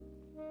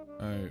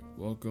Alright,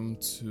 welcome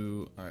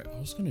to. Alright, I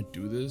was gonna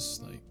do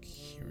this, like,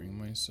 hearing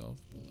myself,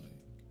 but,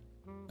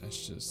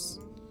 that's just.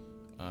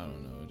 I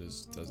don't know, it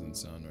just doesn't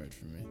sound right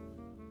for me.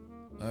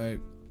 Alright,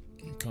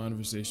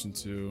 conversation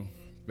 2.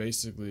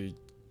 Basically,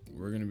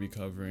 we're gonna be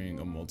covering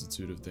a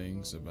multitude of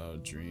things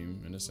about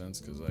Dream, in a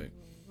sense, because,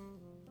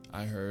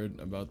 I heard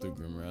about the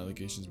groomer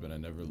allegations, but I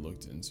never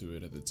looked into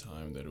it at the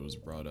time that it was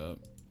brought up.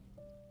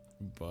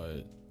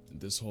 But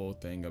this whole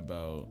thing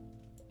about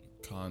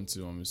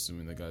Kantu, I'm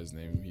assuming the guy's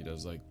name, he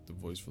does like the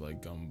voice for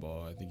like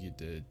Gumball. I think he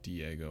did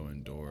Diego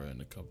and Dora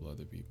and a couple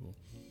other people.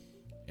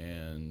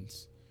 And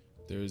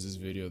there was this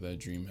video that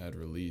Dream had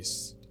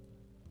released,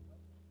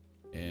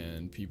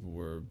 and people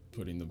were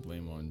putting the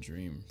blame on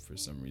Dream for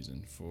some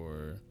reason.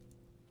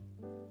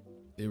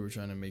 They were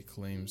trying to make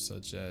claims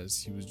such as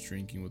he was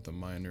drinking with a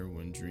minor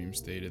when Dream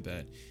stated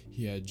that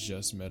he had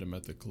just met him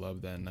at the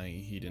club that night.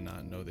 He did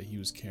not know that he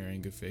was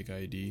carrying a fake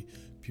ID.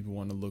 People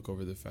want to look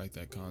over the fact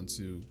that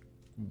Kantu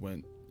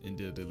went and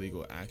did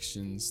illegal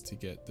actions to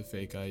get the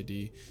fake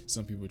ID.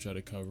 Some people try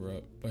to cover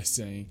up by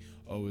saying,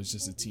 oh, it's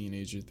just a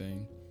teenager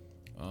thing.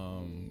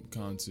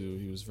 Kantu,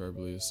 he was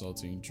verbally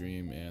assaulting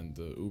Dream and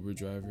the Uber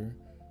driver.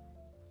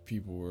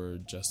 People were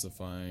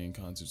justifying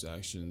Kantu's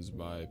actions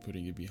by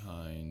putting it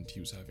behind he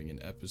was having an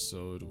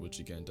episode, which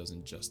again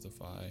doesn't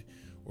justify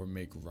or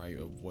make right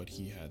of what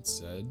he had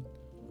said.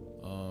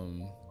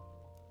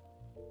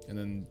 And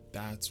then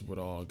that's what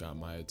all got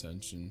my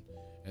attention.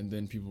 And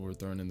then people were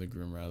throwing in the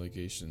groomer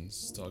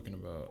allegations, talking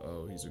about,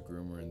 oh, he's a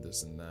groomer and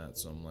this and that.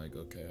 So I'm like,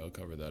 okay, I'll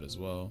cover that as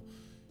well.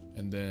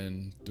 And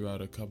then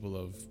throughout a couple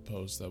of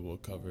posts that we'll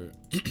cover,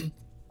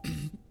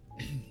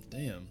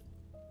 damn,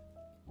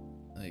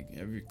 like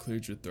every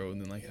cleared your throat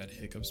and then like had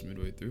hiccups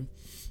midway through.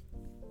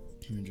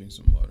 Let me drink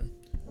some water.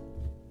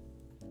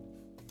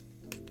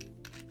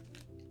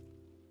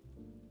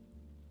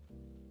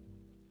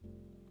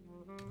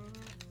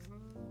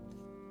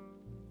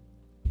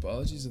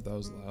 Apologies if that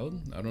was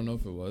loud. I don't know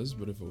if it was,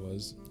 but if it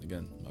was,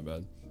 again, my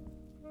bad.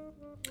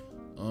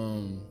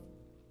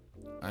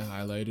 I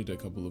highlighted a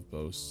couple of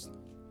posts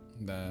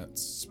that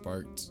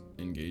sparked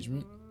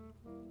engagement.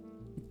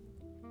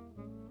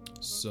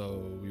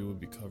 So we will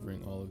be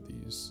covering all of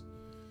these.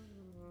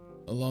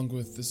 Along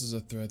with, this is a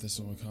thread that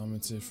someone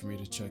commented for me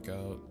to check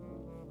out.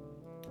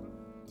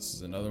 This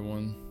is another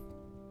one.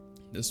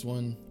 This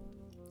one,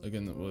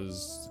 again, that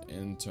was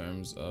in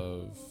terms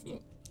of,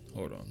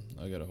 hold on,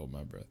 I gotta hold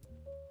my breath.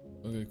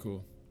 Okay,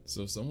 cool.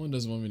 So if someone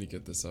doesn't want me to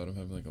get this out, I'm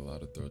having like a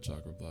lot of throat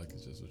chakra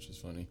blockages, which is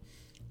funny.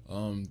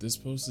 This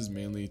post is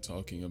mainly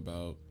talking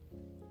about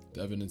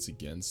the evidence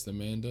against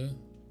Amanda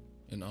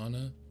and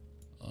Anna.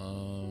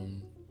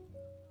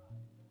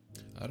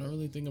 I don't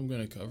really think I'm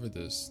gonna cover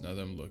this now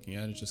that I'm looking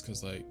at it, just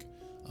cause like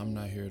I'm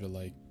not here to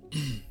like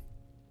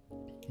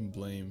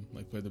blame,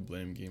 like play the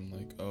blame game,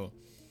 like, oh,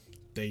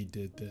 they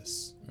did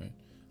this, right?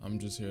 I'm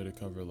just here to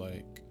cover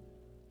like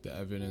the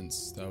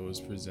evidence that was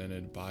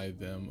presented by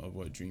them of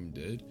what Dream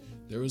did.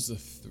 There was a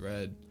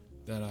thread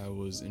that I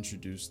was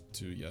introduced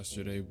to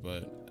yesterday,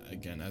 but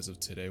again, as of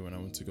today, when I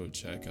went to go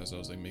check, as I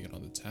was like making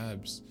all the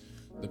tabs,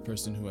 the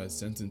person who had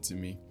sent it to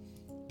me,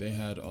 they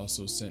had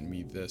also sent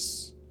me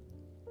this,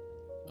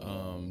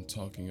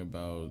 talking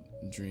about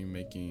Dream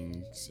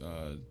making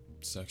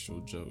sexual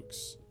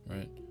jokes,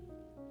 right?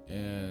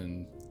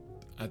 And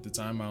at the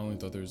time, I only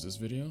thought there was this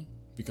video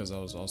because I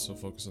was also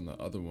focused on the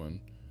other one.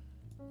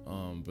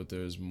 But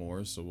there's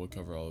more, so we'll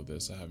cover all of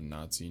this. I have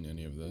not seen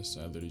any of this.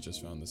 I literally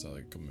just found this out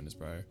like a couple minutes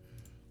prior.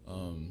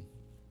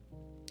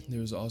 There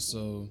was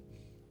also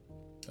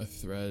a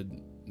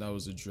thread that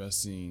was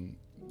addressing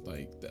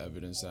like the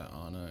evidence that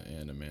Anna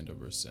and Amanda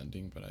were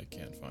sending, but I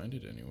can't find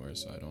it anywhere,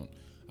 so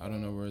I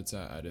don't know where it's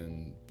at. I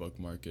didn't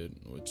bookmark it,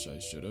 which I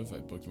should have. I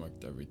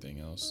bookmarked everything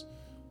else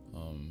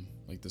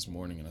like this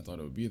morning, and I thought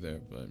it would be there,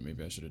 but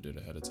maybe I should have did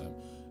it ahead of time.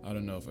 I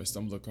don't know. If I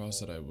stumble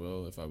across it, I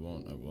will. If I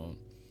won't, I won't.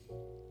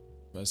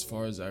 But as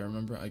far as I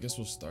remember, I guess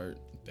we'll start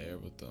there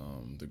with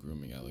the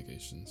grooming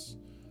allegations.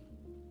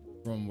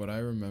 From what I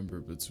remember,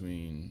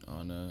 between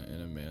Anna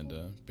and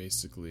Amanda,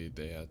 basically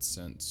they had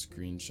sent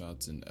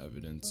screenshots and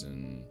evidence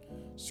and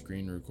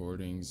screen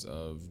recordings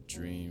of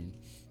Dream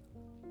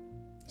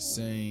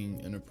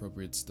saying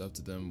inappropriate stuff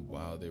to them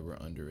while they were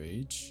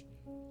underage.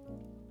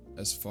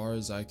 As far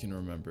as I can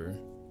remember,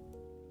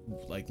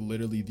 like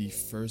literally the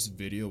first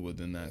video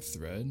within that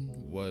thread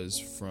was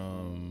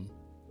from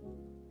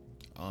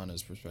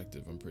Anna's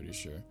perspective, I'm pretty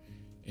sure.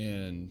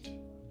 And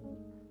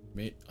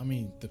I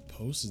mean, the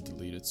post is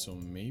deleted, so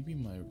maybe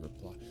my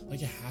reply,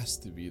 like, it has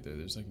to be there.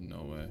 There's like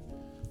no way.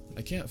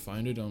 I can't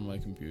find it on my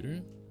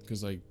computer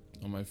because like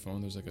on my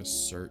phone there's like a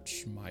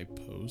search my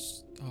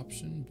post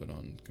option, but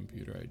on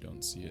computer I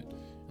don't see it,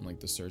 and like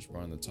the search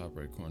bar in the top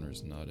right corner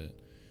is not it.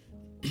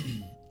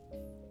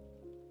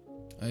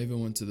 I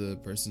even went to the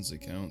person's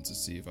account to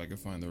see if I could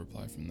find the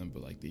reply from them,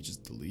 but like they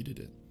just deleted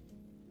it.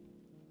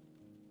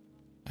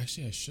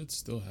 Actually, I should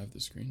still have the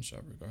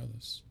screenshot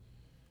regardless.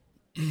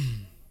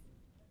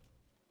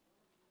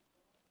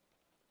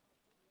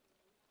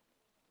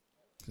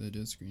 Because I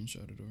did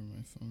screenshot it over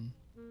my phone.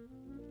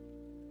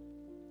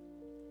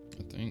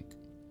 I think.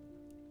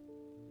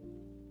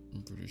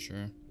 I'm pretty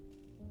sure.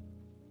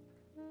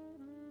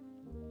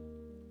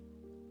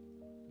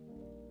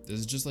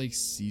 Does it just like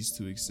cease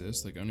to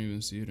exist? Like I don't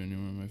even see it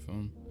anymore on my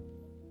phone.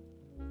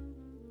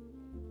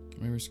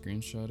 Can I ever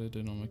screenshotted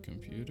it on my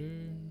computer?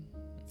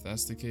 If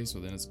that's the case,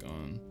 well then it's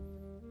gone.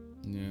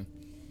 Yeah.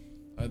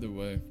 Either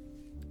way,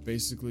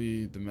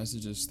 basically the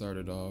messages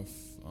started off.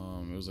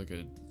 It was like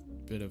a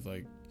bit of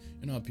like,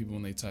 you know how people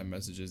when they type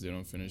messages they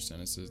don't finish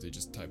sentences, they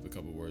just type a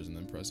couple words and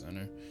then press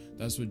enter.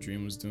 That's what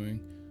Dream was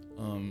doing.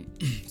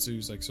 So he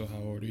was like, "So how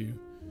old are you?"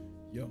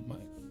 Yo, my.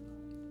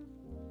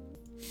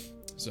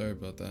 Sorry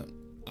about that.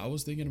 I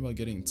was thinking about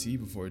getting tea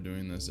before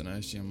doing this, and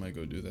actually I might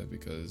go do that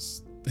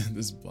because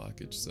this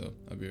blockage. So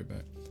I'll be right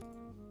back.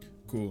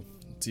 Cool,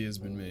 tea has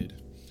been made.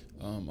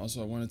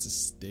 Also, I wanted to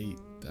state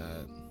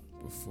that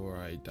before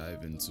I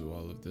dive into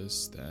all of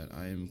this, that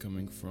I am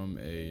coming from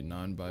a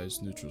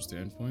non-biased, neutral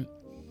standpoint.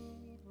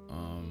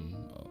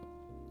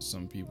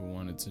 Some people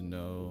wanted to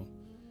know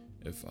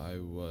if I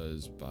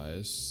was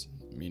biased,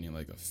 meaning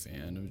like a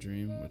fan of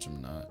Dream, which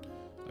I'm not.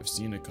 I've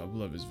seen a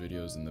couple of his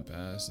videos in the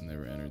past and they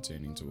were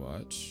entertaining to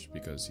watch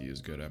because he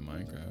is good at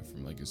Minecraft,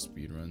 from like his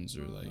speedruns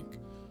or like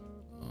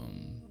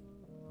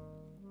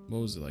what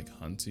was it, like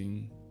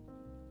hunting.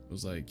 It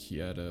was like he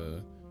had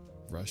a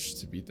rush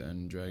to beat the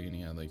end dragon,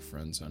 he had like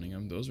friends hunting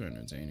him. Those were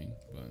entertaining,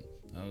 but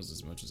that was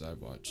as much as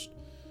I've watched.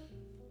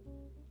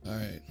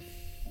 Alright,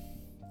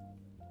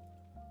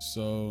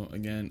 so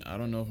again, I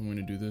don't know if I'm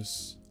gonna do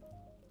this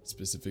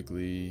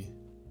specifically.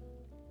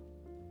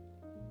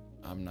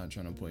 I'm not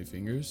trying to point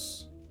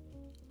fingers.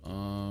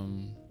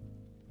 I'm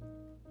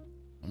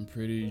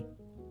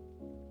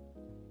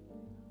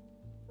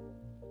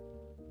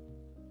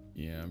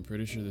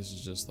pretty sure this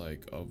is just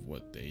like of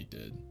what they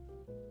did,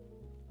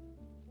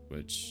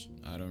 which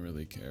I don't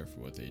really care for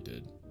what they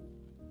did.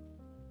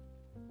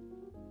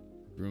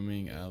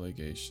 Grooming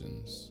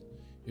allegations.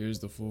 Here's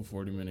the full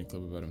 40-minute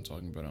clip about him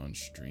talking about it on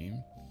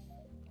stream.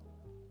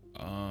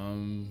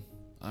 I'm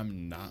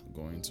not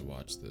going to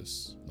watch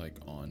this like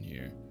on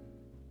here.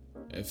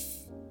 If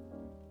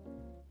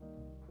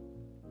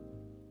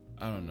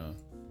I don't know,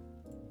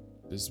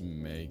 this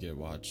may get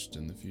watched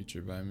in the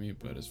future by me,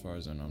 but as far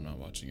as I know, I'm not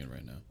watching it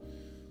right now.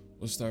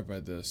 We'll start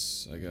by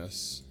this, I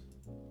guess.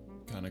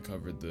 Kind of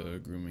covered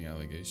the grooming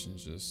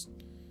allegations. Just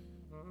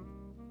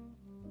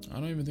I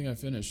don't even think I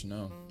finished,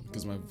 no,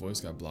 because my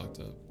voice got blocked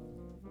up.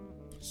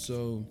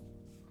 So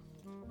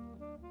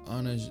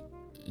Anna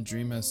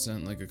Dream has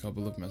sent like a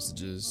couple of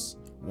messages.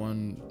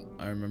 One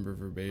I remember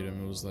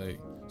verbatim, it was like,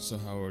 "So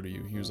how old are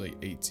you?" He was like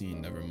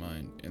 18, never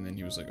mind. And then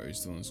he was like, "Are you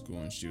still in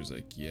school?" And she was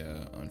like,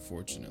 "Yeah,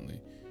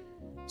 unfortunately."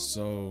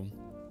 So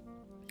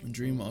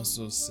Dream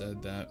also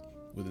said that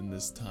within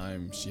this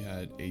time she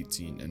had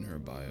 18 in her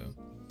bio.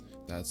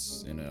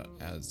 That's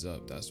adds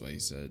up. That's why he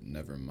said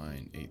never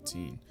mind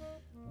 18.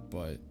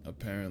 But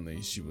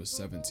apparently she was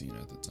 17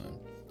 at the time.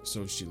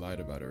 So she lied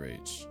about her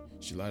age.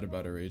 She lied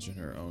about her age in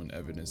her own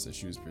evidence that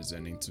she was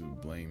presenting to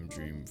blame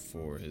Dream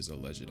for his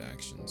alleged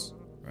actions,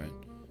 right?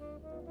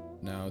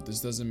 Now,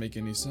 this doesn't make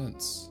any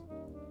sense.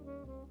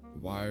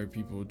 Why are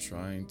people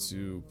trying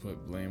to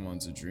put blame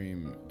onto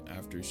Dream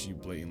after she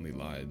blatantly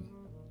lied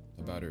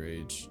about her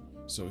age?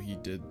 So he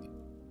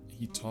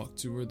talked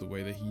to her the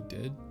way that he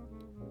did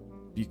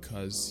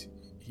because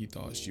he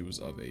thought she was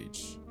of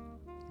age,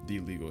 the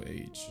legal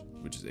age,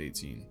 which is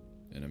 18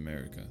 in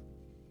America.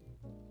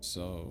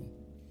 So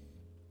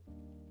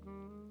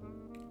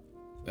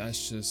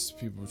that's just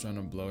people trying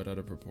to blow it out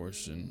of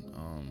proportion.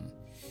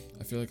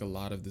 I feel like a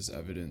lot of this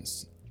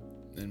evidence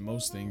and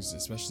most things,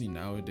 especially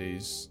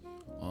nowadays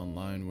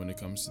online when it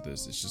comes to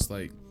this, it's just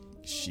like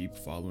sheep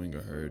following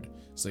a herd.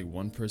 It's like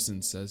one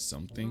person says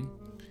something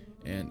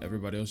and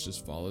everybody else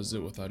just follows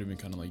it without even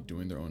kind of like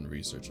doing their own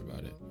research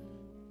about it.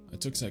 I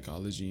took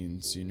psychology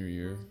in senior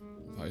year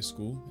of high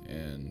school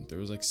and there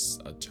was like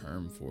a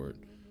term for it,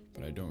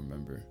 but I don't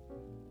remember.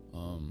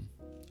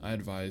 I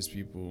advise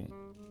people,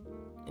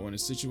 when a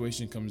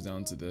situation comes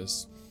down to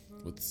this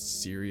with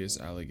serious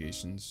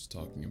allegations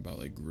talking about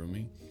like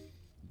grooming,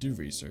 do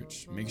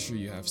research. Make sure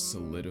you have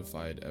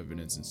solidified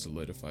evidence and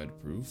solidified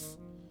proof.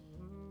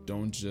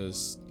 Don't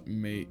just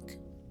make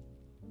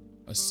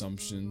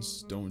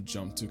assumptions. Don't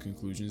jump to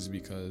conclusions,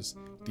 because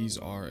these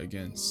are,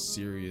 again,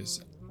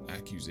 serious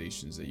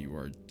accusations that you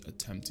are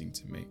attempting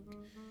to make.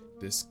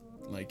 This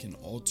like can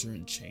alter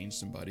and change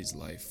somebody's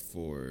life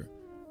for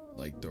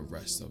like the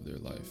rest of their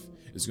life.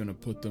 It's gonna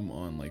put them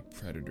on like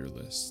predator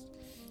list,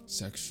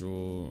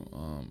 sexual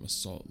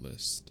assault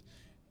list.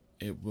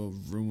 It will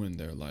ruin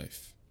their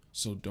life.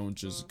 So don't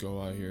just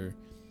go out here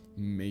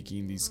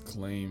making these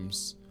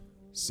claims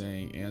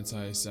saying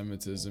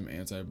anti-Semitism,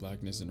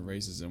 anti-blackness, and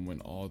racism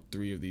when all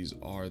three of these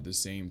are the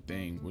same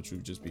thing, which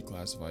would just be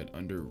classified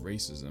under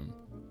racism.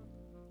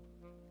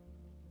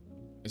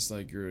 It's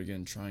like you're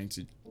again trying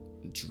to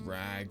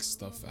drag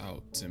stuff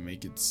out to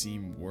make it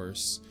seem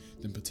worse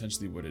than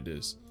potentially what it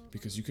is.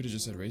 Because you could have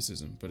just said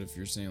racism, but if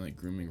you're saying like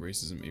grooming,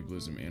 racism,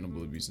 ableism,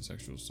 animal abuse, and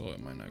sexual assault,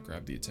 it might not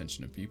grab the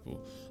attention of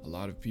people. A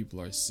lot of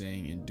people are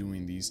saying and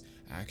doing these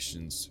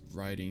actions,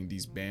 riding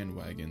these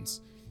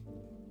bandwagons,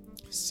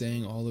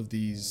 saying all of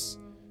these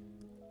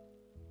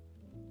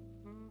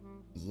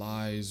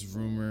lies,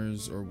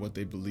 rumors, or what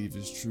they believe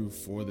is true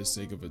for the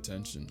sake of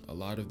attention. A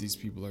lot of these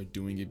people are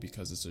doing it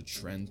because it's a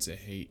trend to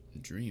hate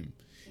Dream,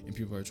 and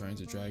people are trying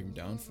to drag him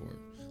down for it.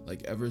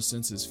 Like, ever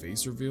since his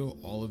face reveal,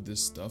 all of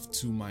this stuff,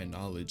 to my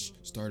knowledge,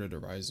 started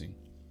arising.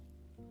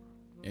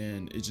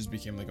 And it just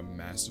became like a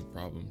massive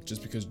problem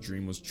just because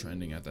Dream was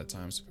trending at that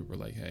time. So people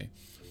were like, hey,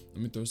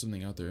 let me throw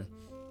something out there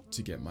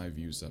to get my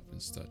views up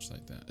and such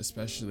like that.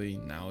 Especially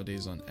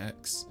nowadays on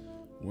X,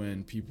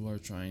 when people are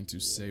trying to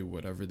say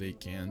whatever they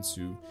can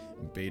to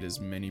bait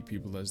as many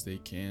people as they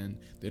can.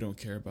 They don't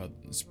care about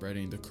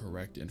spreading the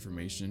correct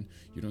information.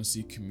 You don't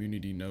see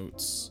community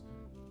notes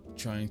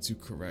trying to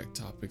correct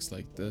topics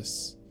like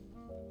this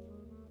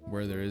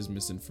where there is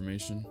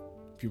misinformation.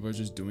 People are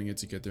just doing it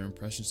to get their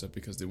impressions up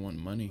because they want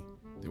money.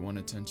 They want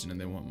attention and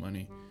they want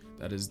money.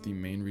 That is the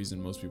main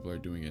reason most people are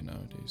doing it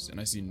nowadays.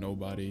 And I see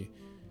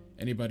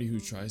anybody who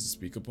tries to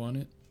speak up on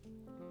it,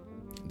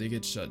 they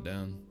get shut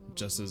down,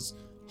 just as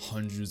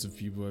hundreds of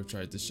people have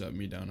tried to shut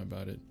me down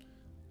about it.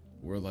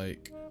 Where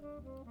like,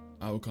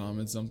 I will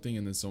comment something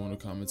and then someone will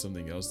comment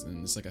something else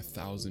and it's like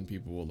 1,000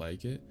 people will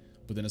like it,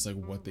 but then it's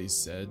like what they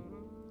said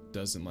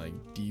doesn't like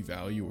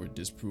devalue or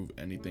disprove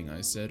anything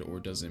I said,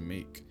 or doesn't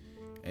make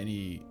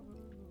any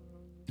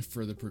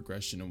further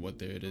progression of what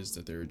there it is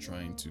that they're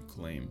trying to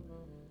claim.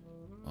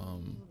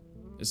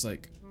 It's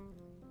like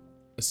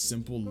a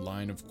simple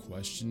line of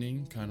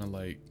questioning kind of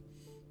like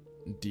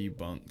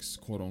debunks,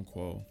 quote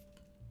unquote,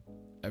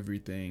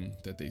 everything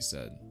that they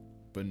said,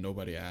 but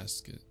nobody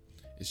asks it.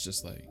 It's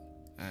just like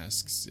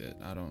asks it.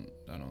 I don't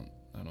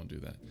do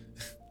that.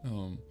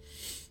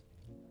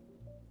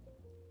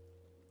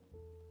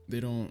 They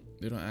don't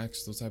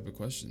ask those type of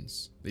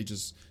questions. They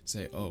just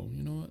say, oh,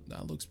 you know what,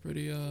 that looks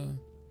pretty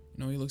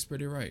he looks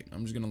pretty right,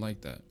 I'm just gonna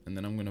like that, and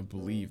then I'm gonna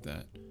believe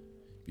that.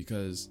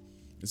 Because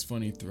it's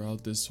funny,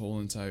 throughout this whole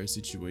entire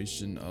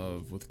situation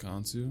with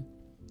Kantu,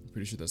 I'm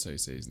pretty sure that's how you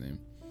say his name,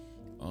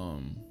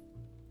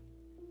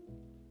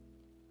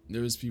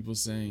 there was people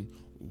saying,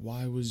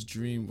 why was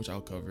Dream, which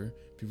I'll cover,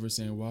 people were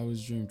saying, why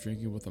was Dream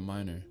drinking with a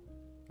minor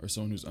or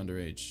someone who's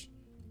underage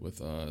with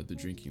the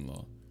drinking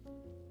law?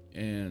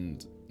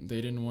 And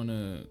they didn't want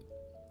to,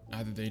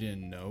 either they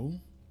didn't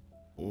know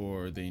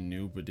or they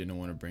knew but didn't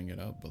want to bring it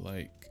up. But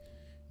like,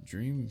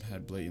 Dream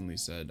had blatantly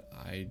said,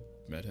 I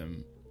met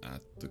him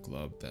at the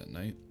club that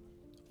night.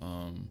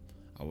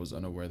 I was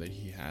unaware that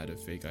he had a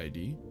fake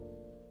ID.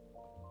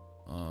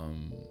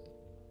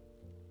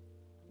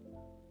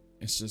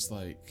 It's just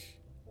like,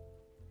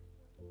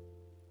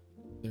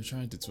 they're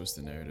trying to twist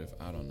the narrative.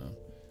 I don't know.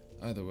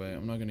 Either way,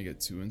 I'm not going to get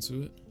too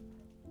into it.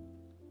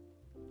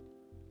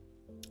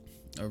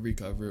 I'll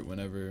recover it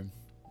whenever,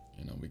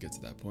 we get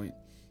to that point.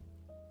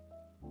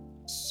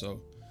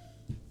 So,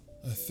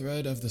 a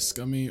thread of the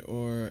scummy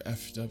or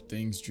effed up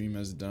things Dream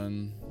has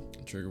done.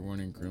 Trigger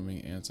warning: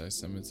 grooming,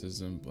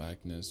 anti-Semitism,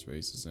 blackness,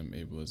 racism,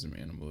 ableism,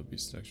 animal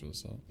abuse, sexual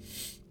assault.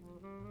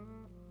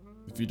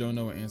 If you don't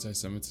know what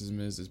anti-Semitism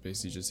is, it's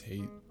basically just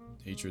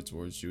hatred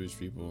towards Jewish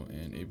people,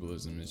 and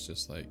ableism is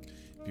just like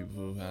people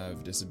who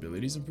have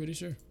disabilities, I'm pretty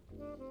sure.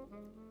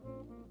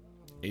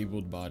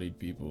 Able-bodied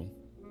people.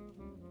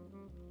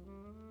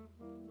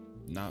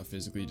 Not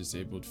physically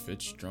disabled,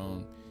 fit,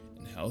 strong,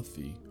 and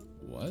healthy.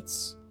 What?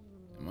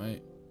 Am I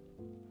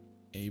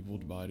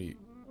able-bodied?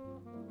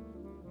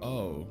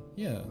 Oh,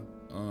 yeah.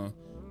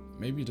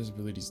 Maybe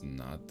disability's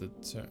not the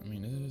term. I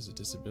mean, it is a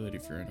disability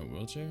if you're in a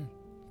wheelchair,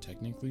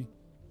 technically,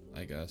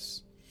 I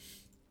guess.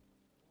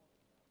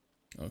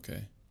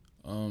 Okay.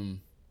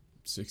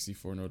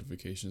 64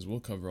 notifications.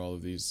 We'll cover all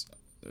of these.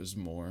 There's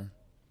more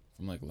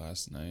from like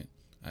last night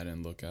I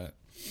didn't look at.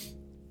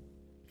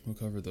 We'll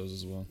cover those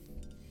as well.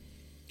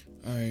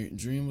 Alright,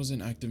 Dream was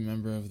an active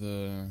member of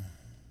the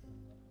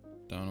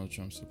Donald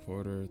Trump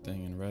supporter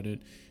thing in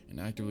Reddit and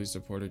actively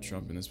supported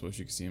Trump. In this post,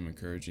 you can see him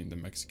encouraging the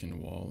Mexican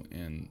wall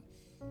and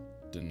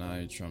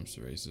denied Trump's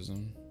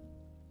racism.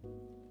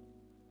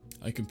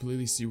 I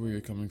completely see where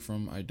you're coming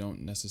from. I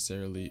don't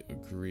necessarily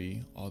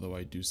agree, although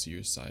I do see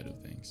your side of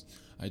things.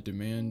 I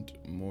demand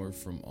more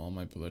from all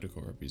my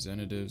political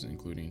representatives,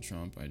 including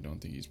Trump. I don't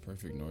think he's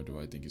perfect, nor do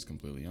I think he's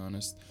completely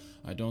honest.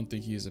 I don't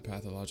think he is a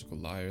pathological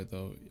liar,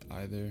 though,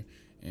 either,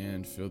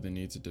 and feel the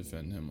need to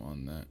defend him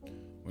on that.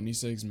 When he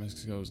says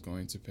Mexico is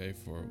going to pay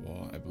for a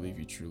wall, I believe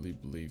he truly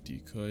believed he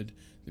could.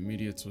 The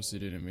media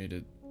twisted it and made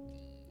it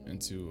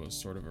into a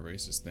sort of a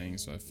racist thing,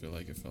 so I feel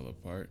like it fell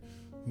apart.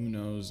 Who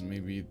knows,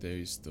 maybe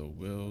they still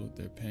will.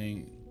 They're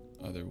paying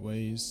other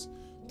ways,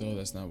 though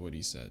that's not what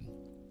he said.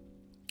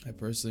 I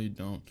personally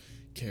don't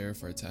care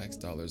if our tax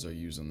dollars are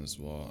used on this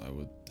wall. I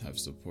would have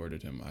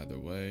supported him either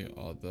way,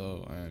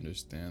 although I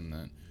understand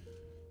that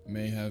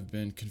may have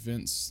been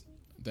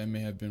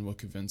what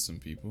convinced some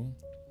people.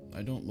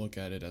 I don't look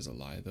at it as a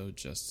lie though,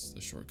 just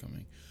a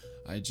shortcoming.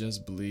 I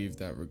just believe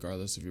that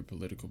regardless of your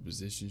political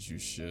positions, you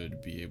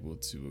should be able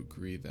to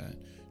agree that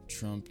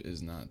Trump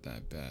is not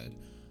that bad.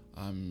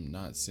 I'm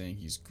not saying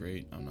he's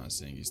great. I'm not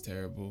saying he's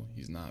terrible.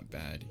 He's not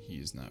bad. He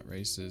is not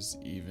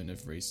racist, even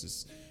if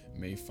racists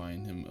may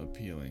find him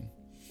appealing.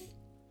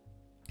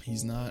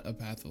 He's not a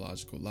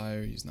pathological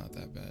liar. He's not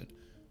that bad.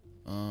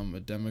 A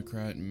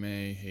Democrat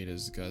may hate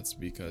his guts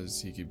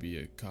because he could be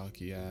a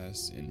cocky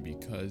ass and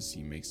because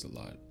he makes a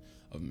lot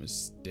of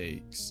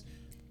mistakes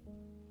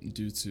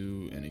due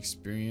to an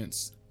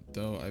experience,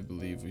 though I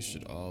believe we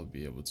should all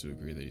be able to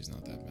agree that he's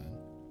not that bad.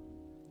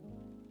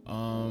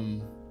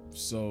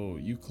 So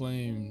you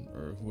claim,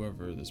 or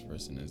whoever this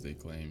person is, they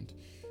claimed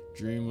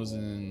Dream was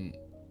in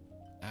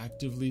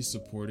actively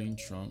supporting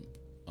Trump.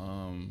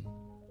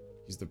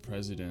 He's the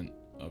president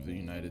of the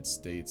United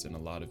States, and a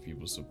lot of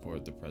people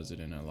support the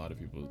president and a lot of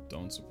people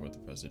don't support the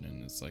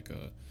president. It's like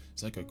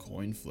a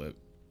coin flip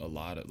a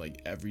lot of,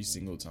 like, every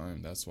single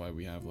time. That's why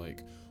we have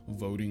like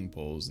voting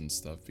polls and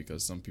stuff,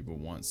 because some people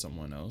want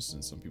someone else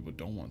and some people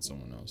don't want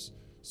someone else.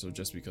 So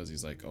just because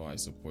he's like, oh, I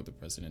support the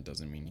president,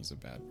 doesn't mean he's a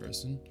bad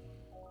person.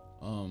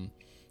 And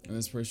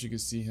this person, you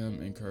could see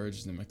him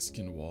encourage the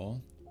Mexican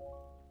wall.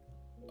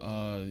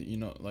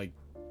 Like,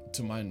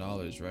 to my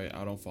knowledge, right,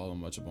 I don't follow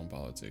much up on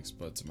politics,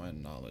 but to my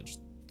knowledge,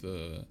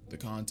 the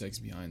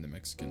context behind the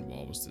Mexican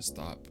wall was to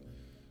stop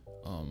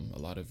a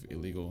lot of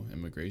illegal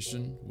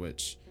immigration,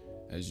 which,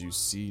 as you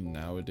see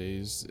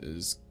nowadays,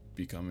 is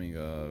becoming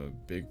a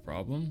big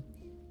problem.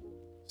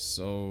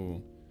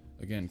 So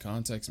again,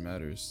 context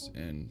matters,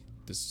 and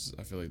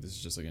I feel like this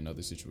is just like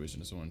another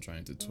situation of someone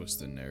trying to twist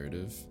the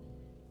narrative.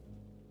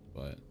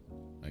 But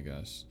I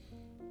guess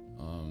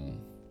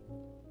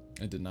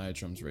I deny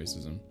Trump's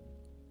racism.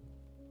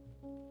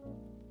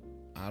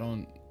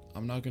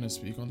 I'm not gonna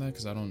speak on that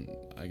because I don't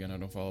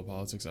follow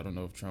politics. I don't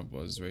know if Trump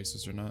was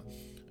racist or not.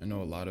 I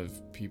know a lot of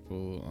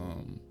people,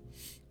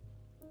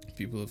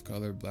 people of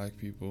color, black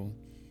people,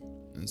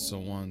 and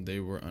so on,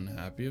 they were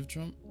unhappy of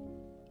Trump.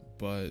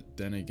 But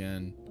then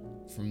again,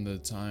 from the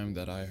time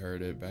that I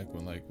heard it back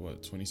when, like,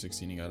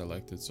 2016 he got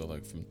elected, so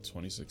like from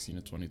 2016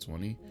 to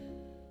 2020,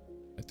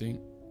 I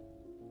think,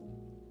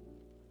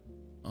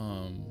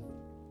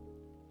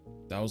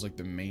 that was like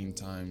the main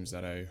times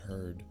that I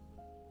heard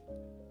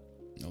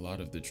a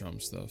lot of the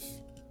Trump stuff.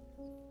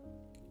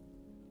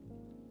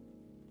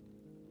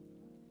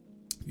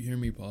 If you hear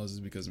me pause,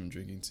 it's because I'm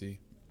drinking tea.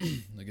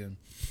 Again,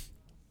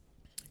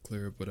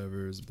 clear up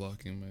whatever is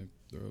blocking my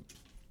throat.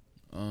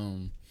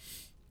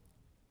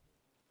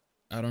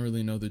 I don't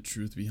really know the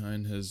truth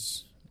behind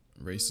his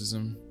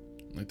racism,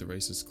 like the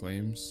racist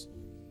claims.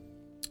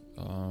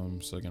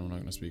 So again, I'm not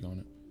gonna speak on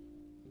it.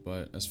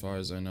 But as far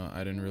as I know,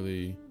 I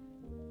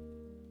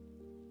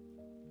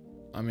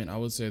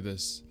would say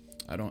this.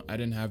 I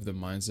didn't have the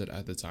mindset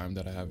at the time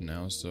that I have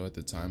now. So at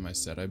the time I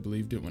said I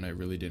believed it when I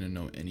really didn't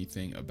know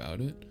anything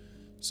about it.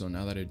 So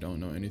now that I don't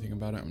know anything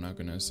about it, I'm not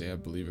gonna say I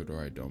believe it or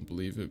I don't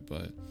believe it,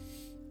 but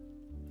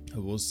I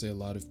will say a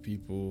lot of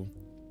people,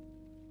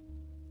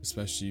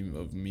 especially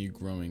of me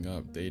growing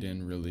up, they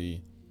didn't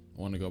really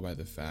want to go by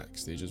the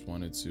facts. They just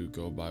wanted to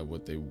go by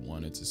what they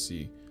wanted to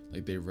see.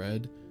 Like, they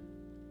read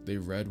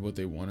what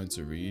they wanted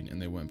to read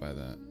and they went by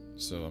that.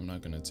 So I'm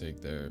not gonna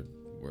take their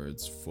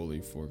words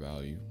fully for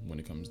value when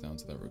it comes down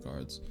to that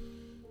regards.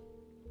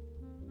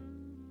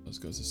 Let's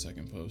go to the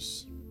second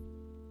post.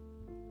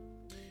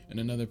 In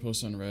another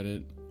post on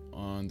Reddit,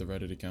 on the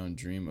Reddit account,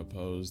 Dream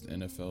opposed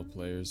NFL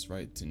players'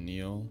 right to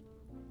kneel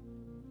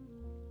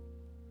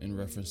in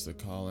reference to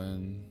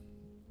Colin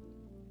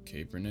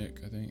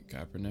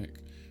Kaepernick,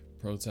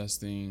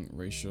 protesting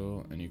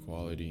racial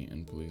inequality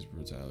and police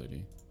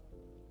brutality.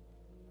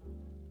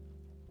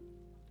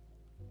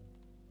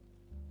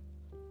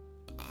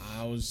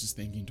 I was just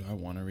thinking, do I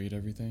want to read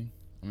everything?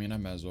 I mean, I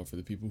might as well, for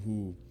the people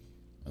who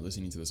are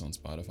listening to this on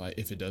Spotify,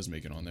 if it does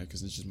make it on there,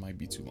 because it just might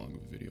be too long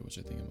of a video, which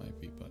I think it might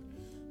be. But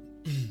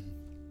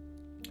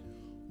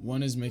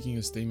one is making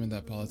a statement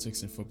that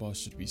politics and football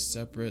should be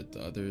separate.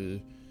 The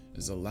other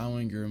is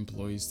allowing your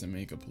employees to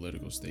make a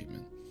political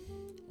statement.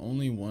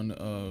 Only one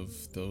of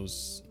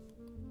those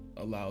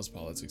allows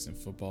politics and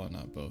football,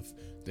 not both.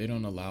 They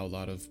don't allow a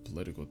lot of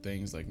political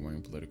things like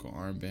wearing political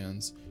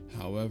armbands.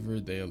 However,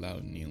 they allow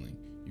kneeling.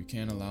 You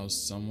can't allow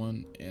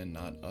someone and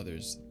not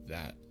others.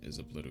 That is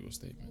a political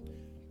statement.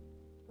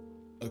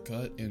 A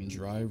cut and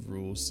dry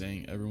rule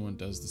saying everyone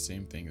does the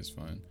same thing is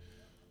fine.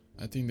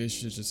 I think they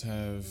should just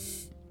have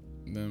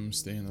them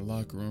stay in the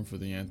locker room for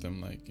the anthem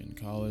like in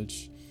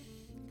college.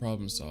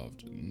 Problem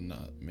solved.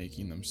 Not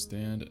making them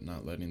stand,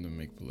 not letting them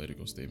make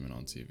political statement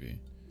on TV.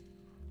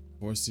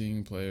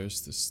 Forcing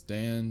players to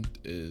stand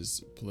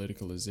is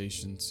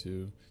politicalization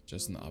too,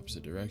 just in the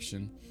opposite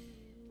direction.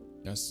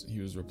 Yes, he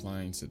was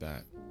replying to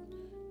that.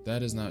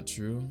 That is not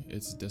true.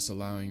 It's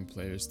disallowing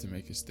players to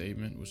make a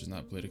statement, which is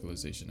not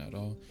politicalization at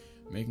all.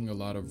 Making a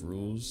lot of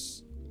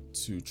rules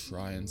to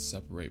try and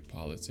separate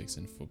politics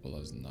and football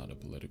is not a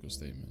political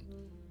statement.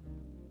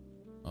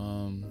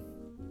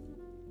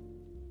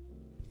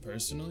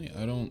 Personally,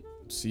 I don't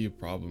see a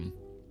problem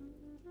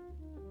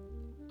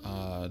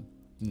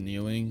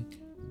kneeling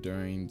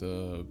during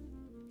the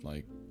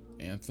like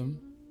anthem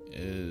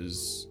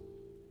is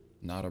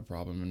not a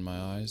problem in my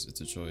eyes.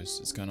 It's a choice.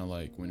 It's kind of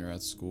like when you're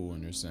at school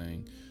and you're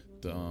saying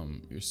the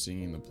you're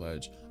singing the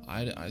pledge.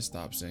 I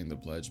stopped saying the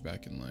pledge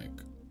back in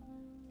like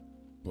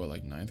what,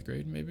 like ninth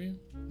grade, maybe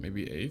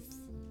eighth,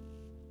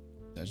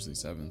 actually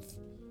seventh.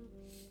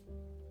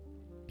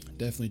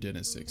 Definitely did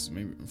in sixth.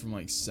 Maybe from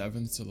like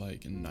seventh to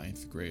like in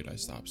ninth grade I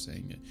stopped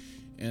saying it.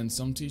 And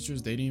some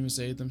teachers, they didn't even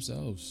say it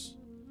themselves.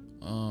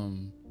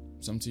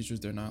 Some teachers,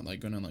 they're not like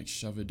gonna like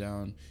shove it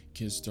down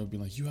kids' throat, be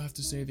like, you have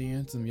to say the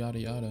anthem, yada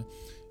yada.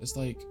 It's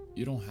like,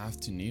 you don't have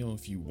to kneel.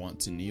 If you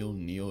want to kneel,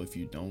 kneel. If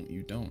you don't,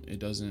 you don't. It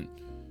doesn't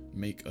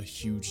make a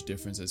huge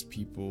difference as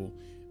people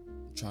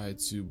try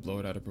to blow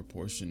it out of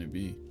proportion to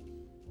be.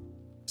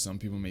 Some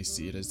people may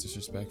see it as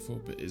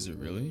disrespectful, but is it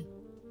really?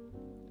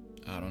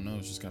 I don't know.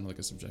 It's just kind of like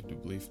a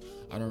subjective belief.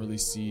 I don't really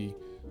see,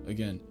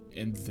 again,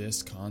 in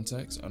this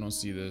context, I don't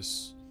see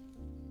this,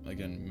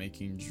 again,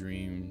 making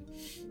Dream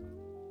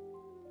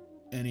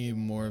any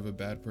more of a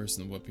bad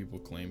person than what people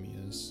claim he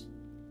is.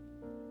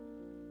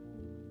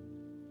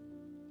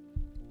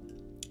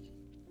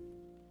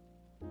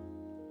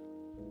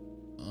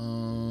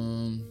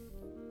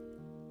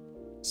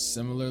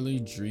 Similarly,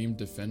 Dream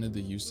defended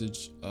the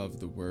usage of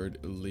the word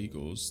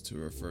illegals to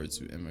refer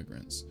to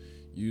immigrants.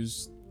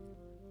 Used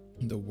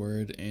the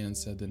word and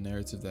said the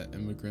narrative that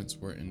immigrants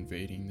were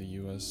invading the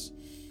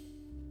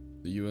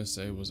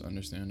USA was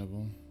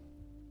understandable.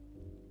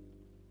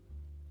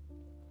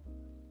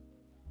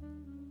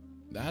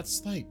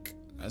 That's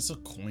a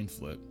coin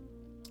flip.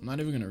 I'm not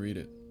even gonna read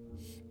it,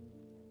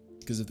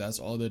 because if that's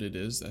all that it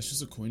is, that's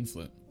just a coin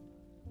flip.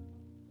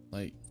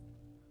 Like,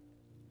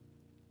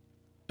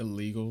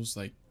 illegals,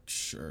 like,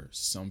 sure,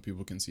 some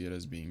people can see it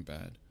as being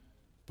bad,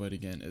 but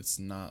again, it's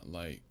not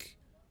like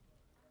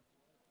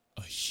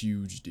a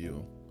huge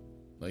deal.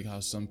 Like how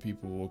some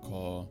people will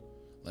call,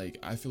 like,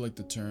 I feel like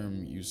the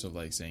term use of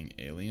like saying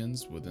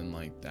aliens within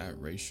like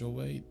that racial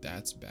way,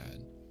 that's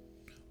bad.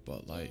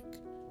 But like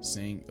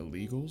saying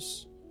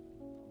illegals,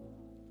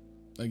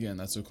 again,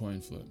 that's a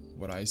coin flip.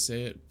 Would I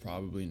say it?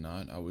 Probably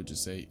not. I would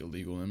just say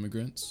illegal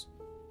immigrants.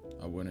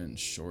 I wouldn't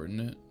shorten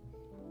it.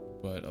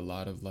 But a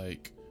lot of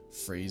like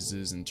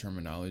phrases and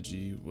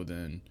terminology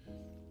within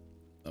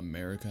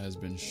America has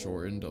been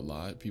shortened a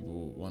lot.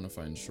 People want to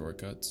find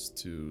shortcuts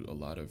to a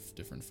lot of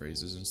different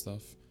phrases and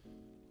stuff.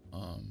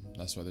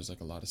 That's why there's like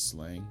a lot of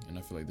slang, and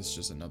I feel like this is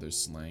just another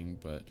slang,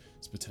 but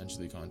it's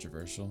potentially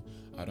controversial.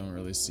 I don't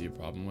really see a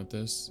problem with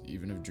this.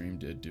 Even if Dream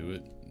did do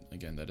it,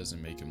 again, that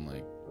doesn't make him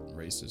like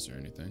racist or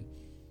anything.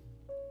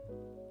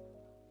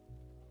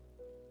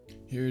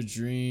 Here,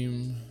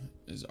 Dream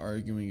is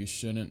arguing you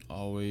shouldn't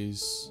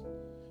always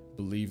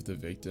believe the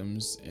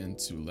victims and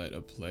to let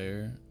a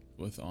player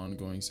with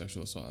ongoing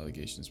sexual assault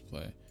allegations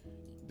play.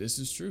 This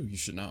is true. You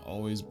should not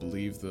always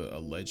believe the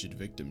alleged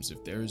victims.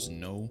 If there is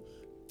no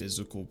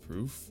physical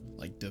proof,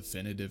 like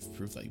definitive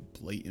proof, like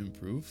blatant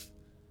proof,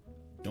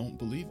 don't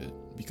believe it.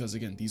 Because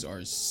again, these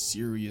are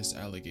serious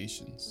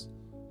allegations.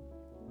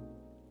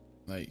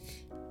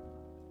 Like,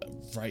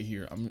 right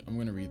here, I'm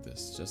gonna read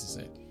this just to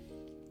say,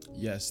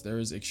 yes, there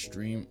is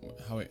extreme.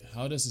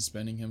 How does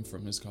suspending him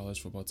from his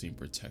college football team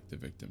protect the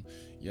victim?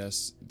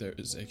 Yes, there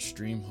is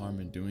extreme harm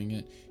in doing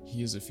it.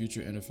 He is a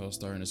future NFL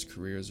star and his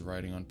career is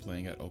riding on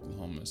playing at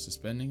Oklahoma.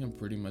 Suspending him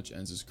pretty much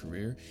ends his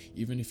career.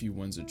 Even if he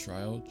wins a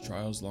trial,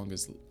 trials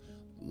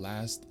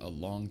last a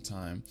long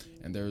time,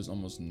 and there is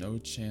almost no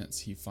chance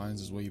he finds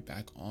his way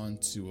back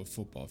onto a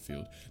football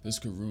field. This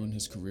could ruin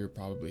his career,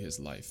 probably his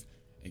life.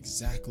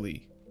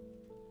 Exactly.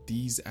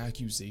 These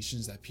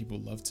accusations that people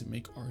love to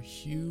make are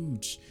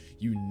huge.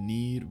 You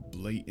need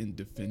blatant,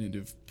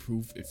 definitive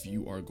proof if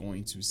you are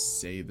going to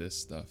say this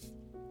stuff.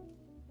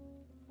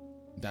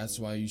 That's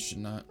why you should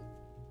not,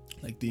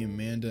 like the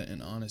Amanda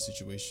and Anna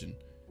situation,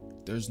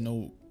 there's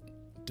no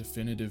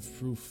definitive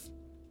proof.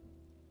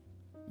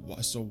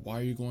 So why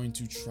are you going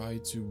to try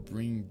to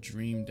bring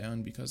Dream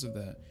down because of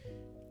that?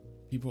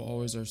 People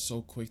always are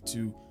so quick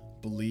to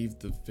believe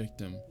the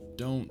victim.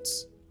 Don't.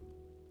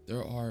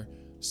 There are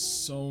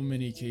so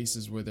many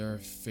cases where there are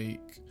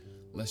fake,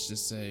 let's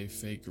just say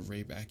fake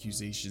rape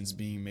accusations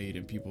being made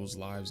and people's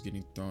lives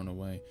getting thrown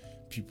away.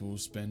 People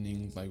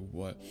spending like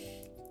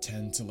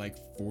 10 to like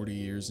 40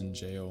 years in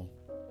jail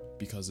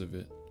because of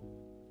it.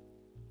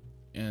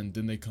 And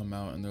then they come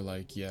out and they're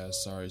like, yeah,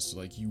 sorry, so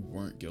like you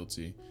weren't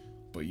guilty,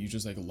 but you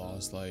just like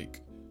lost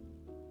like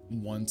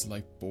 1 to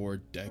like 4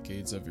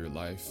 decades of your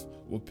life.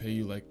 We'll pay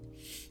you like,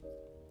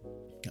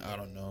 I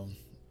don't know,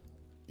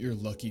 you're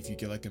lucky if you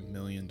get like $1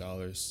 million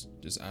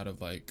just out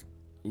of like,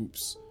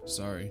 oops,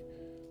 sorry.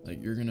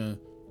 Like you're gonna,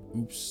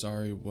 oops,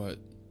 sorry, what,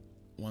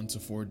 1 to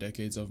 4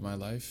 decades of my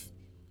life?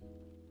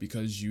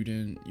 Because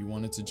you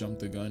wanted to jump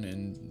the gun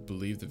and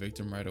believe the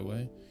victim right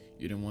away.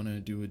 You didn't want to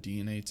do a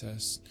DNA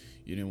test.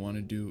 You didn't want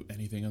to do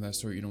anything of that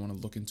sort. You don't want to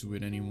look into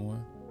it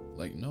anymore.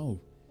 Like,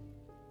 no.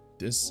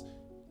 This,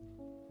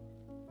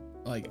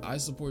 like, I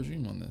support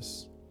Dream on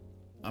this.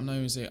 I'm not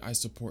even saying I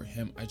support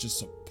him. I just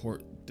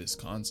support this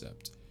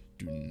concept.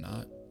 Do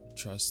not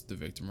trust the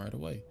victim right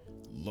away.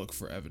 look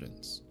for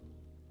evidence.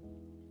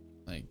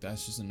 Like,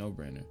 that's just a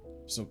no-brainer.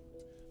 So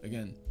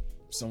again,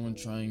 someone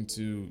trying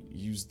to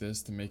use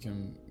this to make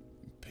him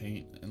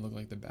paint and look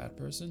like the bad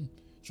person,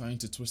 trying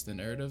to twist the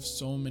narrative.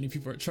 So many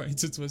people are trying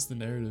to twist the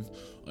narrative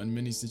on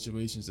many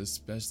situations,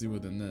 especially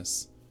within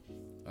this.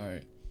 All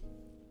right,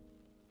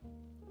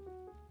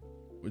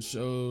 which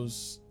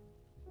shows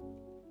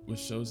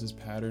his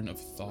pattern of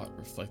thought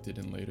reflected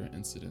in later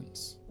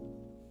incidents.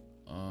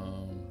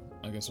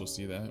 I guess we'll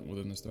see that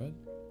within this thread.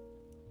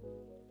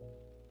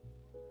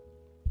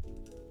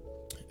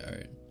 All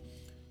right.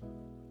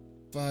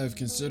 5.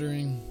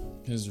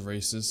 Considering his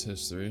racist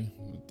history,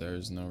 there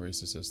is no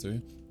racist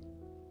history,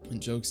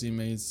 and jokes he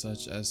made,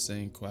 such as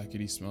saying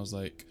Quackity smells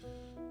like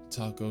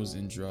tacos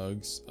and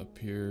drugs,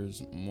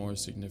 appears more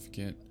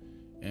significant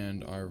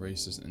and are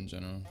racist in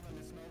general.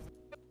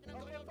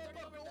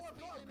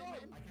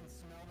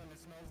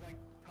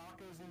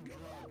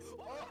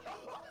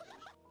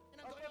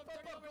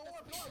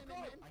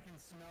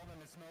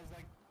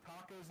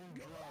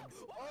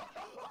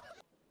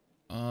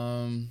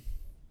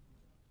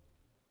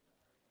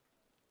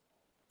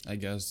 I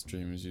guess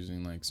Dream is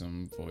using like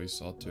some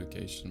voice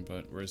altercation,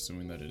 but we're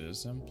assuming that it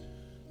is him.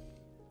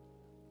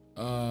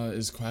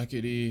 Is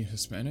Quackity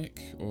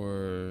Hispanic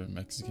or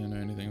Mexican or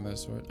anything of that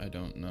sort? I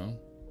don't know.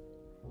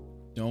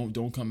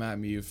 Don't come at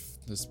me if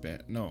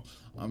Hispanic. No,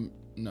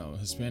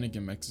 Hispanic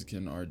and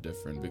Mexican are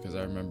different, because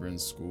I remember in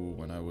school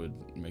when I would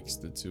mix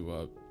the two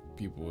up,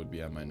 people would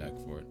be at my neck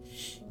for it.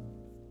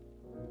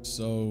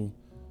 So,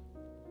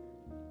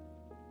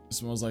 it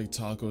smells like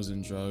tacos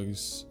and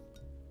drugs.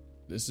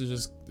 This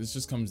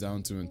just comes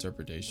down to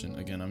interpretation.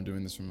 Again, I'm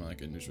doing this from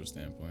like a neutral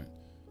standpoint.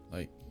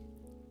 Like,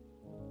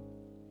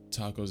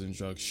 tacos and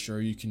drugs,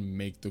 sure, you can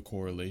make the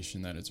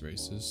correlation that it's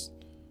racist.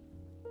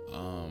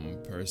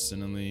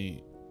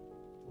 Personally,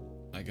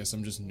 I guess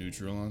I'm just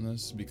neutral on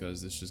this,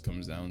 because this just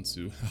comes down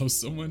to how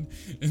someone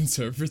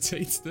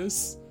interprets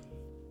this.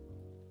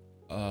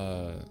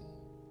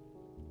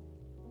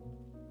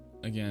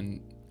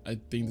 Again, I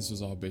think this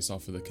was all based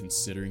off of the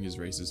considering his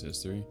racist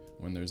history,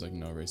 when there's like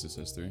no racist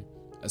history,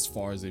 as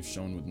far as they've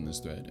shown within this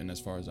thread, and as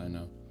far as I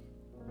know.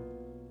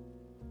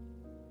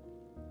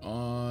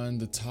 On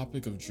the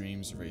topic of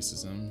Dream's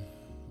racism,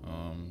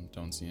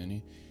 don't see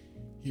any.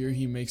 Here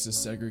he makes a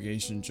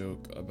segregation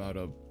joke about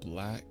a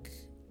black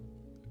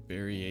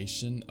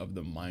variation of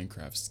the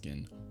Minecraft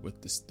skin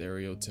with the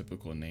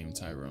stereotypical name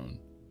Tyrone.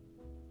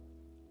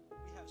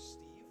 We have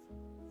Steve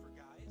for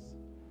guys,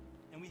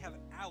 and we have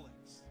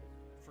Alex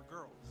for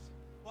girls,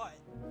 but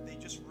they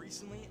just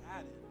recently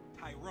added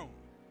Tyrone.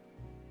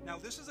 Now,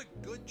 this is a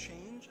good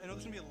change. I know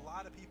there's gonna be a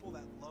lot of people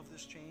that love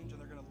this change and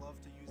they're gonna love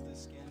to use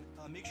this skin.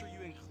 Make sure you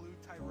include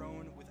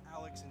Tyrone with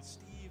Alex and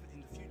Steve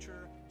in the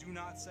future. Do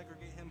not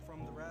segregate him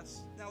from the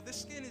rest. Now,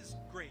 this skin is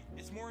great.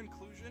 It's more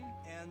inclusion,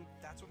 and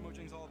that's what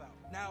Mojang's all about.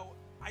 Now,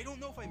 I don't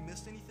know if I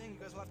missed anything. You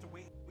guys will have to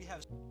wait.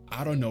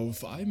 I don't know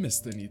if I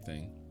missed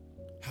anything.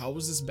 How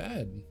was this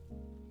bad?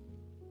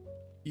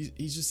 He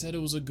just said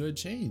it was a good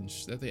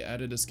change that they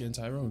added a skin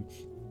Tyrone.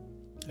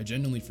 I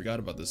genuinely forgot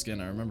about the skin.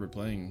 I remember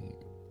playing,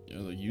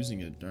 like using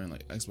it during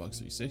like Xbox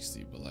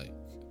 360, but like,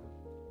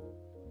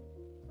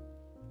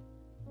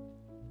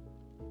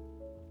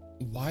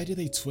 why did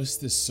they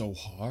twist this so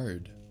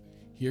hard?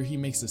 Here he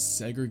makes a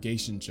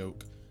segregation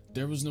joke.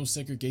 There was no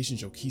segregation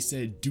joke. He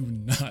said, do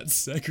not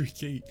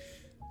segregate.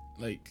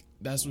 Like,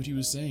 that's what he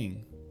was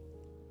saying.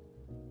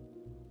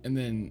 And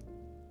then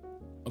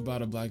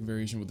about a black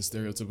variation with a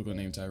stereotypical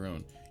name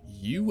Tyrone.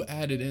 You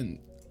added in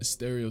a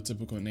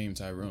stereotypical name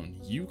Tyrone.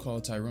 You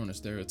called Tyrone a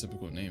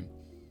stereotypical name.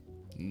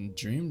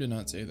 Dream did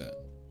not say that.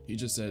 He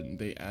just said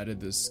they added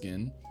this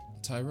skin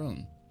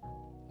Tyrone.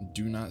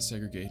 Do not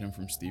segregate him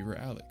from Steve or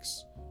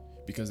Alex,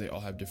 because they all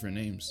have different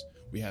names.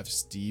 We have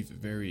Steve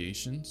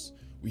variations,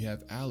 we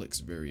have Alex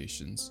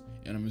variations,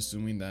 and I'm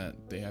assuming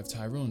that they have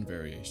Tyrone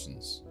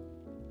variations.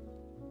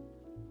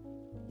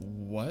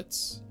 What?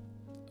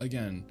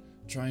 Again,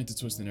 trying to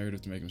twist the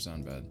narrative to make him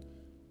sound bad.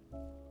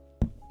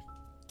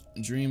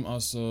 Dream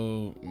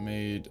also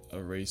made a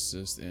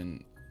racist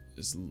and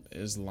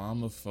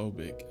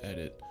Islamophobic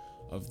edit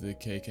of the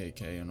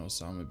KKK and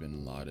Osama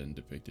bin Laden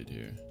depicted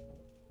here.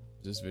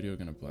 Is this video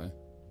gonna play?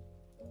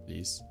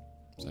 Please,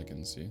 so I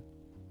can see.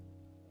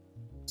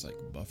 It's like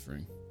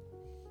buffering.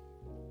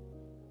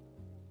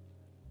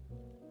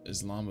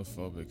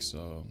 Islamophobic,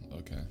 so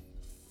okay.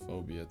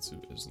 Phobia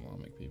to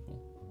Islamic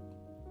people.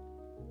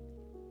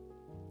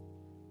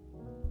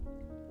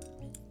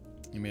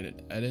 He made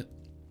an edit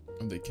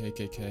of the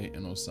KKK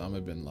and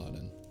Osama bin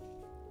Laden.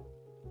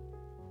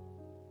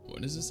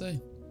 What does it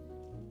say?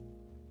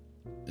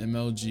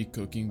 MLG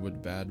cooking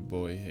with bad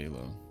boy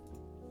Halo.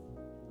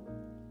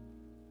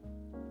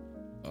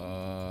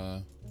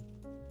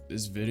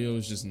 This video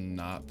is just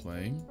not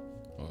playing.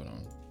 Hold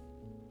on.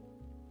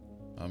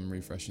 I'm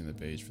refreshing the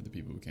page for the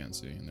people who can't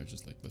see and they're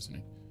just like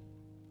listening.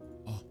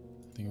 Oh,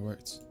 I think it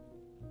worked.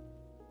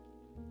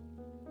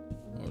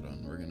 Hold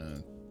on, we're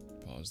gonna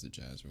pause the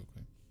jazz real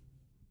quick.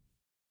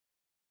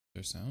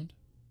 There's sound?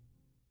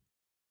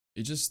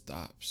 It just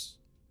stops.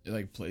 It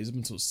like plays up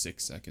until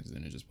 6 seconds,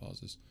 then it just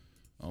pauses.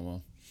 Oh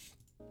well.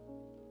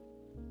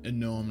 And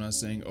no, I'm not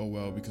saying oh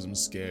well because I'm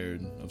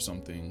scared of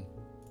something.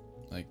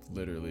 Like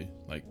literally,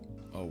 like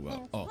oh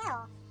well.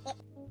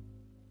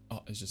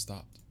 Oh, it just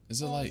stopped.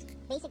 Is it like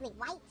basically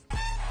white?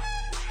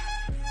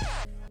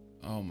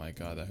 Oh my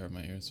god, that hurt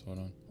my ears. Hold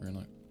on. We're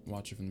gonna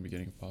watch it from the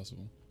beginning if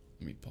possible.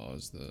 Let me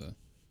pause the.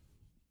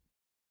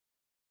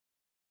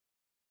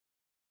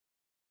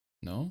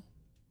 No?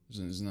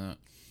 Isn't that.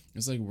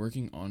 It's like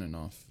working on and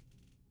off.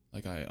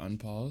 Like I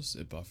unpause,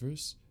 it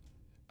buffers.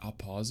 I'll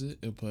pause it,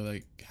 it'll play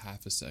like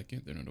half a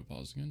second, then it'll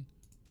pause again.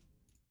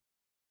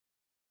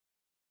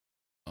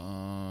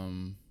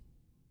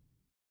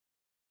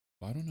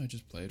 Why don't I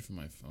just play it from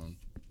my phone?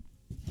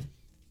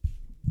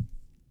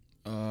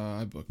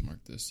 I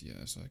bookmarked this,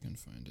 yeah, so I can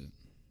find it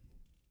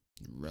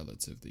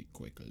relatively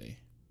quickly.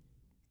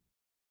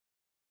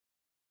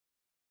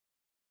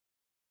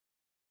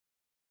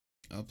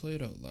 I'll play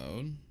it out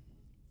loud,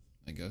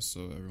 I guess,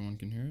 so everyone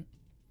can hear it.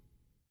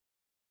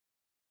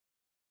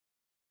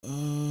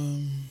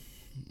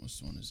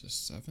 Which one is this?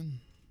 7?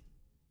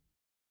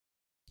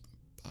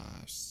 5,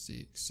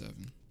 6,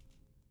 7.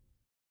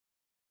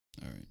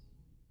 Alright.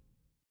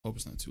 Hope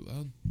it's not too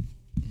loud.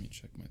 Let me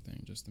check my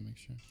thing just to make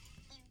sure.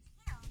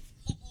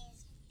 It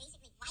is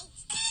basically white.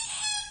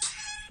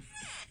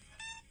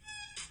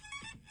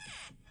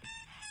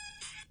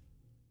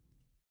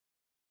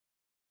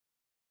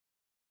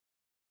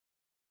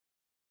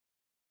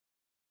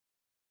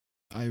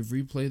 I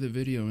replayed the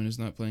video and it's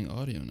not playing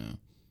audio now.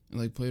 It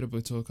like played up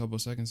until a couple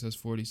seconds, says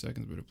 40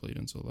 seconds, but it played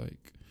until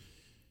like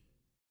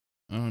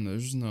I don't know,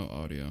 there's just no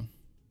audio.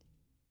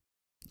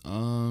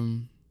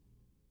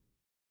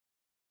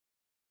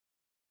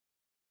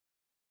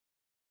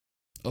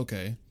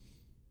 Okay.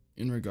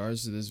 In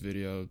regards to this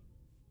video,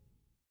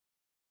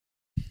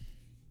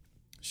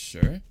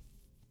 sure.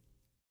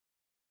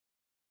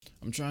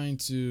 I'm trying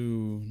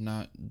to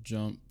not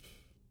jump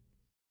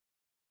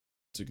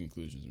to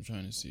conclusions. I'm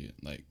trying to see it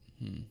like,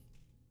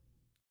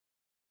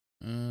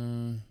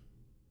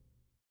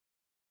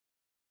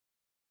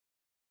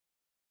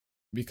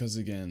 because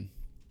again,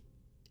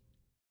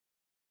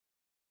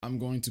 I'm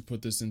going to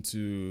put this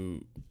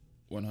into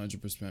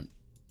 100%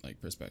 like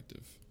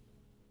perspective.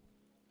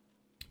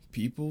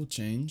 People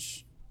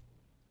change.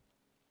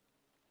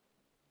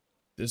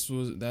 This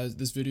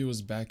video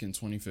was back in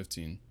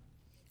 2015,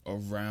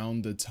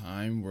 around the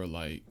time where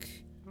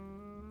like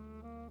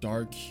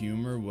dark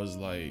humor was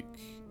like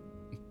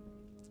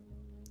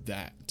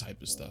that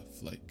type of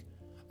stuff. Like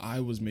I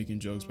was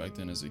making jokes back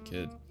then as a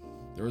kid.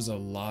 There was a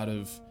lot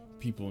of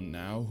people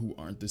now who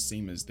aren't the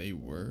same as they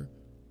were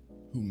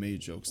who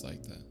made jokes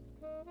like that.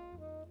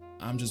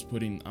 I'm just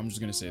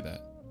gonna say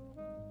that.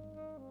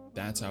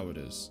 That's how it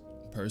is.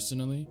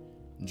 Personally,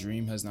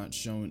 Dream has not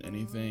shown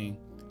anything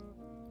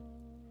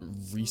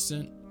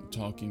recent,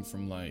 talking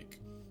from like,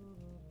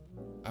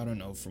 I don't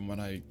know, from what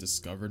I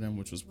discovered him,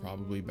 which was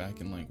probably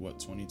back in like what,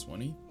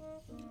 2020.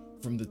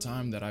 From the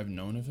time that I've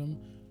known of him,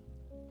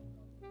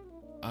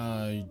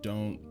 I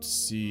didn't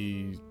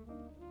see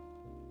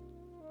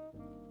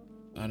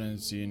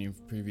any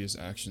previous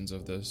actions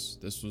of this.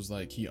 This was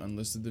like he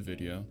unlisted the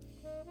video.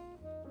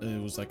 It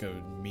was like a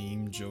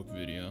meme joke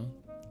video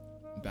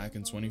back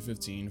in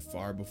 2015,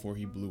 far before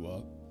he blew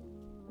up.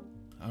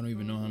 I don't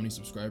even know how many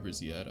subscribers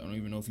he had. I don't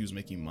even know if he was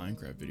making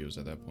Minecraft videos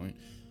at that point.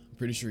 I'm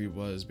pretty sure he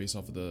was, based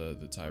off of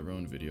the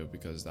Tyrone video,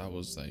 because that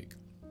was like,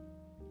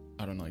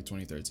 I don't know, like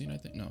 2013, I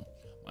think. No,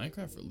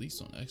 Minecraft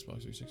released on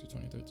Xbox 360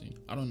 2013.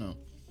 I don't know.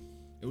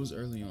 It was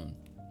early on.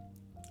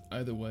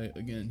 Either way,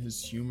 again,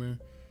 his humor,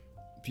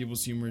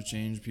 people's humor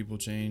changed, people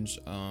change.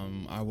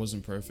 I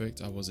wasn't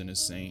perfect. I wasn't a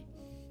saint.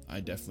 I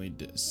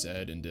definitely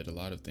said and did a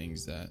lot of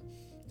things that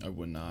I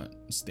would not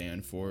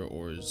stand for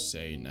or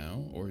say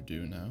now or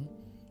do now.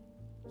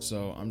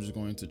 So I'm just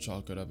going to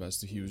chalk it up as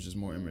to he was just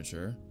more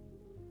immature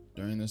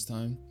during this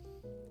time.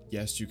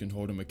 Yes, you can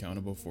hold him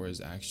accountable for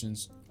his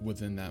actions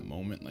within that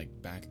moment,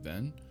 like back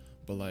then,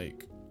 but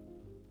like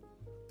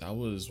that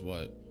was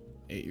what,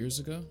 8 years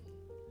ago?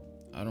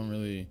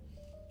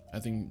 I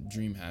think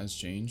Dream has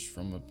changed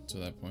from up to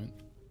that point.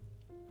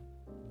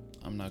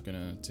 I'm not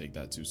gonna take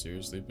that too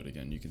seriously, but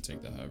again, you can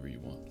take that however you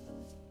want.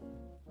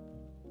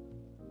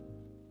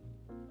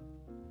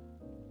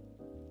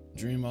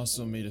 Dream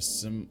also made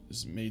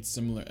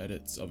similar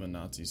edits of a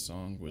Nazi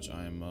song, which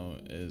IMO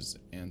is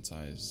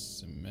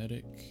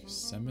anti-Semitic,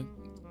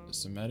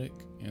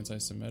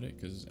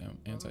 anti-Semitic is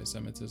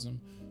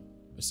anti-Semitism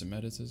or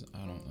Semitism,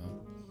 I don't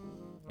know.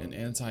 And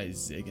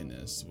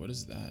anti-Zigonist, what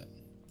is that?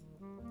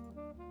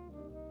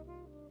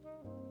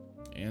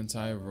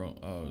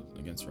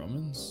 Against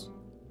Romans?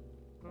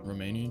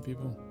 Romanian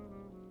people?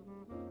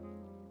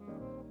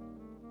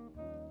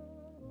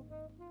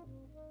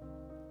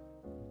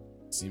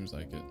 Seems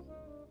like it.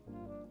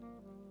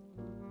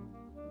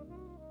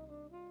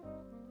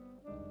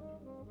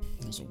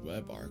 There's a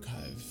web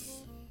archive.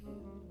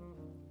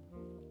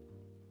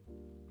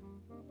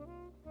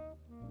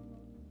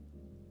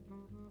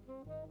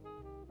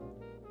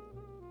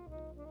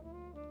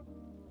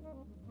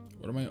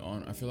 What am I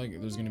on? I feel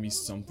like there's gonna be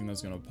something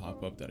that's gonna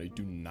pop up that I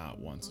do not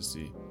want to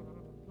see.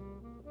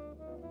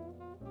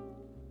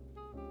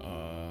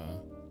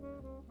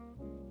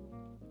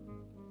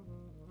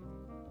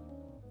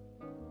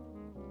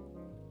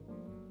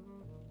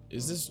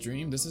 Is this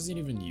Dream? This isn't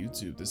even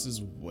YouTube. This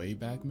is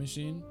Wayback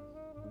Machine.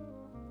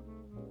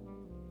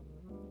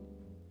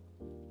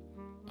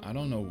 I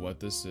don't know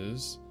what this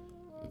is.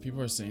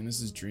 People are saying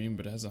this is Dream,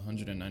 but it has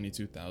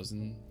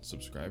 192,000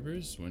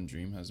 subscribers when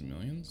Dream has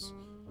millions.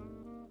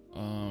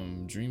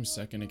 Dream's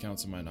second account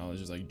to my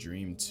knowledge is like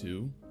Dream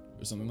 2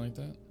 or something like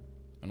that.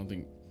 I don't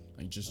think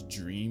like just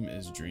Dream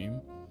is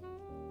Dream.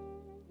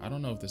 I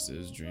don't know if this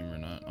is Dream or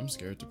not. I'm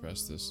scared to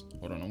press this.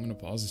 Hold on, I'm gonna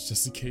pause this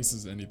just in case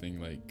there's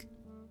anything like.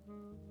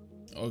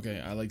 Okay,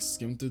 I like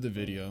skimmed through the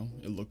video.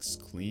 It looks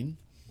clean.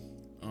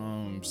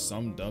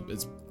 Summed up,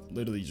 it's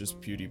literally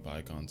just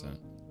PewDiePie content.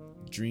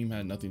 Dream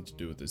had nothing to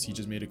do with this. He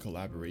just made a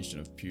collaboration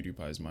of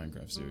PewDiePie's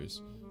Minecraft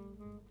series.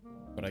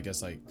 But I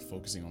guess like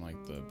focusing on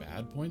like the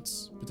bad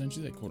points,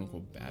 potentially, like quote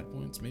unquote bad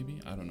points,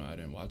 maybe. I don't know, I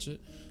didn't watch it.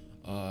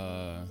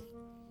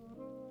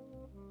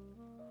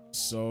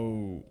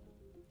 So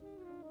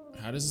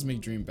how does this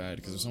make Dream bad?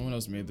 Because if someone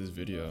else made this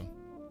video,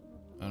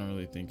 I don't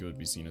really think it would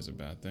be seen as a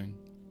bad thing.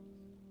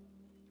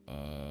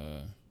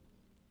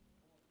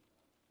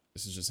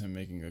 This is just him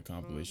making a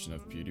compilation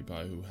of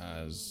PewDiePie, who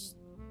has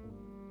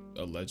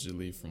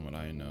allegedly, from what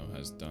I know,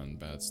 has done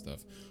bad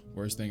stuff.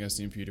 Worst thing I've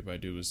seen PewDiePie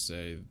do was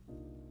say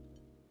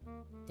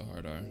the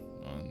hard R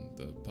on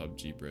the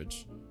PUBG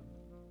bridge.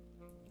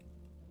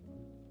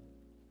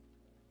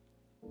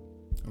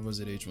 Or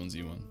was it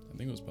H1Z1? I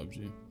think it was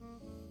PUBG.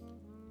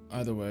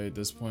 Either way, at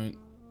this point,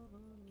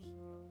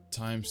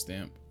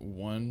 timestamp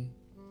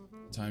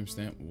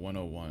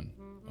 101.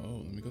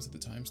 Oh, let me go to the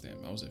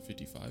timestamp. I was at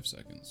 55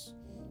 seconds.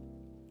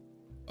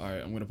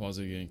 Alright, I'm gonna pause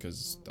it again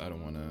because I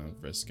don't want to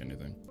risk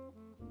anything.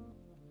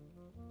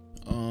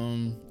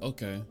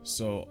 Okay,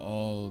 so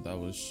all that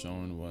was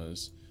shown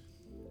was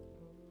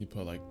he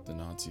put like the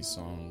Nazi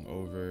song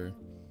over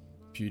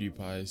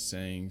PewDiePie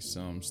saying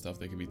some stuff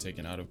that could be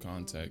taken out of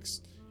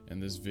context,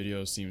 and this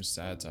video seems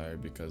satire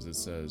because it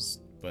says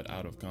but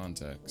out of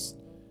context,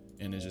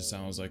 and it just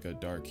sounds like a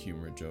dark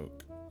humor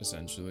joke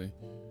essentially.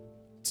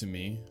 To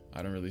me,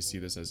 I don't really see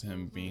this as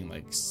him being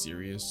like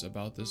serious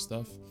about this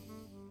stuff.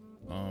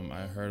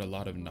 I heard a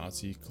lot of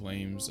Nazi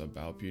claims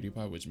about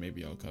PewDiePie, which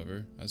maybe I'll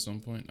cover at some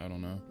point. I don't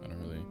know. I don't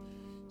really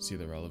see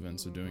the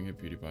relevance of doing it.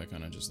 PewDiePie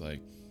kind of just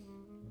like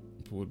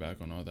pulled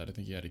back on all that. I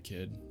think he had a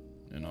kid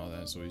and all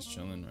that, so he's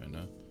chilling right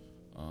now.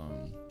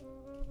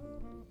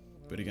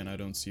 But again, I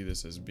don't see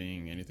this as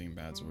being anything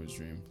bad towards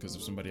Dream, because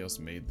if somebody else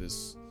made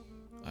this,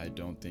 I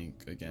don't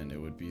think, again, it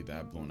would be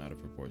that blown out of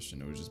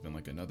proportion. It would just been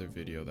like another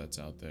video that's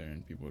out there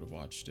and people would have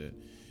watched it.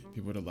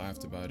 People would have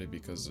laughed about it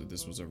because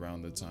this was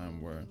around the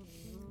time where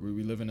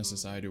we live in a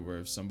society where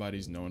if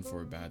somebody's known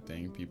for a bad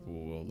thing, people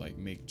will like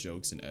make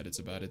jokes and edits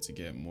about it to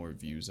get more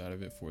views out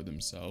of it for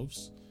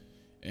themselves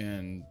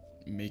and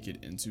make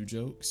it into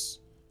jokes.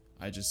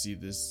 I just see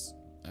this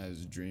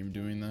as Dream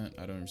doing that.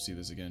 I don't see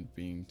this again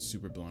being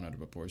super blown out of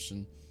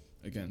proportion.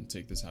 Again,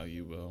 take this how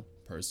you will.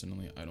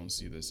 Personally, I don't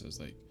see this as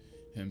like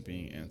him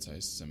being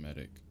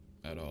anti-Semitic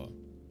at all.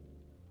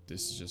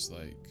 This is just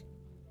like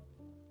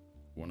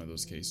one of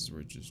those cases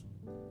where just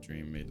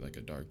Dream made like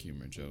a dark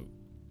humor joke.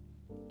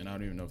 And I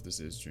don't even know if this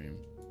is Dream,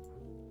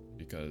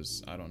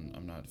 because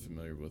I'm not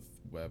familiar with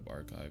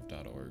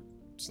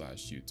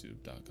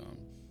webarchive.org/youtube.com.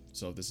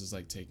 So if this is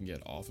like taking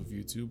it off of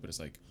YouTube, but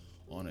it's like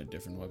on a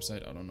different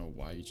website, I don't know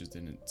why you just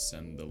didn't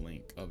send the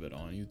link of it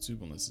on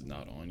YouTube unless it's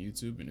not on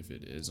YouTube. And if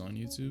it is on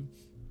YouTube,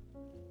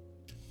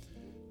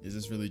 is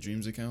this really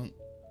Dream's account?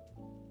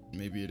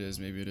 Maybe it is,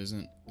 maybe it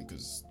isn't,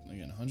 because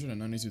again,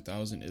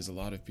 192,000 is a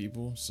lot of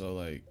people, so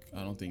like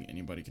I don't think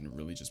anybody can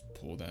really just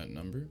pull that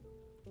number.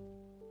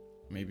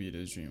 Maybe it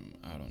is Dream,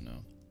 I don't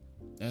know.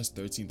 It has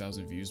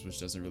 13,000 views, which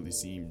doesn't really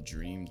seem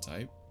Dream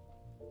type,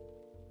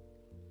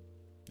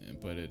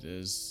 but it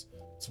is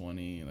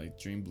 20, like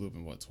Dream blew up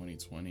in what,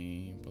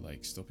 2020, but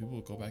like still people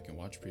will go back and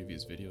watch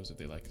previous videos if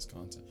they like his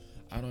content.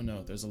 I don't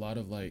know, there's a lot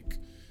of like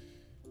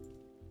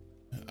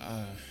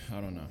I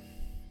don't know.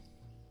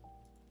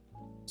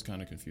 It's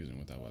kind of confusing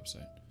with that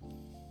website.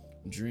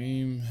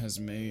 Dream has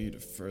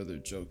made further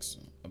jokes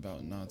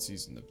about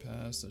Nazis in the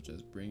past, such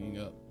as bringing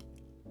up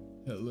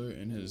Hitler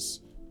in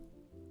his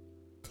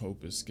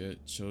Copa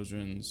skit,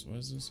 children's, what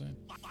does it say?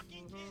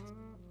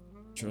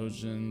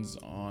 Children's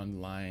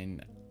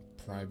Online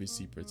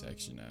Privacy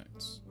Protection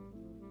Act.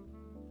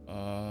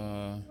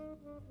 I'm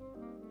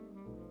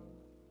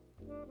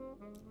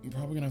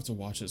probably gonna have to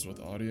watch this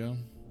with audio.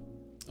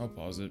 I'll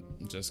pause it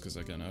just because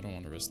again, I don't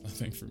want to risk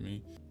nothing for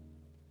me.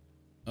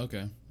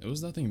 Okay, it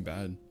was nothing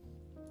bad.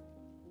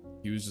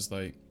 He was just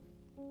like,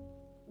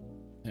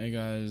 hey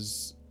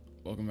guys,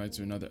 welcome back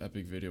to another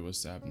epic video with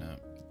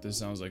Sapnap. This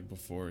sounds like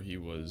before he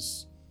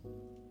was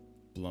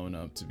blown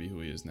up to be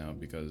who he is now,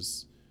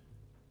 because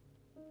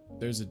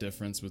there's a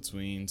difference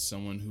between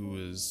someone who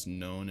is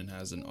known and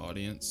has an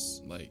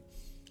audience. Like,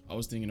 I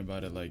was thinking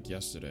about it like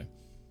yesterday.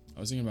 I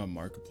was thinking about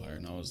Markiplier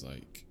and I was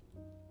like,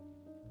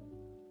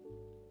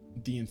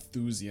 the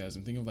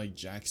enthusiasm. Think of like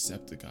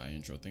Jacksepticeye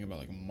intro. Think about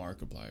like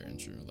Markiplier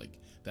intro. Like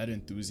that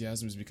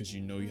enthusiasm is because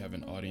you know you have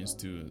an audience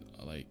to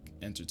like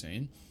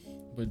entertain.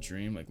 But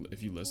Dream, like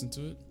if you listen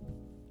to it,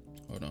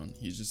 hold on,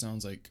 he just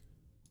sounds like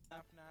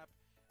Nap,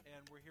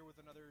 and we're here with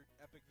another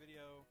epic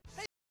video.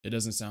 it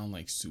doesn't sound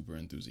like super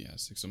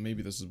enthusiastic. So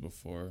maybe this was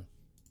before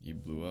he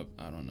blew up.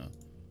 I don't know.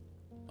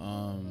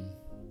 I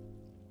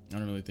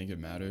don't really think it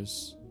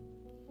matters.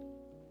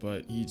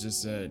 But he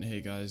just said,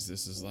 hey guys,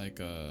 this is like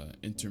a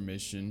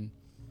intermission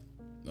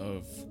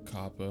of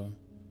Kappa.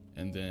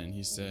 And then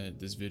he said,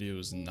 this video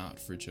is not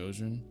for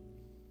children.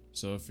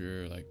 So if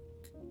you're like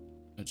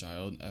a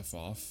child, F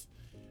off.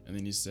 And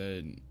then he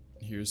said,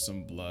 here's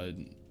some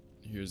blood.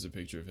 Here's a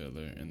picture of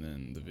Hitler. And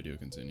then the video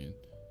continued.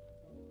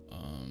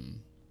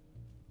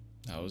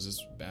 How is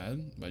this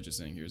bad? By just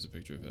saying, here's a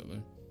picture of Hitler.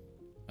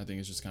 I think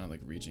it's just kind of like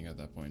reaching at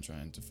that point,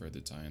 trying to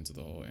further tie into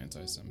the whole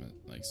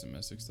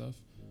Semitic stuff.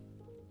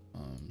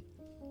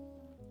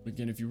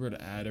 Again, if you were to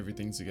add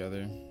everything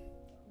together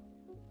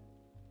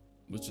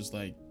with just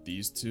like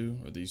these two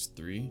or these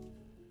three,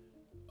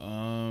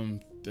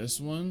 this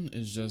one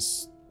is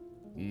just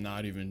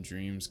not even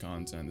Dream's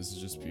content. This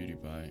is just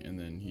PewDiePie, and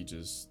then he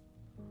just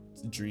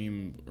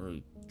Dream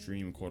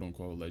quote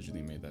unquote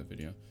allegedly made that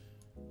video.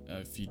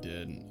 If he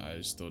did,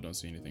 I still don't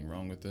see anything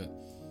wrong with it.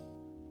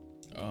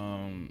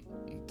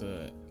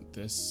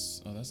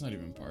 That's not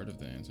even part of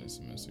the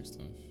anti-Semitic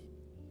stuff.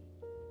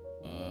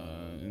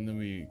 And then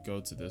we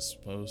go to this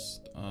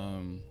post.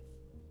 I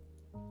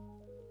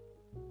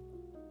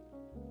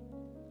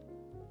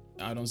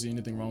don't see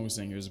anything wrong with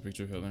saying here's a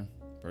picture of Hitler,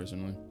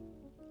 personally.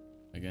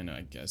 Again,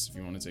 I guess if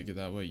you want to take it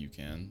that way, you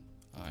can.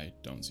 I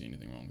don't see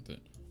anything wrong with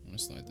it. I'm gonna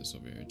slide this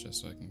over here just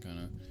so I can kind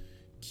of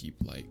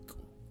keep like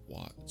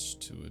watch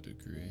to a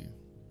degree,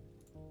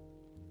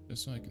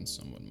 just so I can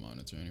somewhat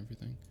monitor and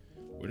everything.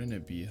 Wouldn't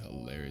it be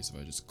hilarious if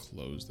I just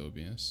closed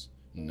OBS?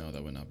 No,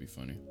 that would not be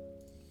funny.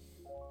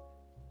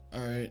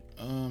 Alright,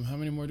 how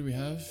many more do we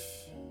have?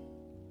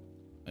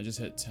 I just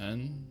hit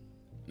 10.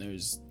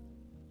 There's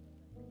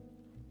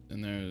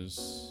and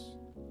there's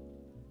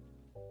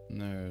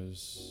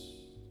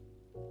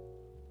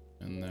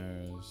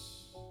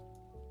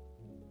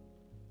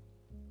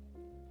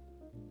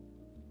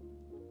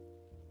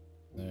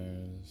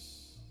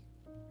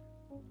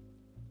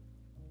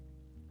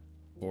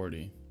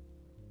 40.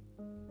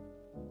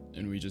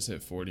 And we just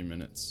hit 40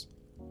 minutes.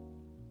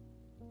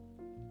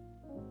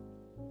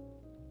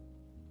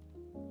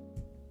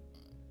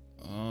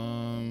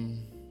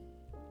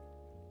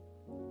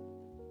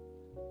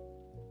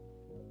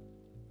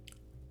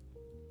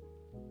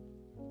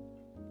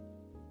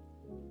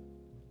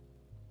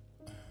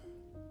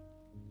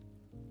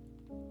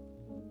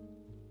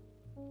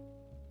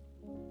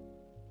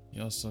 He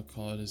also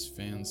called his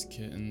fans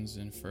kittens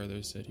and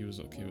further said he was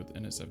okay with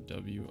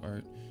NSFW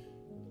art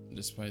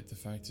despite the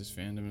fact his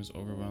fandom is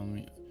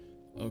overwhelming.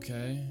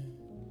 Okay,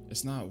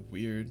 it's not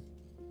weird.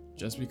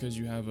 Just because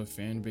you have a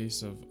fan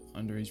base of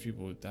underage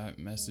people, that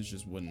message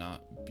just would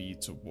not be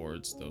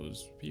towards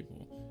those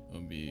people. It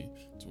would be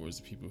towards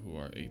the people who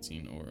are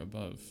 18 or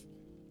above.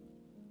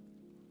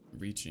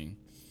 Reaching.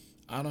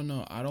 I don't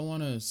know. I don't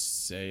want to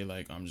say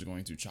like I'm just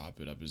going to chop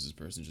it up as this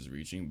person just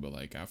reaching, but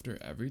like after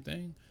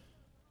everything,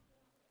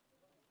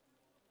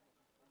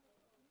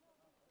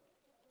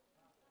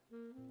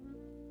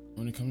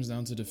 when it comes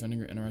down to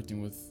defending or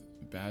interacting with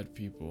bad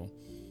people,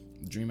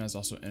 Dream has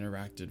also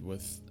interacted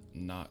with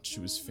Notch,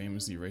 who is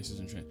famously racist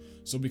and trans.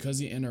 So because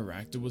he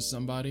interacted with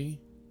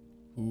somebody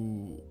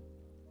who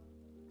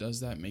does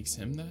that makes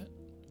him that?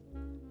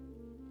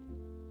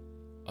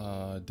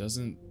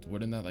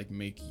 Wouldn't that like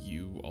make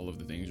you all of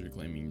the things you're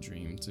claiming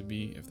Dream to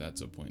be, if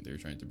that's a point they're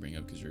trying to bring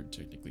up, because you're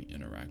technically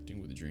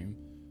interacting with Dream,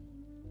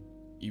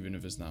 even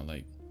if it's not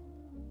like,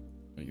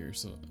 but you're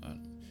still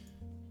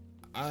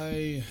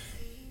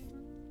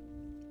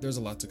there's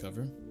a lot to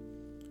cover.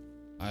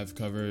 I've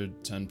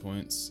covered 10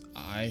 points.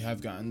 I have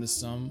gotten the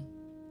some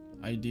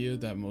idea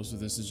that most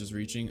of this is just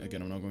reaching.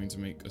 Again, I'm not going to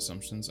make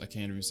assumptions. I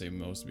can't even say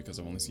most because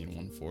I've only seen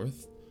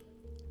 1/4.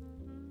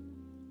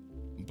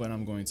 But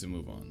I'm going to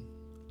move on.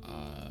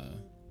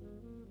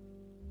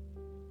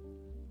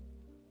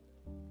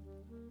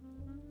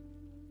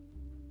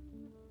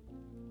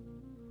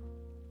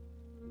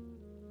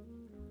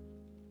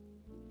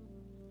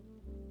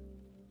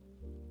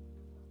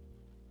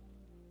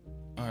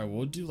 Alright,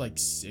 we'll do like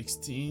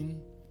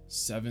 16,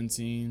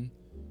 17,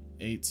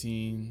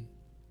 18,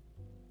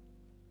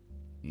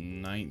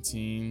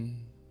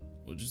 19.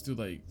 We'll just do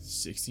like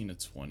 16 to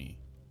 20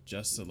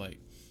 just to like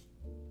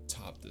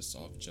top this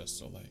off, just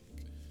so like,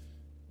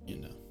 you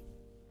know,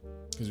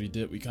 because we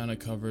kind of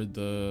covered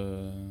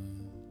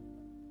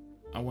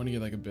I want to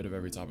get like a bit of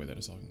every topic that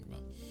it's talking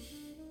about.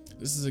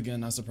 This is again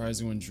not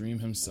surprising when Dream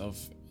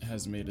himself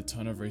has made a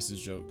ton of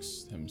racist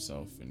jokes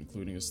himself,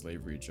 including a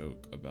slavery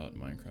joke about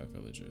Minecraft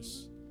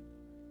villagers.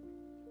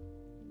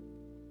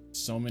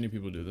 So many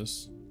people do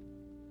this,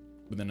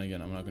 but then again,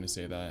 I'm not going to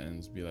say that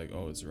and be like,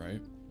 oh, it's right.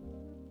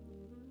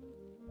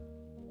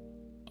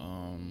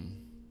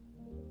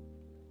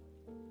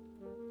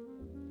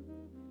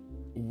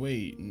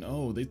 Wait,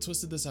 no, they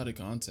twisted this out of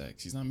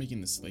context. He's not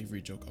making the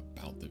slavery joke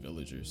about the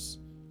villagers.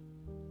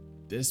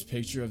 This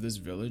picture of this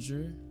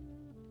villager,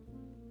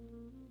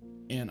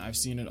 and I've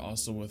seen it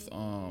also with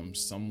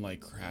some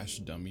like crash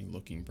dummy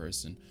looking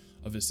person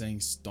of it saying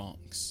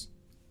stonks.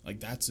 Like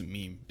that's a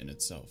meme in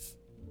itself.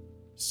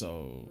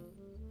 So,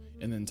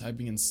 and then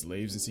typing in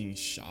slaves and seeing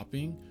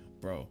shopping,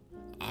 bro,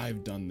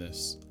 I've done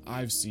this.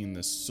 I've seen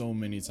this so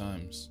many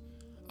times.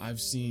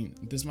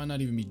 This might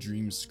not even be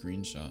Dream's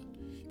screenshot,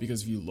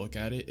 because if you look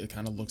at it, it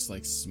kind of looks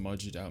like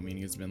smudged out,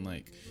 meaning it's been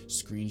like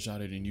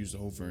screenshotted and used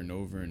over and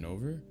over and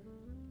over.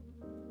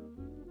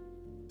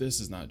 This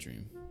is not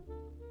Dream.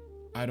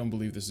 I don't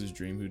believe this is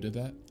Dream who did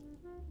that.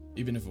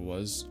 Even if it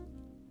was,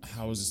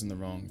 how is this in the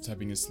wrong?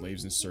 Typing in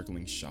slaves and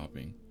circling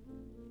shopping.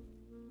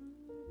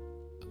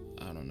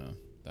 I don't know.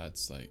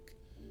 That's like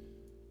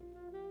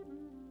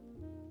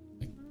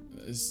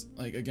it's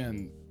like,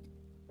 again,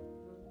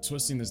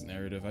 twisting this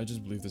narrative. I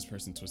just believe this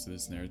person twisted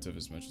this narrative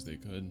as much as they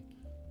could,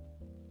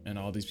 and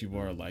all these people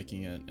are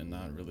liking it and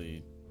not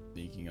really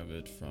thinking of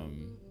it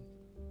from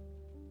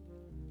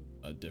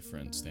a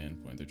different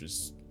standpoint. They're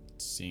just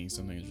seeing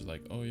something and just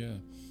like, oh yeah.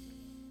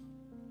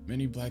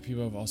 Many black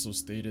people have also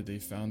stated they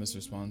found this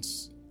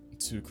response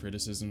to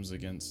criticisms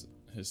against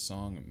his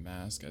song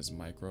Mask as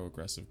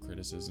microaggressive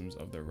criticisms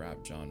of the rap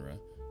genre.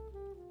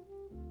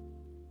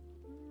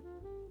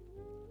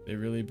 They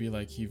really be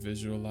like he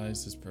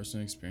visualized his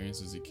personal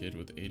experience as a kid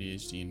with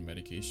ADHD and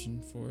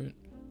medication for it.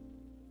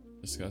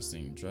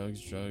 Disgusting.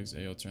 Drugs.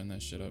 Ayo, turn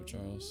that shit up,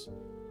 Charles.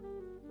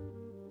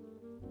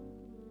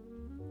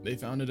 They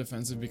found it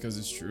offensive because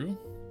it's true.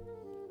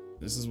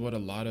 This is what a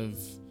lot of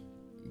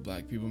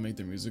black people make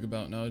their music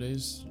about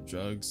nowadays.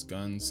 Drugs,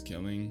 guns,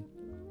 killing,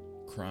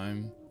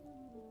 crime.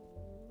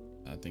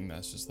 I think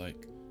that's just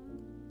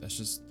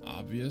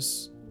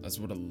obvious. That's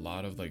what a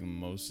lot of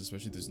most,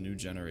 especially this new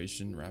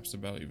generation, raps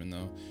about, even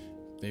though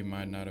they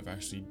might not have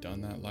actually done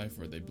that life,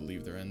 or they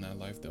believe they're in that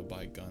life. They'll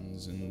buy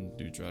guns and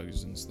do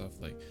drugs and stuff.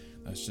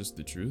 That's just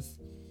the truth.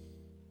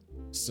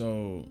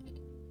 So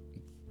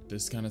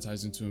this kind of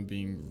ties into him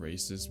being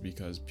racist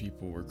because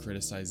people were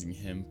criticizing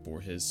him for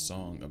his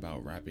song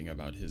about rapping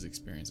about his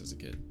experience as a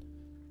kid.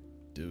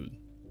 Dude,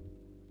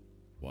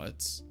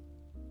 what?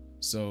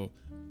 So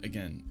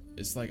again,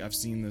 it's like I've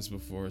seen this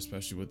before,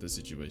 especially with this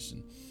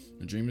situation.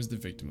 Dream is the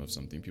victim of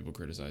something, people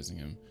criticizing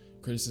him.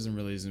 Criticism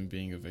really isn't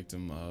being a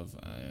victim of,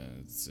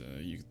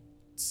 you could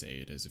say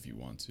it as if you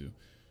want to,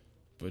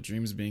 but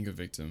Dream is being a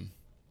victim.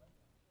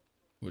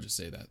 We'll just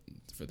say that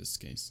for this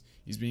case.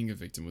 He's being a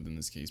victim within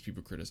this case.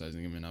 People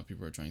criticizing him and now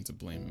people are trying to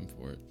blame him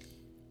for it.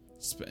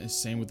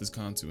 Same with this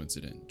Kantu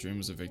incident. Dream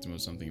was a victim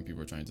of something and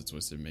people are trying to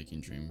twist it,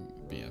 making Dream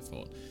be at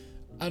fault.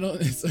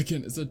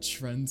 It's a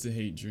trend to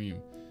hate Dream.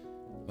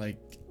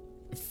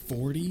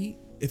 40?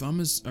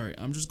 Alright,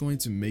 I'm just going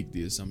to make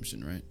the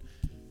assumption, right?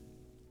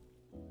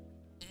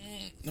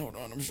 Hold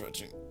on, I'm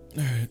stretching.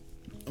 Alright,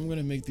 I'm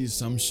gonna make the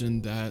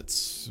assumption that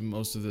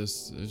most of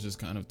this is just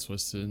kind of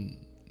twisted.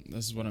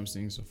 This is what I'm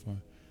seeing so far.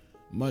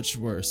 Much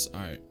worse.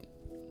 Alright.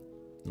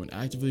 When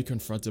actively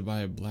confronted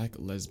by a black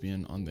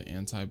lesbian on the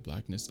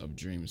anti-blackness of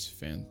Dream's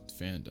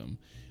fandom,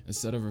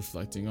 instead of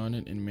reflecting on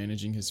it and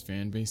managing his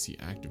fan base, he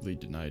actively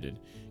denied it.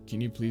 Can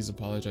you please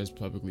apologize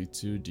publicly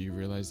too? Do you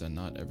realize that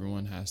not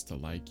everyone has to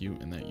like you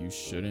and that you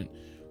shouldn't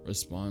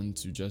respond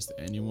to just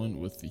anyone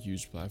with the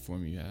huge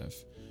platform you have?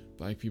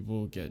 Black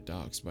people get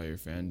doxxed by your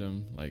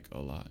fandom, a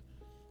lot.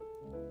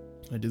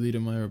 I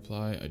deleted my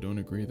reply. I don't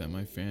agree that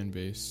my fan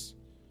base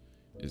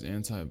is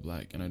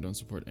anti-black and I don't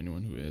support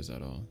anyone who is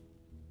at all.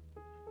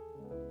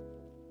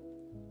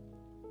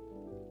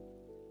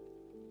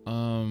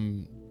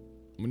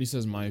 When he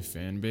says my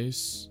fan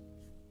base,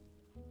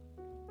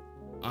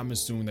 I'm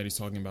assuming that he's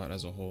talking about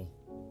as a whole.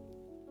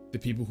 The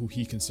people who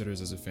he considers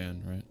as a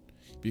fan, right?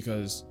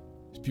 Because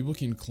people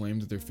can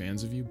claim that they're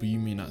fans of you, but you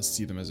may not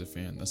see them as a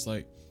fan. That's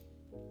like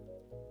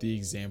the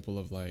example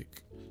of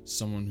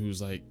someone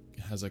who's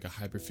has a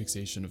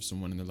hyperfixation of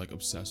someone and they're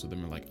obsessed with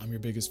them and I'm your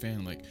biggest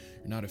fan. You're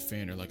not a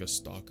fan, you're a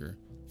stalker.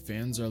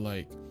 Fans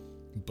are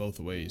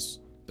both ways.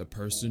 The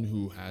person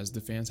who has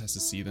the fans has to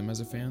see them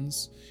as a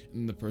fans,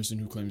 and the person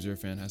who claims they're a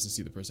fan has to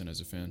see the person as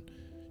a fan.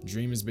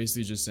 Dream is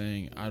basically just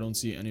saying, I don't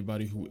see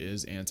anybody who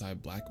is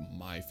anti-black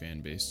my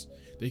fan base.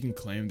 They can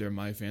claim they're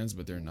my fans,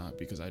 but they're not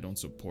because I don't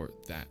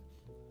support that.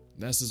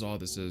 This is all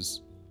this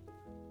is.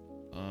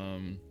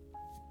 And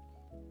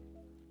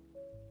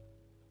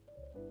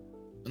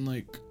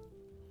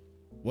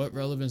what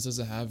relevance does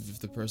it have if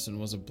the person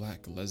was a black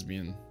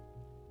lesbian?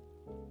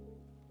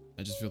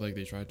 I just feel like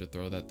they tried to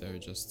throw that there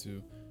just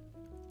to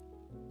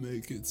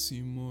make it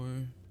seem more,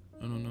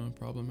 I don't know,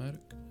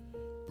 problematic.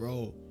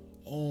 Bro,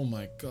 oh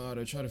my god,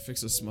 I tried to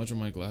fix a smudge on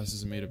my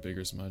glasses and made a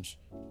bigger smudge.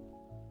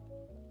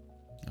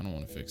 I don't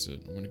want to fix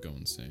it. I'm gonna go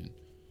insane.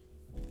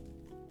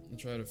 I'll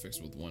try to fix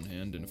it with one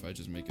hand, and if I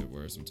just make it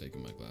worse, I'm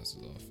taking my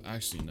glasses off.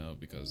 Actually, no,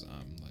 because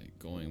I'm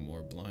going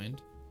more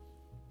blind.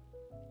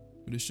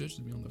 But it should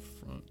just be on the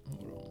front.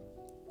 Hold on.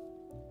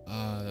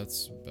 Ah,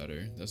 that's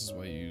better. This is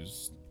why you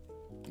use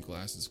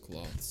glasses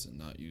cloths and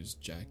not use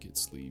jacket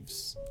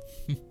sleeves.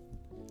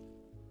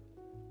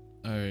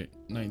 Alright,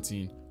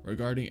 19.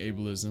 Regarding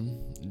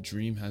ableism,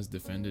 Dream has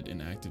defended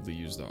and actively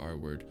used the R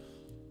word.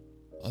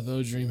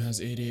 Although Dream has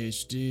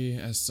ADHD,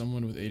 as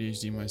someone with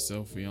ADHD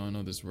myself, we all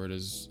know this word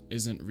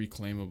isn't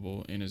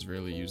reclaimable and is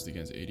rarely used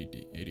against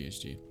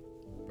ADHD.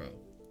 Bro.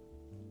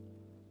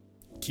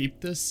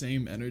 Keep the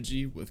same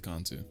energy with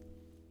Kantu.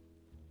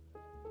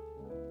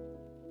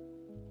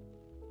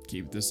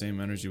 Keep the same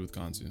energy with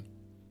Kantu.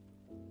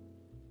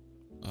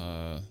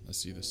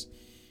 Let's see this.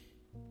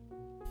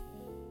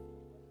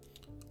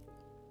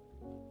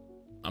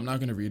 I'm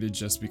not gonna read it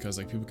just because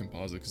like people can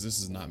pause it because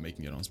this is not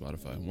making it on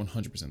Spotify.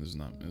 100% this is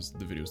not.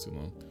 The video is too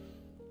long.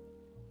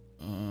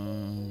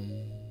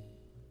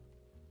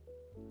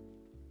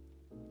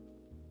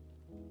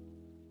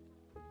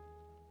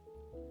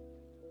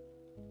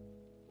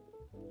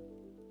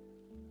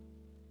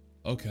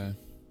 Okay.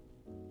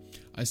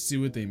 I see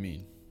what they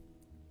mean.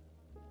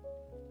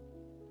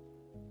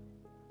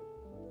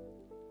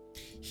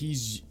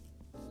 He's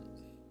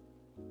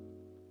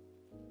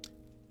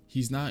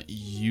not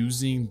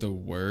using the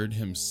word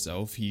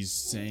himself. He's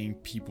saying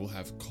people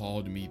have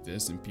called me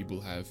this and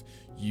people have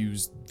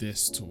used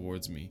this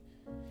towards me.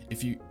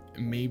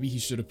 Maybe he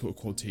should have put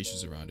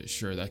quotations around it.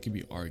 Sure, that could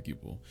be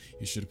arguable.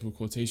 He should have put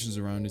quotations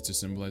around it to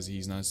symbolize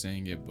he's not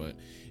saying it. But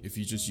if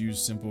you just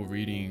use simple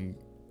reading,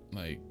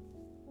 like,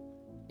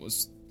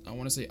 I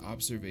want to say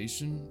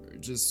observation, or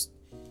just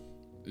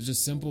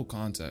simple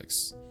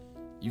context,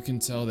 you can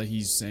tell that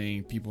he's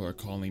saying people are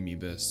calling me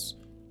this.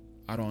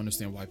 I don't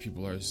understand why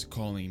people are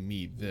calling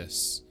me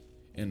this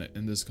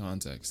in this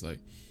context. Like,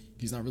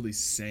 he's not really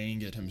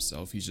saying it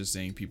himself. He's just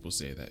saying people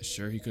say that.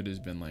 Sure, he could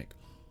have been like,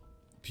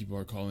 people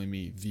are calling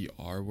me the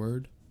R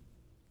word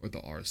or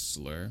the R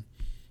slur.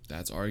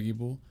 That's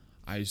arguable.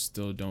 I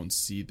still don't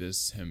see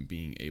this him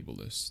being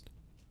ableist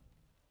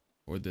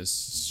or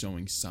this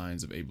showing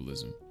signs of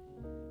ableism.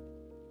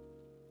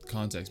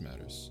 Context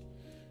matters.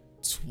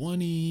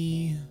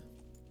 20.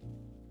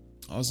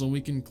 Also,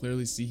 we can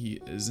clearly see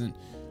he isn't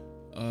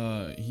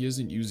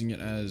using it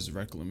as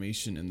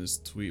reclamation in this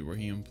tweet where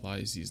he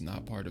implies he's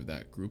not part of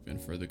that group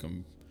and further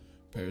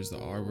compares the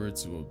R word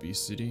to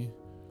obesity.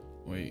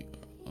 Wait,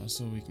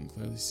 also we can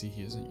clearly see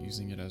he isn't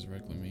using it as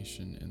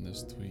reclamation in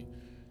this tweet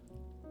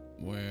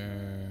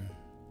where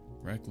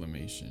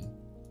reclamation,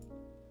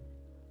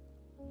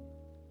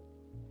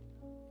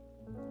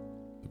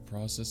 the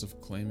process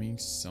of claiming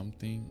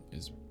something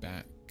is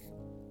back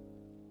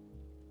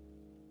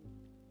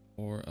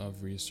or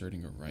of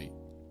reasserting a right.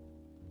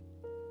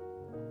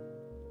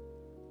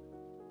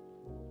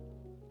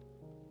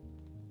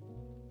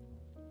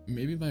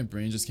 Maybe my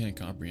brain just can't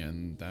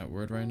comprehend that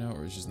word right now,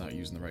 or it's just not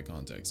used in the right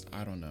context.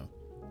 I don't know.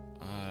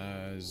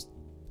 I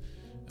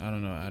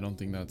don't know. I don't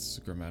think that's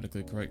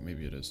grammatically correct.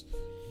 Maybe it is.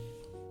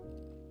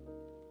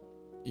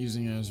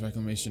 Using it as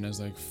reclamation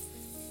as like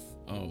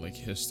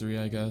history,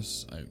 I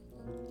guess. Like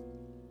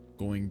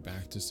going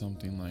back to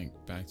something, like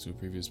back to a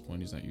previous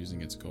point. He's not using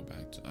it to go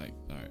back to.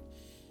 Alright.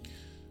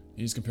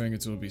 He's comparing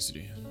it to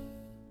obesity.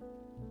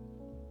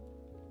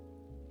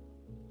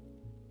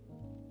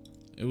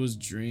 It was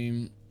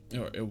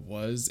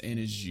and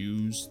is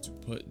used to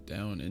put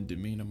down and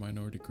demean a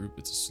minority group.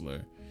 It's a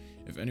slur.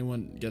 If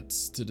anyone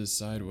gets to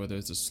decide whether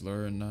it's a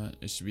slur or not,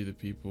 it should be the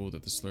people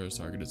that the slur is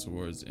targeted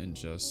towards, and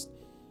just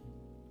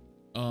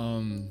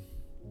I'm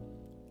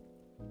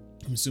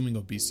assuming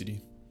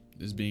obesity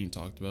is being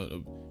talked about.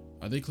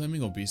 Are they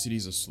claiming obesity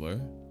is a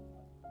slur?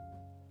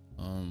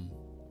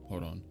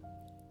 Hold on.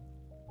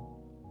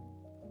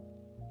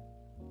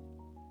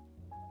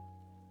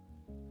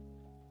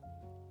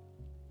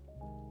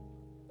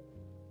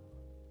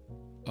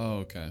 Oh,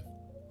 okay.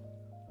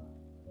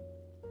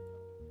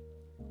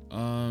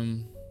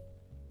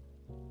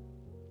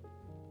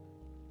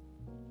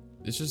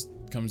 This just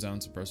comes down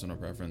to personal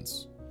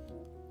preference.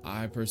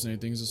 I personally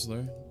think it's a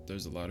slur.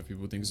 There's a lot of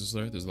people who think it's a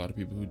slur. There's a lot of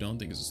people who don't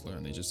think it's a slur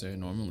and they just say it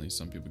normally.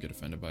 Some people get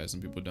offended by it, some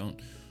people don't.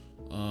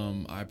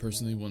 I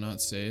personally will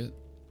not say it.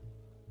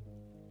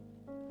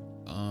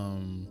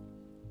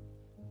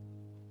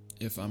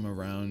 If I'm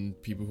around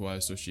people who I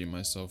associate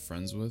myself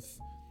friends with,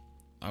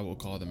 I will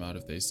call them out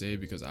if they say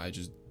it, because I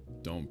just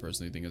don't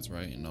personally think it's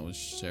right, and I will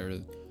share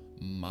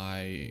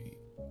my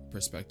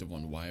perspective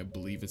on why I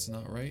believe it's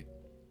not right.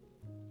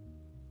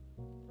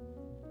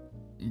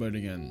 But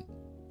again,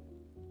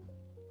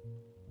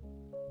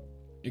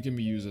 it can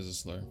be used as a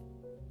slur,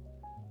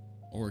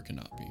 or it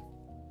cannot be.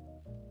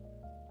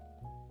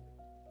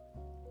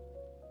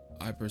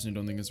 I personally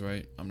don't think it's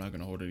right. I'm not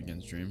gonna hold it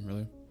against Dream,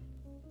 really.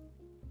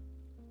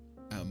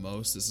 At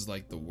most, this is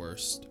like the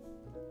worst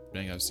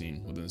thing I've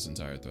seen within this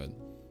entire thread.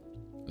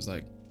 It's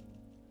like,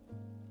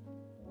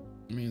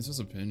 I mean, it's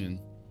just opinion.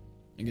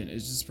 Again,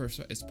 it's just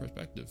it's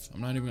perspective. I'm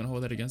not even gonna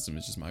hold that against him.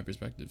 It's just my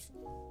perspective.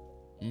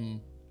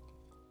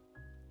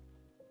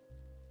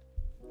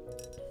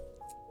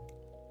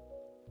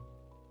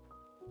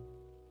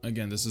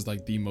 Again, this is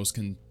like the most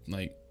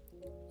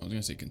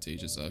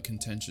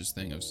contentious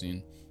thing I've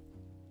seen.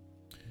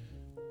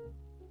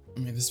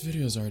 mean, this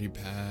video is already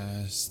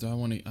past. I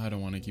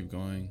don't want to keep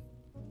going.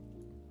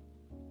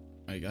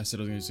 Like I said,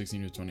 I was gonna do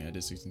 16 to 20. I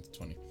did 16 to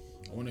 20.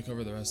 I want to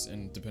cover the rest,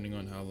 and depending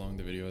on how long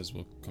the video is,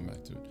 we'll come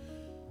back to it.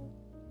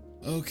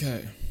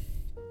 Okay.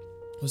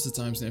 What's the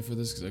timestamp for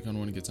this? Because I kind of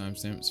want to get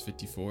timestamp. It's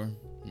 54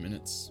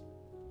 minutes.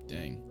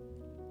 Dang.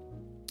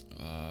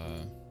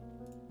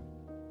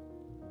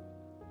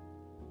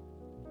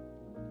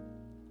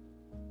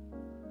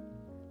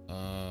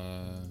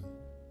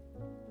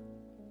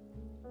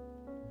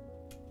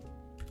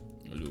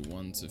 I'll do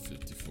 1 to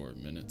 54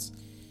 minutes.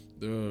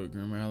 The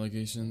grammar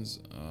allegations,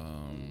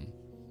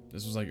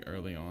 this was like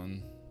early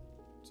on,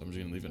 so I'm just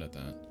gonna leave it at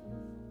that.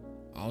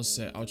 I'll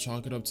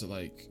chalk it up to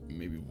like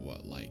maybe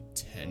what, like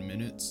 10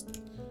 minutes.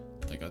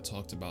 Like I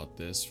talked about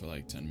this for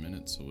like 10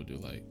 minutes, so we'll do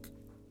like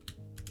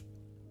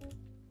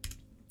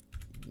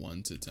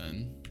 1 to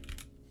 10.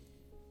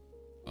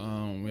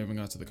 We haven't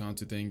got to the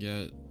content thing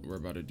yet. We're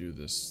about to do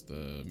this,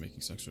 the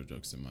making sexual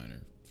jokes to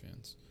minor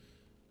fans.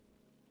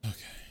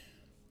 Okay.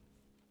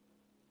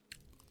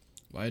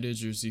 Why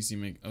did your CC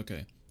make...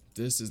 Okay,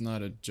 this is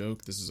not a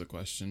joke, this is a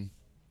question.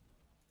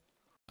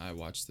 I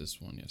watched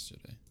this one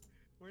yesterday.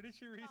 Where did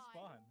she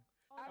respawn?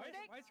 At Why is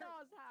her-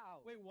 Vixar's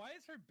house. Wait, why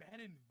is her bed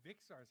in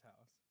Vixar's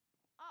house?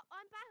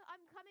 I'm back.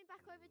 I'm coming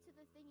back over to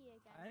the thingy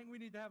again. I think we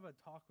need to have a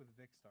talk with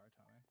Vixar,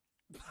 Tommy.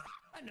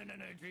 No,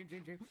 dream.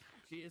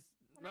 She is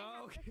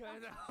no.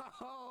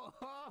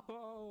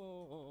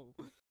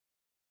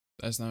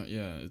 That's not...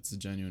 Yeah, it's a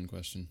genuine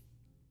question.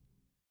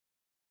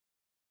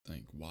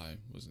 Like, why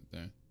was it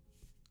there?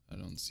 I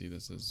don't see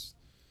this as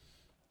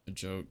a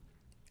joke.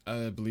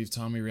 I believe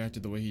Tommy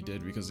reacted the way he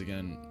did because,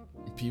 again,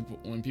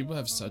 when people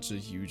have such a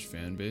huge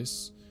fan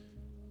base,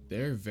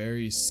 they're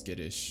very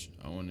skittish.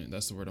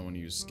 That's the word I want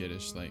to use,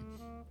 skittish. Like,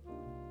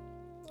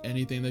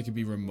 anything that could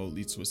be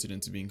remotely twisted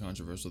into being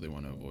controversial, they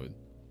want to avoid.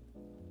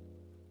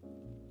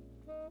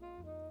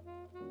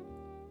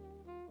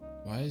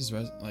 Why is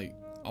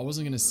I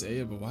wasn't gonna say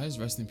it, but why is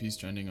Rest in Peace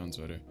trending on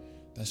Twitter?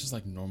 That's just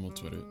like normal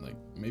Twitter. Like,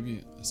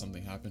 maybe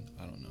something happened.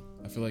 I don't know.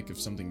 I feel like if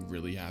something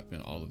really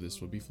happened, all of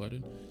this would be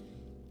flooded.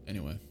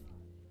 Anyway.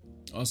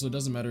 Also, it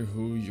doesn't matter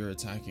who you're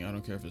attacking. I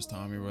don't care if it's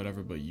Tommy or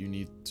whatever, but you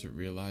need to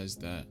realize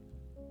that.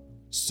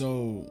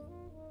 So,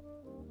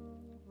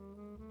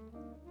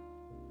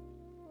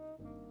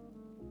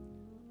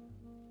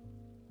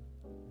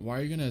 why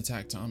are you gonna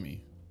attack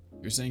Tommy?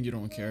 You're saying you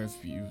don't care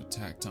if you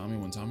attack Tommy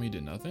when Tommy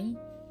did nothing?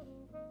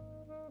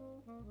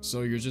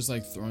 So you're just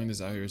like throwing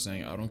this out here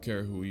saying, I don't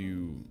care who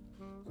you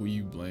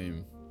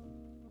blame.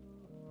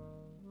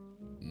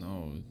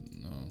 No.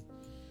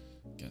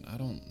 Again, I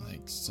don't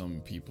like some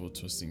people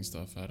twisting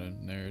stuff out of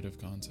narrative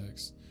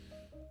context.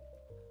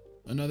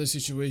 Another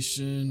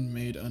situation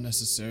made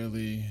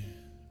unnecessarily.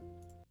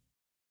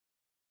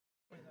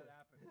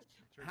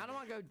 How do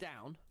I go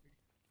down?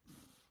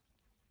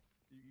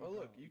 Oh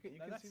look, you can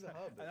see the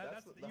hub.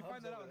 You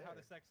find that out in How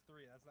to Sex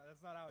 3.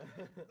 That's not how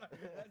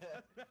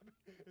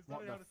it's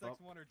not in How to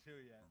Sex 1 or 2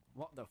 yet.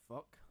 What the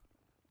fuck?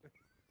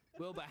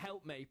 Wilbur,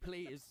 help me,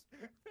 please.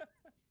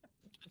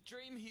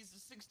 Dream, he's a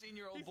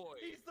 16-year-old boy.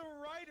 He's the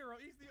writer.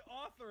 He's the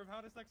author of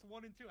How to Sex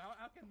 1 and 2.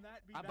 How can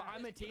that be? But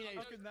I'm a teenager.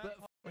 How can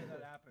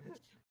that happen?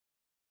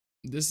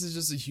 This is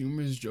just a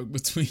humorous joke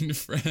between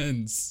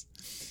friends.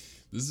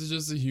 This is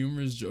just a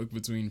humorous joke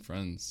between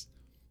friends.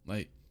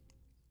 Like,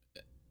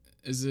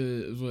 is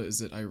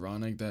it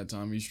ironic that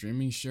Tommy's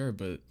streaming? Sure,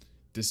 but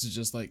this is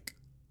just like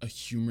a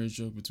humorous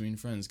joke between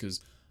friends, because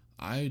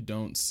I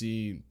don't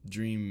see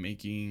Dream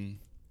making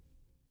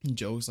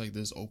jokes like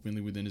this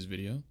openly within his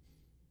video,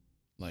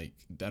 like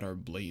that are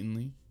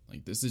blatantly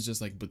like, this is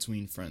just like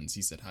between friends.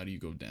 He said, how do you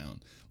go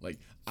down? Like,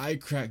 I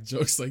crack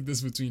jokes like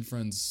this between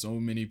friends. So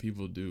many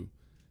people do.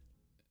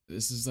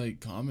 This is like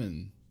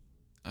common.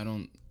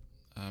 I'm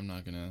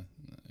not gonna,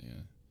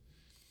 yeah.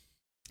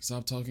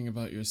 Stop talking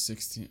about your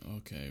 16.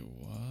 Okay,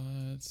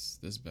 what?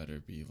 This better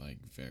be like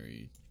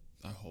very.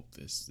 I hope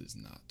this is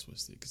not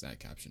twisted, because that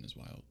caption is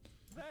wild.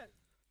 That.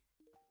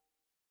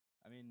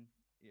 I mean,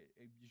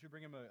 you should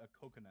bring him a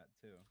coconut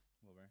too,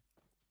 Wilbur.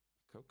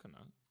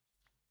 Coconut?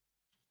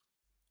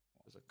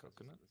 There's a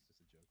coconut? That's just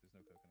a joke. There's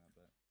no coconut,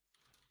 but.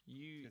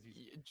 He's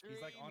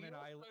like on an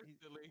island.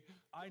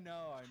 I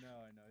know.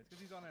 It's because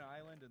he's on an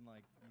island and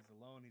like he's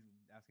alone. He's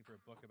asking for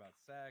a book about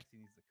sex.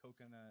 He needs a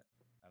coconut.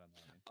 I don't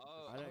know.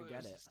 I don't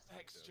get it. It was a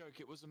sex joke.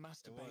 It was a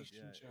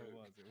masturbation joke. It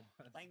was.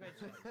 Language.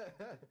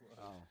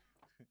 Oh.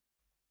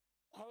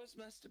 How is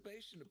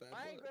masturbation a bad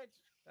Language.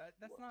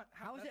 That's not.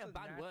 How is it a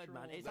bad word,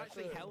 man? It's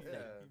actually healthy.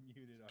 Yeah. He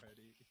muted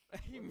already.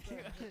 What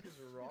the heck is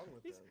wrong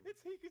with him?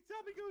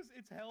 Tommy goes,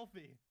 it's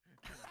healthy.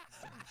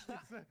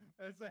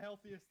 It's the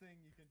healthiest thing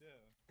you can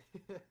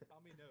do.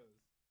 Tommy knows.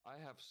 I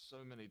have so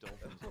many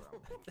dolphins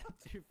around me.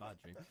 That's too far,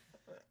 Dream.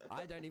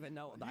 I don't even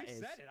know what that is.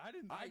 You said it. I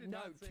didn't. I did know.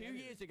 not say 2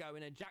 anything. years ago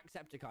in a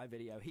Jacksepticeye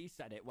video, he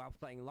said it while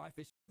playing Life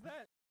is.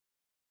 That.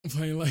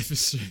 Playing Life is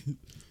Strange.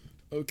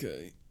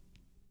 Okay.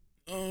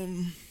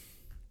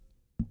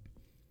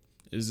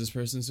 Is this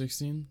person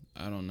 16?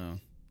 I don't know.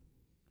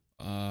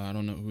 I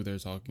don't know who they're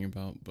talking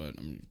about, but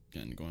I'm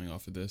again going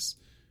off of this.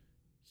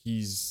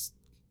 he's,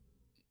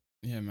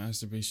 yeah,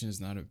 masturbation is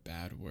not a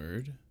bad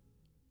word.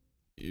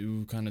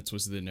 You kind of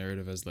twisted the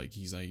narrative as like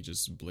he's like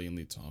just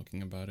blatantly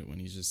talking about it when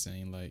he's just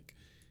saying like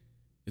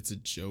it's a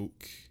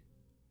joke.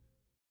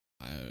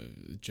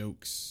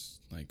 Jokes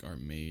like are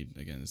made,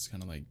 again, it's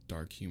kind of like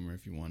dark humor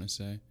if you want to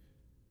say.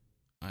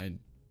 I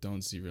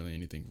don't see really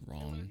anything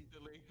wrong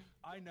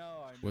I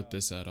know. with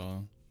this at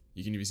all.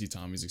 You can even see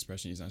Tommy's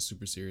expression. He's not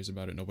super serious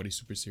about it. Nobody's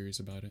super serious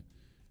about it.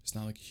 It's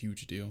not like a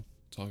huge deal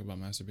talk about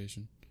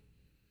masturbation.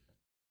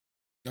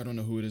 I don't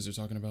know who it is they're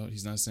talking about.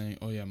 He's not saying,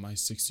 oh yeah, my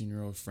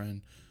 16-year-old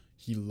friend,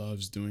 he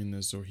loves doing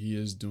this or he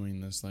is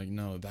doing this. Like,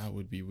 no, that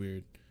would be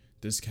weird.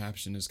 This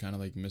caption is kind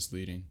of like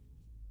misleading,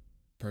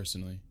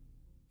 personally,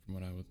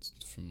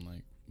 from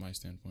like my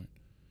standpoint.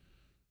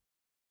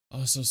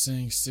 Also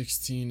saying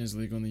 16 is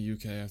legal in the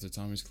UK after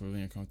Tommy's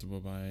clearly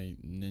uncomfortable by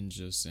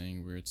Ninja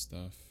saying weird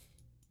stuff.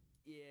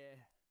 Yeah,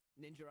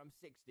 Ninja, I'm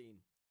 16.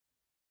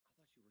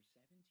 I thought you were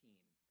 17.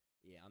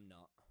 Yeah, I'm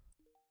not.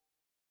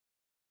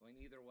 Well, in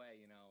either way,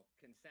 you know,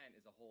 consent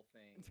is a whole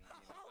thing. You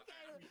know.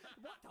 Okay,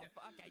 what the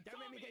fuck? Okay,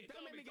 don't make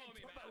me get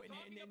Tubbo in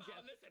here,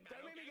 Ninja.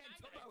 Don't make me get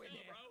Tubbo in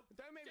here.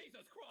 Don't make me.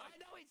 Jesus Christ! I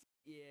know it's.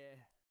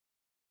 Yeah.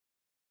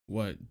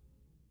 What?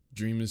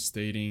 Dream is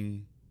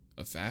stating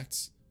a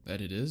fact that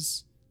it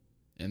is,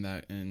 and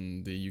that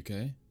in the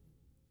UK,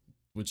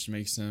 which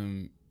makes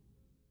him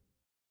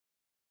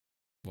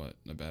what,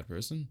 a bad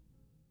person,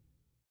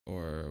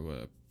 or what,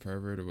 a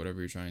pervert, or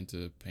whatever you're trying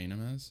to paint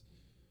him as.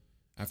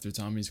 After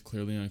Tommy's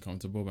clearly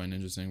uncomfortable by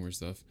Ninja saying weird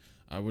stuff,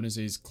 I wouldn't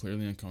say he's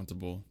clearly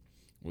uncomfortable.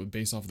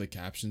 Based off of the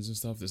captions and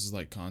stuff, this is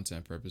like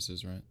content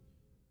purposes, right?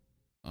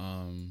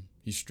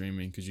 He's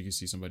streaming because you can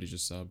see somebody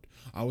just subbed.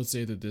 I would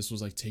say that this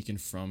was like taken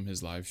from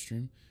his live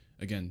stream.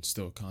 Again,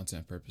 still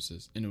content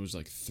purposes. And it was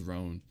like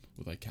thrown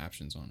with like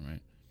captions on,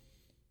 right?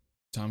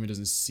 Tommy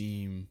doesn't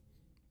seem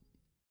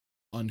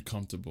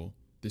uncomfortable.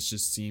 This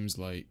just seems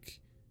like,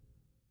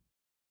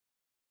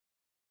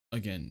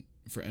 again,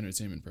 for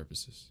entertainment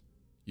purposes.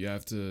 You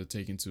have to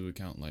take into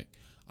account, like,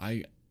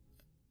 I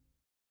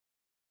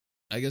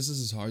guess this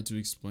is hard to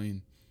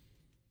explain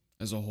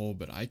as a whole,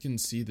 but I can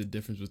see the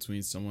difference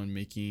between someone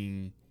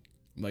making,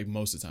 like,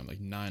 most of the time, like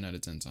 9 out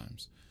of 10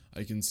 times,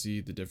 I can see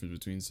the difference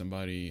between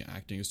somebody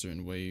acting a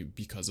certain way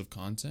because of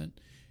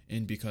content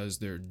and because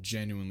they're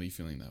genuinely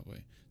feeling that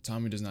way.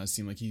 Tommy does not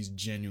seem like he's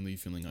genuinely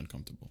feeling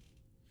uncomfortable.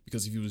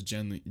 Because if he was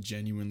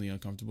genuinely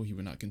uncomfortable, he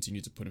would not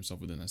continue to put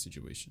himself within that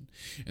situation.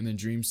 And then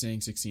Dream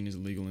saying 16 is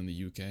illegal in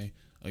the UK,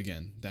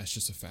 again, that's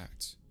just a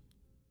fact.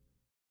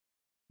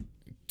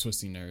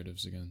 Twisting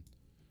narratives again.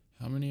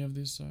 How many of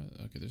these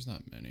are? Okay, there's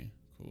not many.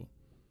 Cool.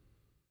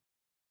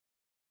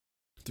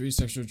 3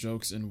 sexual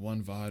jokes in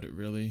 1 VOD,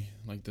 really?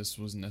 Like this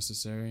was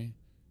necessary?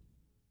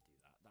 Do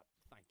that.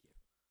 Thank you.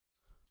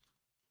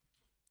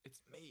 It's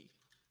me.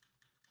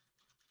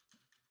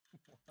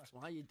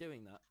 Why are you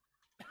doing that?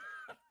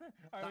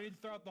 I need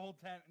to throw out the whole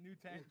new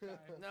tank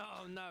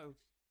time. No.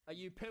 Are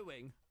you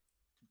pooing?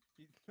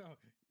 He's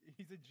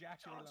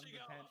ejaculating on the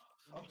tent.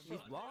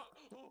 He's what?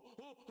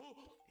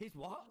 He's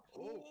what?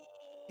 Oh.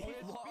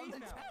 He's what on the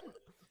now. tent?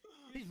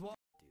 He's what?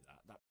 Do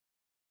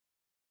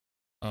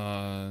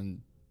that.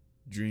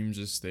 Dream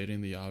just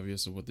stating the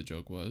obvious of what the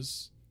joke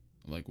was,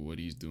 like what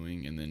he's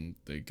doing, and then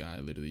the guy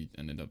literally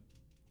ended up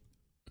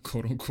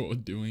quote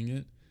unquote doing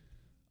it.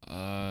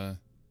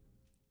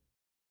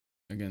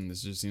 Again,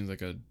 this just seems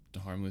like a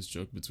harmless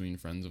joke between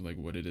friends of like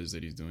what it is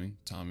that he's doing.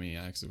 Tommy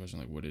asks the question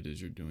like what it is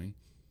you're doing,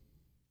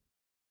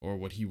 or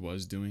what he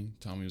was doing.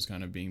 Tommy was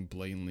kind of being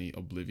blatantly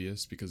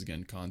oblivious because,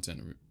 again,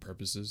 content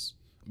purposes,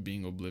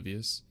 being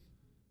oblivious.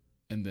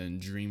 And then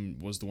Dream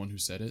was the one who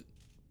said it.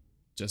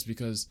 Just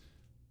because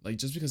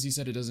he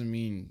said it doesn't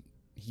mean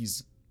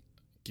he's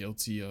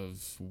guilty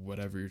of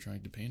whatever you're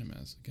trying to paint him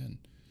as. Again,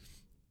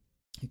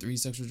 3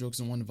 sexual jokes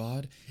in 1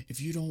 VOD. If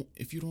you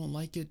don't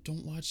like it,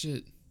 don't watch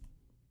it.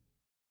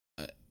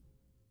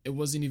 It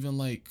wasn't even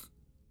like,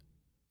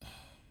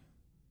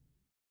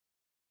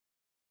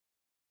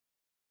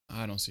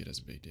 I don't see it as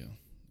a big deal.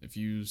 If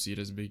you see it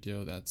as a big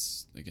deal,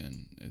 that's,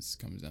 again, it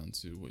comes down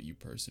to what you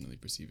personally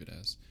perceive it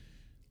as.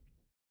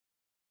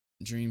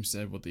 Dream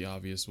said what the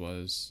obvious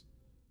was.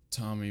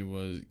 Tommy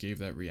gave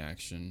that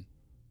reaction,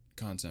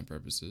 content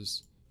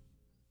purposes.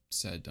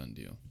 Sad, done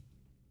deal.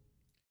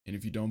 And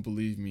if you don't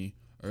believe me,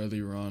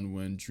 earlier on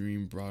when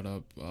Dream brought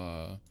up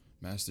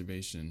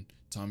masturbation,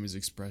 Tommy's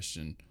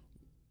expression,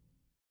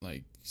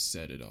 like,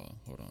 said it all.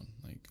 Hold on,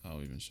 like,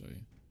 I'll even show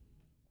you.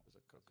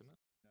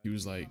 He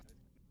was like,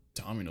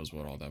 Tommy knows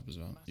what all that was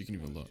about. You can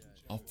even look.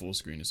 I'll full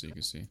screen it so you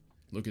can see.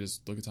 Look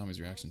at Tommy's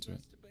reaction to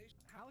it.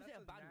 How is it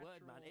a bad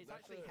word, man? It's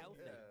actually healthy.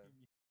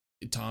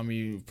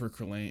 Tommy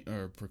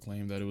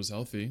proclaimed that it was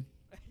healthy.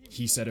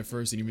 He said it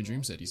first, and even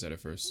Dream said he said it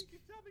first.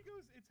 Tommy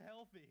goes, it's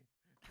healthy.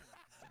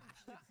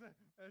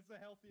 That's the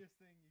healthiest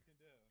thing you can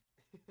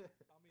do.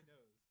 Tommy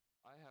knows.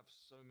 I have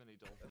so many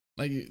dolphins.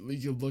 Like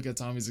you look at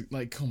Tommy's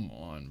like, come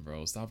on,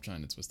 bro, stop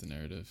trying to twist the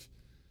narrative.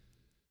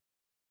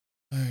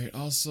 All right,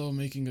 also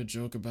making a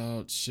joke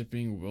about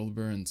shipping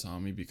Wilbur and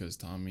Tommy because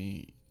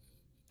Tommy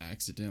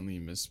accidentally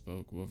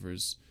misspoke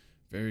Wilbur's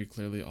very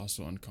clearly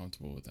also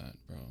uncomfortable with that,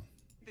 bro.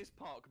 This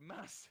park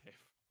massive.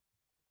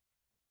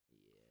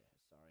 Yeah,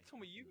 sorry.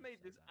 Tommy, I you've shouldn't made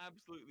have this said that.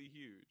 absolutely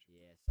huge.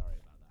 Yeah, sorry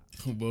about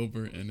that.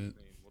 Wilbur What does in this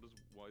it. mean?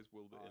 Why is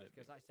Wilbur in it?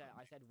 Because I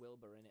said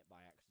Wilbur in it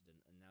by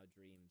accident, and now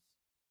Dreams.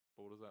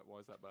 But what is that?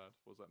 Why is that bad?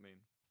 What does that mean?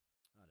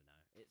 I don't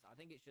know. I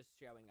think it's just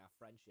showing our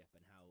friendship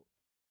and how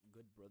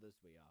good brothers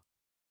we are,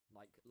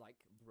 like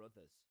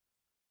brothers.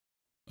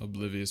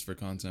 Oblivious for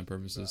content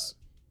purposes.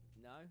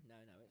 No, it's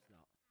not.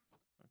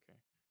 Okay.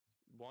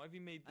 Why have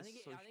you made this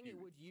so I think it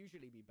huge? would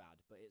usually be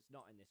bad, but it's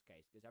not in this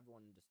case because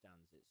everyone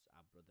understands it's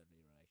our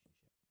brotherly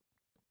relationship.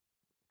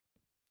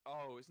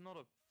 Oh, it's not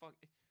a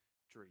fuck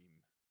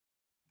dream.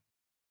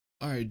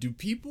 Alright, do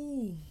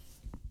people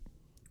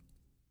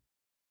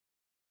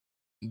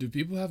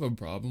have a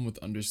problem with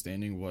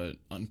understanding what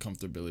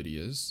uncomfortability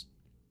is?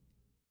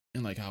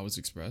 And like how it's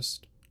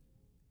expressed?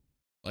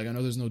 Like I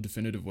know there's no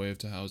definitive way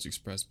to how it's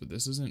expressed, but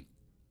this isn't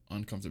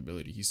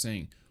uncomfortability. He's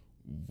saying,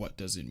 what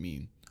does it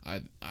mean?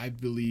 I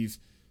believe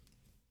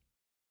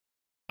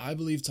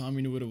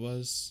Tommy knew what it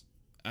was,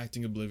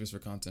 acting oblivious for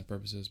content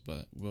purposes,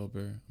 but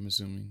Wilbur, I'm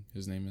assuming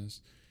his name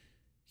is,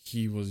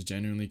 he was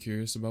genuinely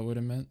curious about what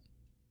it meant.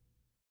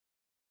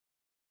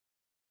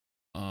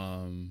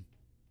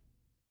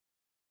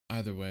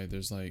 Either way,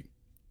 there's like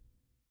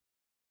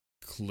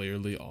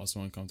clearly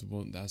also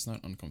uncomfortable. That's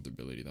not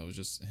uncomfortability. That was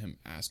just him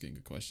asking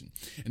a question.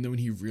 And then when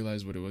he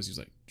realized what it was, he was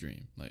like,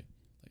 dream. Like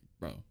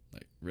bro,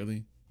 like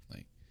really?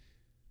 Like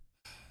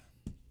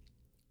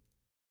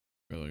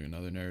really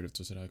another narrative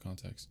twisted out of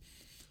context.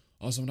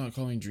 Also, I'm not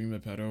calling Dream a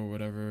pedo or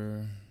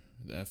whatever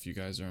the F you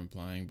guys are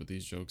implying, but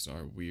these jokes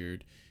are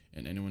weird,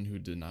 and anyone who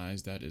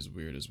denies that is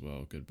weird as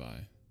well.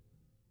 Goodbye.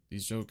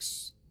 These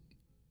jokes,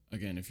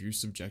 again, if you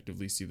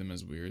subjectively see them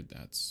as weird,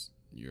 that's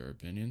your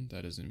opinion.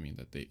 That doesn't mean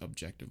that they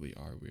objectively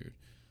are weird.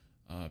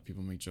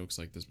 People make jokes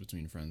like this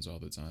between friends all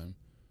the time.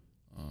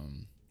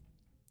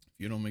 If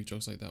you don't make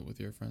jokes like that with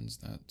your friends,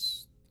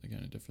 that's,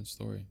 again, a different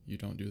story. You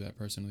don't do that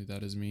personally.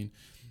 That doesn't mean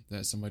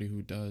that somebody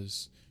who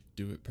does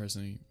do it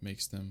personally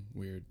makes them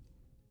weird.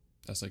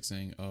 That's like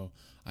saying, oh,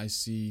 I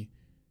see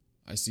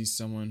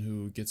someone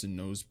who gets a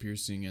nose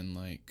piercing and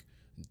like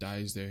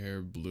dyes their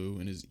hair blue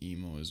and is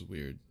emo is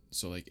weird.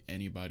 So like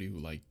anybody who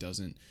like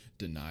doesn't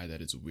deny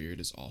that it's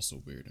weird is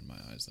also weird in my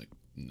eyes. Like,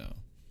 no.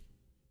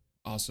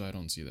 Also, I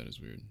don't see that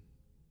as weird.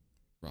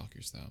 Rock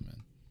your style,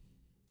 man.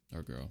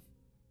 Or girl.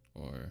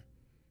 Or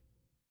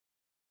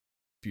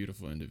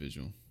beautiful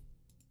individual.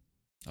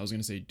 I was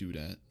gonna say do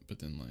that, but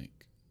then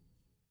like,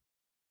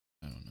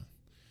 I don't know.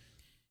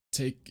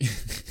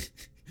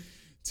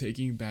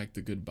 Taking back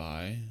the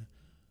goodbye.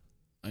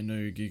 I know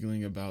you're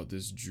giggling about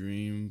this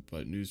dream,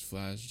 but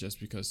newsflash, just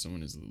because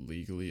someone is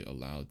legally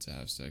allowed to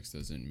have sex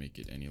doesn't make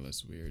it any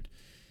less weird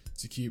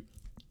to keep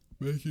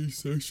making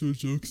sexual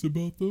jokes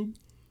about them.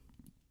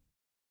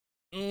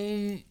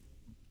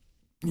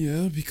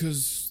 Yeah,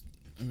 because,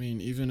 I mean,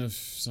 even if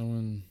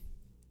someone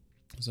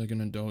is like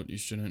an adult, you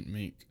shouldn't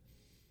make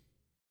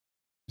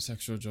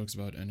sexual jokes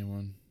about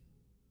anyone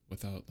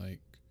without,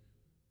 like,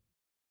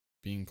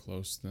 being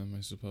close to them,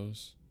 I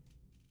suppose.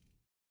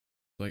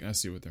 Like, I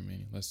see what they're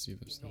meaning. Let's see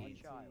this thing.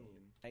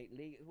 Hey,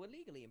 we're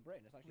legally in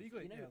Britain. It's actually,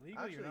 Legally, you know, yeah,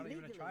 legally, you're not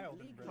even a child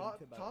in legally,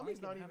 Britain. Tommy's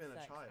I not can even have a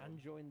sex child. and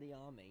join the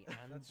army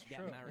and That's get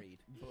true. married.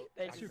 But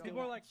That's I true. don't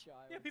People are want like,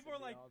 yeah, people are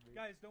like,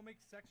 guys, don't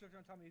make sex jokes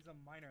on Tommy. He's a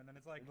minor, and then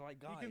it's like,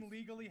 Like, he guys. can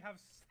legally have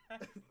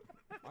sex.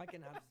 I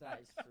can have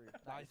sex.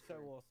 That's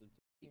so awesome.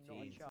 You're not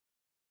a Jeez. child.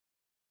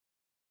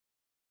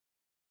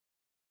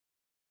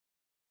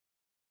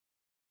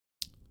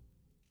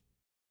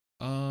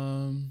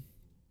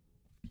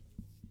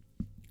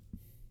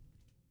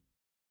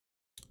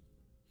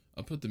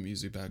 I'll put the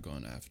music back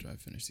on after I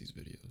finish these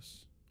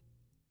videos.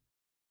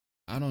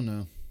 I don't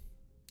know.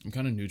 I'm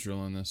kind of neutral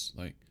on this.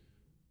 Like,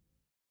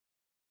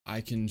 I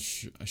can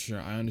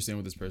sure I understand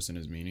what this person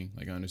is meaning.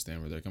 Like, I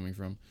understand where they're coming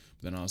from,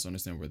 but then I also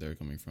understand where they're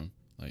coming from.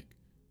 Like,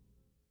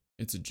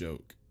 it's a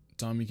joke.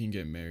 Tommy can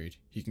get married.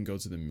 He can go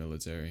to the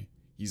military.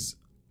 He's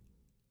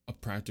a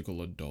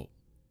practical adult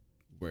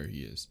where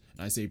he is.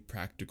 And I say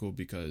practical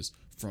because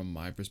from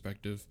my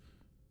perspective,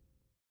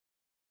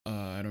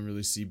 I don't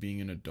really see being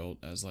an adult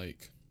as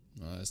like,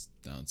 that's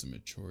down to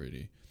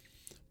maturity.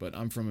 But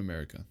I'm from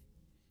America.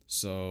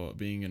 So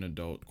being an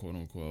adult, quote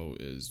unquote,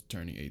 is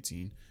turning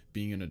 18.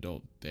 Being an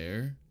adult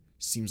there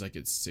seems like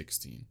it's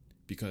 16.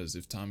 Because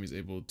if Tommy's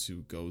able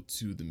to go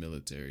to the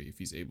military, if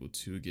he's able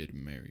to get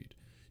married,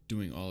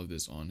 doing all of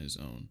this on his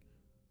own,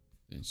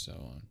 and so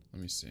on.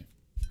 Let me see.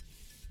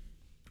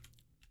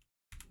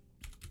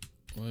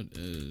 What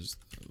is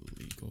the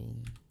legal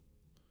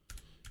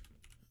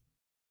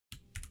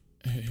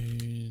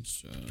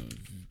age of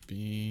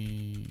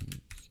being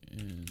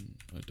an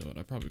adult?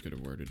 I probably could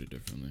have worded it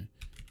differently.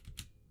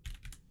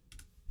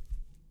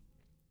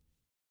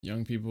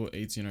 Young people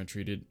 18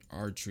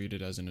 are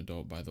treated as an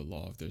adult by the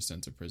law. If they're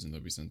sent to prison,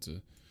 they'll be sent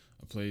to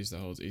a place that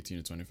holds 18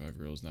 to 25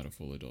 year olds, not a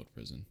full adult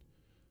prison.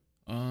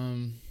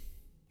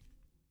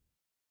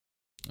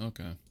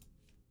 Okay.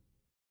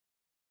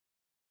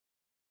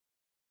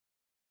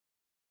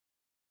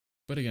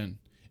 But again,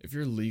 if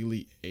you're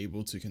legally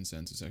able to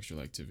consent to sexual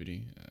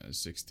activity as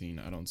 16,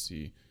 I don't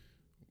see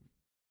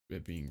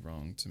it being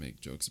wrong to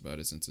make jokes about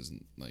it since it's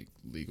like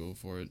legal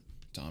for it.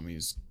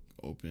 Tommy's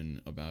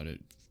open about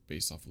it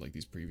based off of like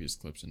these previous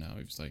clips and how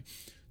he's like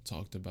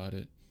talked about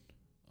it.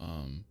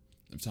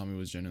 If Tommy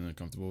was genuinely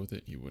uncomfortable with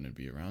it, he wouldn't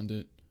be around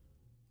it.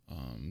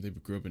 They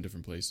grew up in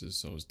different places,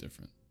 so it's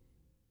different.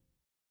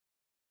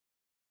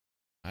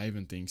 I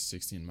even think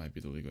 16 might be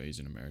the legal age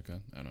in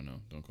America. I don't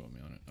know. Don't quote me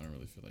on it. I don't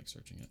really feel like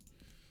searching it.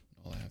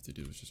 All I have to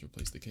do is just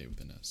replace the K with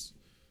an S.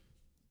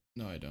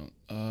 No, I don't.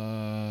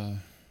 I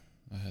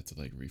had to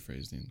like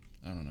rephrase the.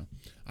 I don't know.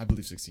 I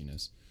believe 16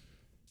 is.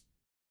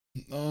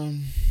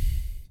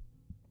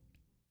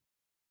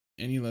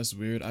 Any less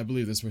weird? I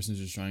believe this person's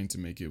just trying to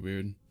make it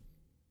weird.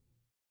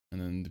 And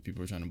then the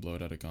people are trying to blow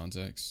it out of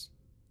context.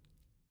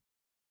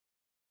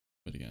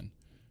 But again,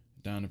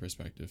 down to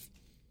perspective.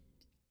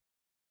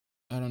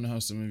 I don't know how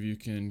some of you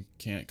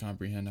can't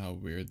comprehend how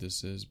weird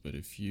this is, but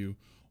if you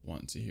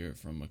want to hear it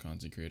from a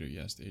content creator,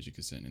 yes, the age of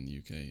consent in the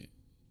UK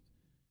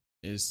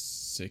is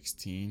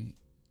 16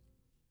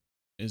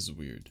 is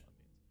weird.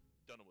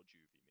 Don't know what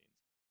juvie means.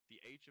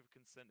 The age of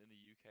consent in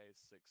the UK is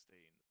 16.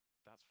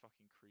 That's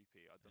fucking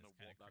creepy. I don't know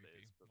what that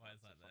is. But why is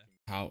that there?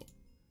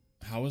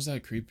 How is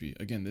that creepy?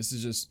 Again, this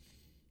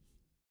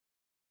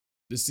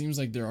seems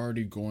like they're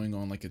already going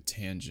on like a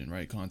tangent,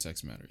 right?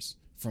 Context matters.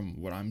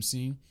 From what I'm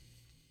seeing,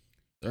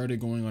 they're already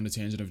going on a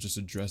tangent of just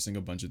addressing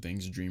a bunch of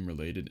things dream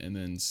related and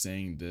then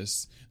saying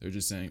this. They're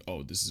just saying,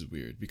 oh, this is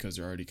weird, because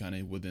they're already kind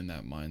of within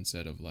that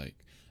mindset of like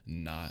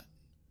not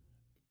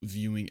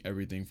viewing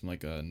everything from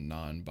like a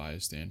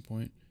non-biased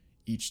standpoint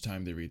each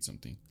time they read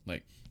something.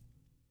 Like,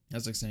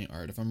 that's like saying,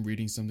 all right, if I'm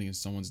reading something and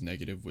someone's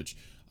negative, which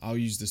I'll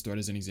use this thread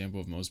as an example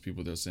of most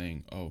people, they're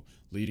saying, oh,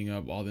 leading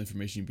up, all the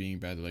information being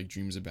bad, they're like,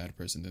 Dream is a bad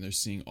person. Then they're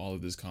seeing all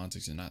of this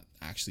context and not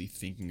actually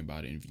thinking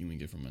about it and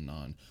viewing it from a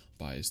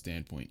non-biased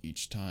standpoint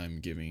each time,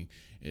 giving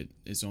it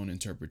its own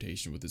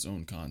interpretation with its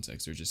own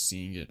context. They're just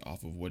seeing it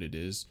off of what it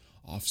is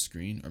off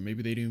screen, or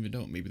maybe they don't even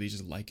know. Maybe they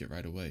just like it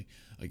right away.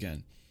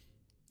 Again,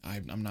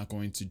 I'm not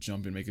going to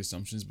jump and make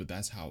assumptions, but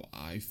that's how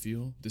I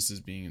feel this is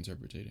being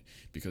interpreted,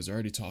 because they're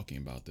already talking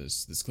about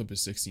this. This clip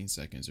is 16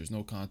 seconds. There's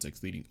no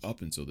context leading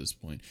up until this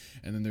point.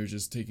 And then they're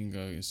just taking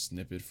a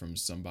snippet from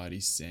somebody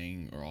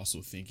saying or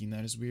also thinking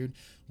that is weird,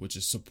 which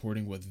is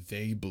supporting what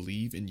they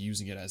believe and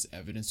using it as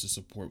evidence to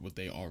support what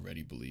they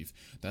already believe.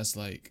 That's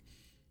like,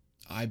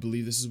 I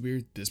believe this is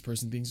weird. This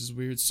person thinks it's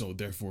weird, so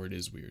therefore it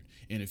is weird.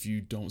 And if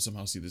you don't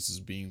somehow see this as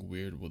being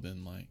weird, well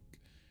then like,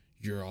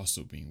 you're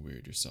also being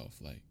weird yourself.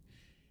 Like,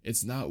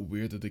 it's not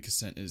weird that the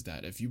consent is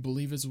that. If you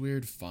believe it's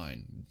weird,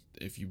 fine.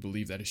 If you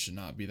believe that it should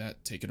not be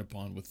that, take it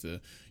upon with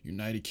the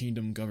United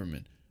Kingdom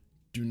government.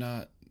 Do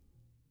not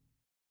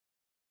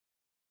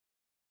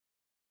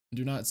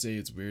say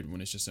it's weird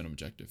when it's just an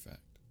objective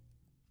fact.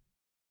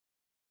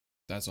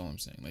 That's all I'm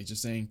saying. Like,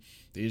 just saying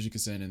the age of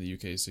consent in the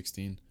UK is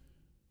 16.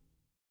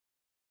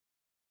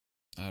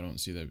 I don't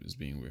see that as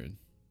being weird,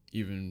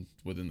 even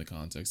within the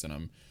context that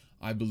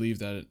I believe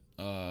that it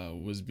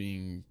was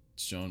being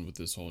shown with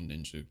this whole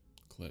ninja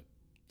clip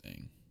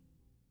thing.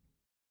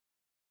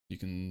 You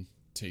can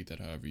take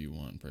that however you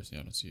want. Personally,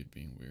 I don't see it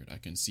being weird. I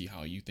can see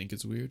how you think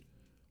it's weird,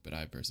 but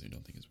I personally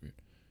don't think it's weird.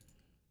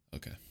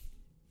 Okay.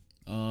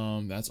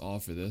 That's all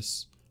for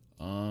this.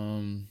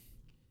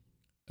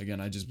 Again,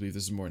 I just believe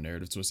this is more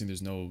narrative twisting.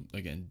 There's no,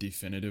 again,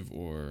 definitive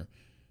or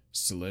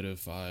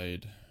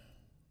solidified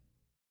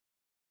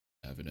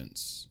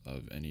evidence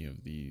of any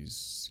of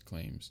these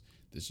claims.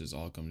 This just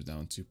all comes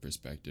down to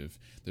perspective.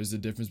 There's a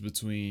difference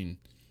between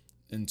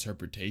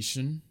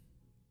interpretation,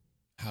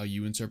 how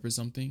you interpret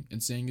something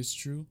and saying it's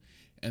true,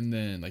 and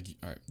then like,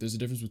 all right, there's a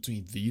difference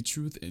between the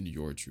truth and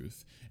your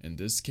truth. In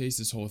this case,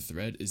 this whole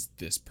thread is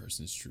this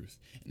person's truth,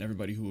 and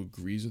everybody who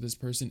agrees with this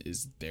person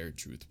is their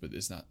truth, but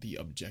it's not the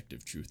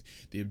objective truth.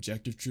 The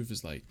objective truth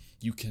is like,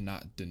 you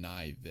cannot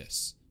deny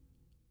this.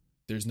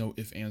 There's no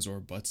ifs, ands, or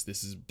buts.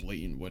 This is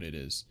blatant what it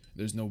is.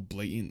 There's no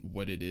blatant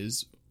what it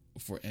is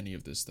for any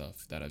of this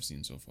stuff that I've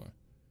seen so far.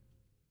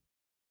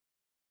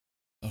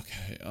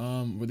 Okay,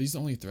 were these the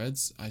only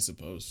threads? I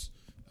suppose.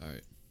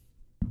 Alright.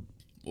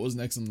 What was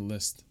next on the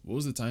list? What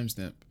was the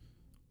timestamp?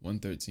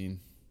 113.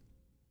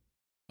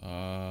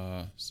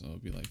 So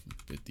it'd be like from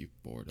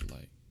 54 to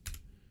like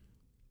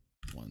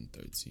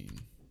 113.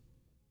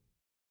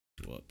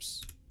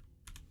 Whoops.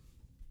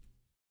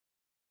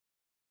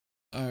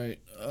 Alright,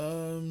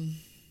 alright,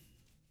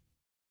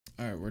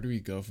 where do we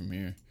go from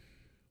here?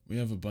 We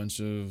have a bunch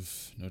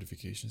of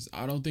notifications.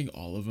 I don't think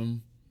all of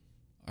them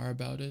are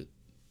about it.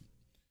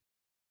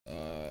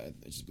 I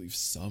just believe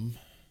some.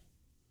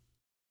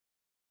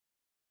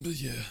 But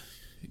yeah,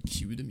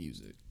 cue the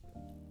music.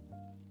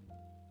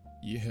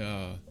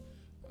 Yeah.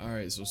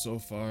 Alright, so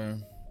far,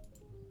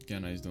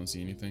 again, I just don't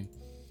see anything.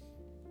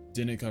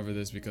 Didn't cover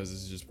this because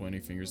this is just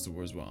pointing fingers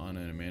towards what Anna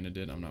and Amanda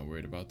did. I'm not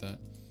worried about that.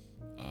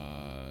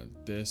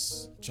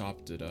 This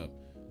chopped it up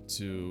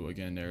to,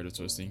 again, narrative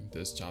twisting.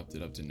 This chopped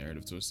it up to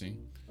narrative twisting.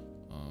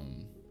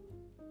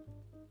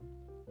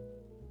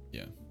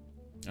 Yeah.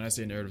 And I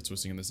say narrative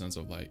twisting in the sense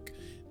of like,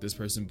 this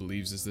person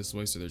believes it's this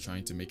way, so they're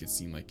trying to make it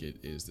seem like it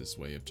is this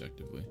way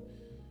objectively.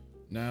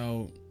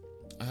 Now,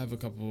 I have a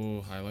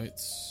couple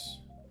highlights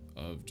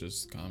of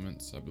just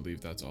comments. I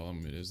believe that's all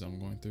it is I'm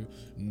going through.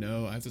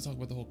 No, I have to talk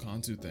about the whole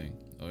Kantu thing.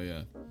 Oh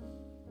yeah.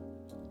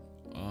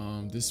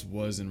 This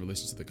was in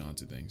relation to the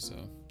Kantu thing, so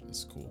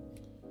it's cool.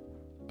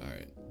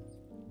 Alright.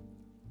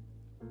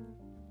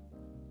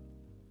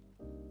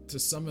 To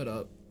sum it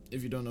up,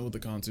 if you don't know what the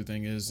Kantu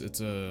thing is, it's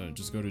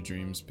just go to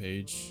Dream's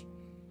page.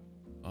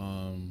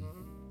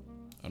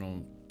 I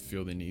don't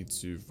feel the need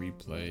to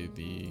replay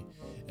the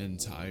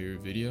entire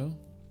video.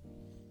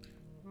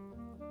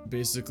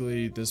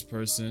 Basically, this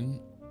person,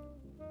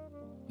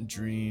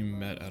 Dream,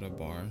 met at a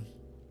bar,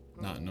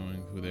 not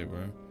knowing who they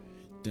were,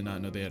 did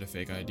not know they had a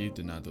fake ID,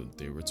 did not know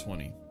they were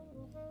 20.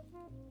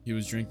 He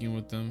was drinking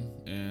with them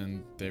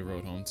and they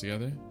rode home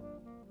together.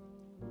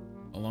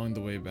 Along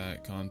the way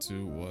back,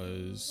 Kantu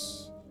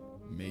was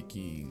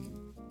making...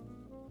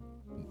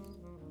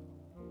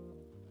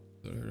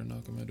 Did I hear a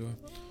knock on my door?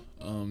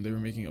 They were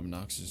making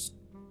obnoxious...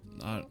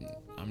 I'm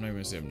not even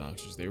gonna say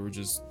obnoxious, they were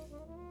just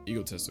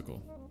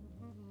egotistical.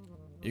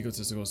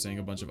 Egotistical, saying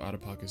a bunch of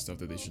out-of-pocket stuff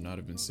that they should not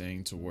have been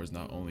saying towards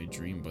not only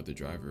Dream but the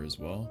driver as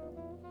well.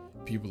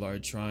 People are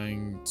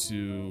trying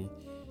to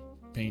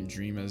paint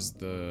Dream as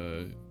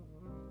the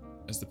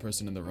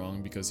person in the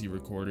wrong because he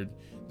recorded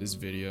this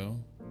video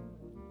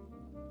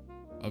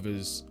of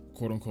his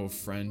quote-unquote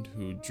friend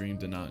who Dream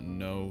did not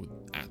know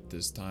at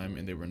this time,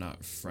 and they were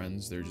not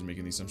friends. They were just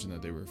making the assumption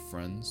that they were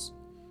friends.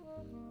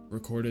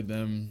 Recorded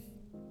them.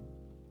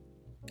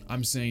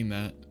 I'm saying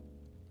that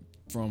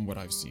from what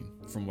I've seen,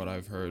 from what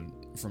I've heard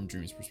from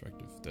Dream's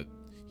perspective, that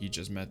he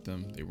just met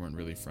them, they weren't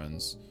really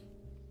friends,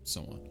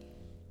 so on.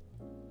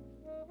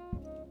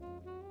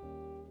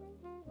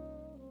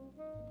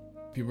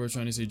 People are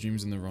trying to say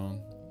Dream's in the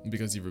wrong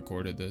because he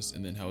recorded this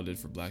and then held it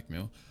for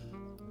blackmail.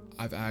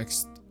 I've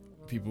asked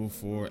people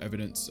for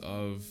evidence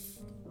of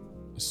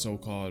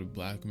so-called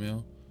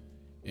blackmail,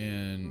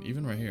 and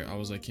even right here I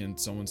was like, can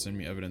someone send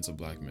me evidence of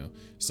blackmail?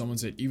 Someone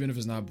said even if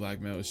it's not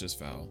blackmail, it's just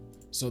foul.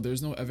 So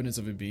there's no evidence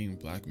of it being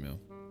blackmail.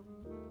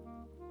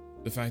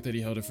 The fact that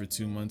he held it for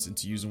 2 months and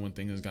to use it when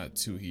things got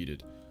too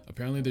heated.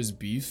 Apparently there's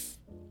beef.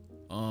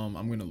 I'm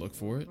gonna look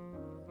for it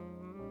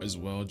as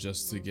well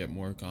just to get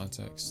more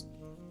context.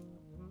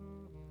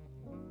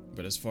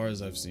 But as far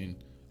as I've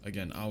seen,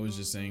 again, I was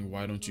just saying,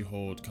 why don't you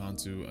hold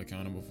Kantu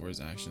accountable for his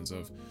actions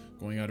of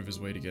going out of his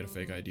way to get a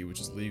fake ID,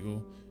 which is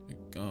legal,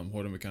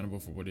 hold him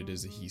accountable for what it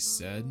is that he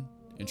said,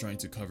 and trying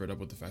to cover it up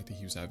with the fact that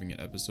he was having an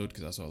episode,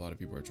 because that's what a lot of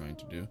people are trying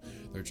to do.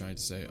 They're trying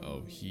to say,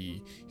 oh, he's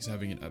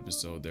having an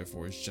episode,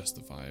 therefore it's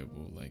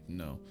justifiable. Like,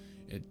 no.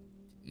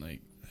 No.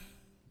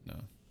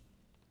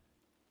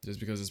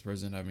 Just because this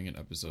person having an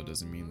episode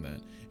doesn't mean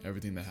that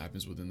everything that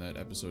happens within that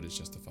episode is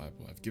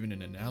justifiable. I've given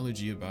an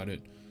analogy about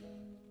it.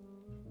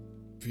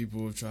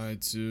 People have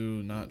tried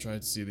to not try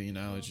to see the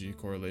analogy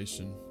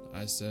correlation.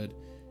 I said,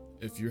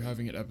 if you're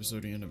having an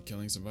episode and you end up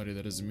killing somebody,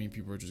 that doesn't mean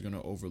people are just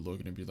gonna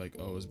overlook it and be like,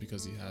 oh, it's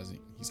because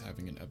he's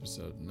having an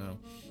episode. No.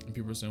 And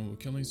people are saying, well,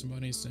 killing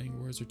somebody and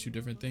saying words are two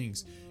different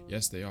things.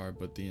 Yes, they are,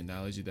 but the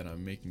analogy that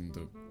I'm making,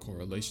 the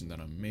correlation that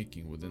I'm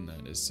making within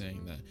that is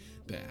saying that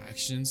the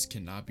actions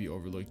cannot be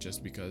overlooked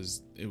just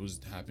because it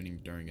was happening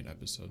during an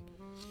episode.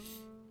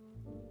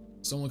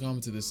 Someone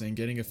commented this saying,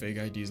 getting a fake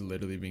ID is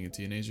literally being a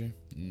teenager.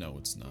 No,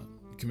 it's not.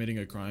 Committing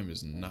a crime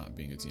is not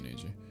being a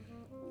teenager.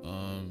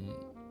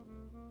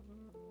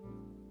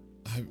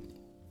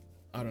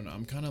 I don't know,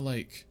 I'm kind of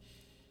like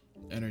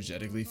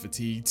energetically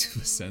fatigued to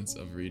a sense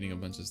of reading a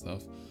bunch of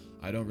stuff.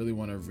 I don't really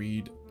want to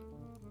read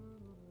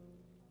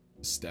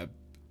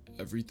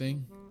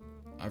everything.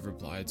 I've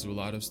replied to a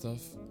lot of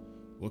stuff.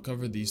 We'll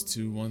cover these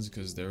two ones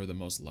because they're the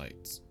most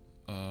liked.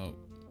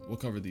 We'll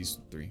cover these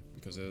three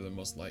because they're the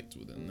most liked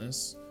within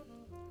this.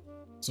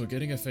 So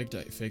getting a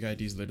fake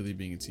ID is literally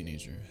being a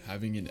teenager.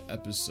 Having an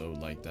episode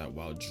like that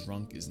while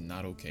drunk is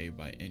not okay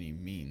by any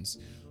means,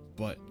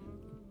 but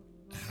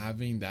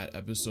having that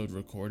episode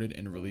recorded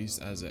and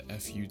released as a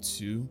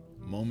FU2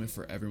 moment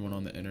for everyone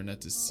on the internet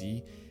to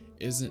see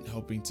isn't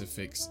helping to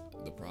fix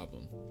the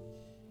problem.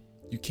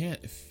 You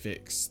can't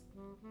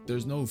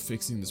there's no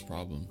fixing this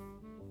problem.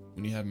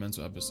 When you have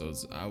mental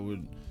episodes, I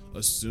would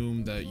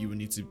assume that you would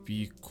need to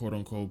be quote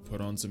unquote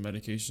put on some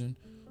medication.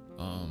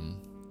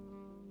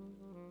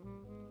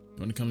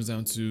 When it comes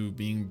down to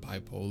being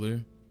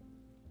bipolar,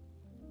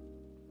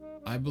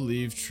 I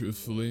believe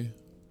truthfully,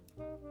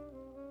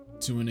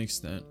 to an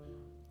extent,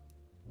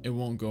 it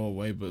won't go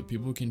away, but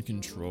people can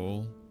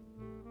control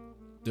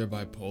their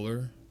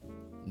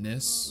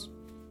bipolarness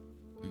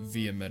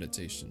via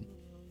meditation.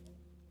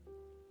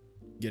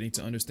 Getting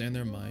to understand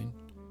their mind,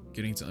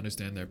 getting to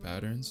understand their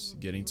patterns,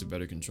 getting to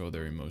better control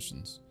their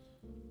emotions.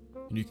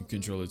 And you can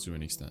control it to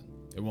an extent.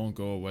 It won't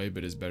go away,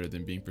 but it's better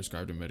than being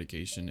prescribed a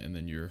medication and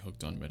then you're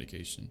hooked on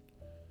medication.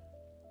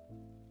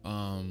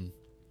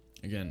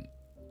 Again,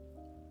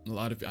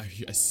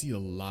 I see a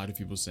lot of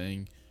people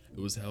saying it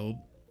was held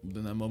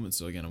within that moment,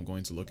 so again, I'm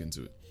going to look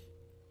into it.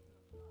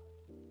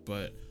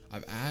 But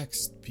I've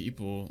asked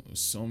people,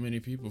 so many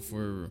people,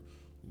 for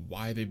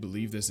why they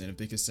believe this and if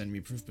they could send me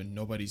proof, but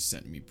nobody's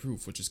sent me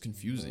proof, which is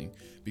confusing,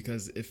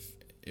 because if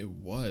it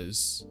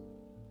was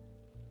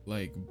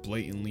like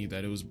blatantly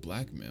that it was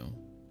blackmail,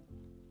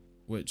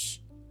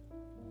 which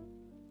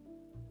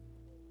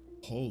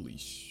holy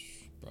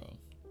bro,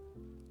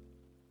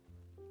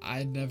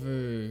 I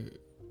never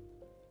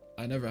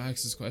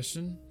asked this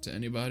question to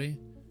anybody,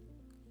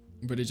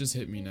 but it just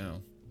hit me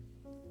now.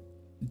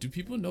 Do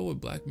people know what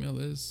blackmail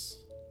is?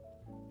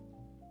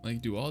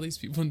 Like, do all these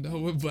people know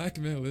what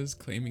blackmail is,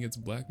 claiming it's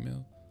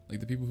blackmail? Like,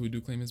 the people who do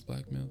claim it's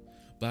blackmail?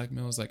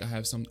 Blackmail is like, I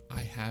have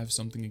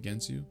something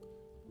against you,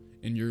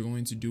 and you're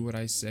going to do what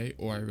I say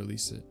or I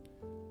release it.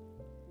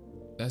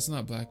 That's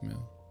not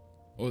blackmail.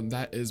 Well,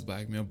 that is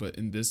blackmail, but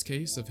in this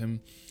case of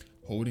him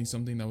holding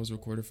something that was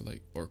recorded for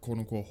like, or quote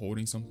unquote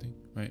holding something,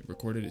 right?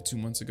 Recorded it 2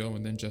 months ago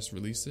and then just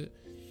released it,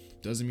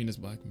 doesn't mean it's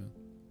blackmail.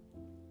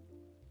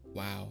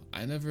 Wow,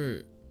 I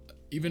never,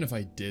 even if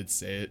I did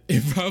say it,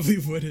 it probably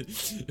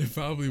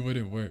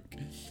wouldn't work.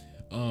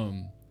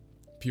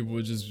 People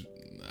would just,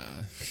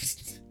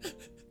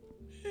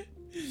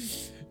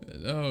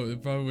 no,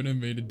 it probably wouldn't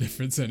have made a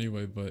difference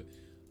anyway, but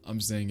I'm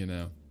saying it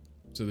now.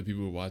 So the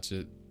people who watch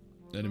it,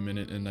 at 1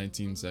 minute and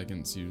 19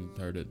 seconds, you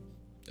heard it.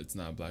 It's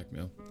not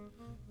blackmail.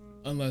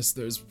 Unless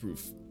there's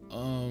proof.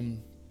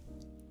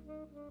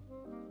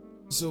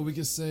 So we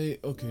could say,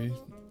 okay,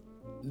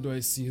 do I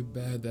see it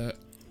bad that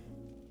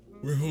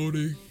where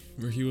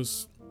he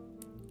was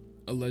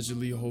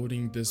allegedly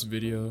holding this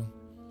video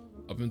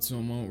up until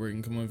a moment where it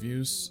can come on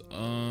views?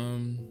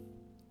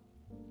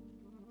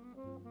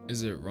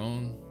 Is it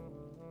wrong?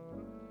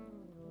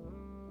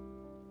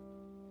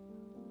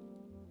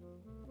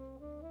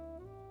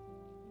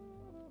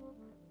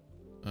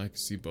 I can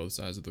see both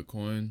sides of the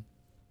coin.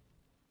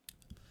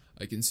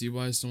 I can see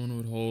why someone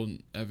would hold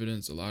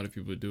evidence. A lot of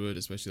people do it,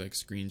 especially like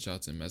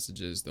screenshots and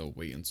messages. They'll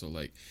wait until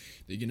like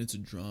they get into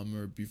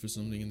drama or beef or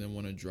something and then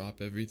want to drop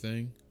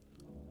everything.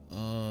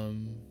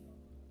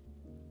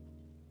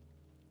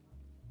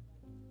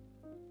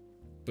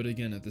 But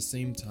again, at the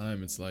same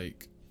time, it's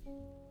like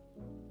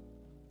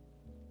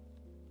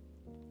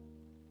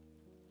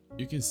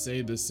you can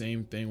say the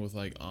same thing with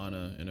like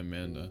Anna and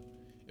Amanda.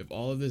 If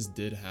all of this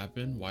did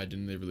happen, why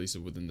didn't they release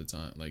it within the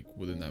time, like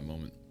within that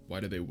moment? Why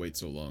did they wait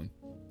so long?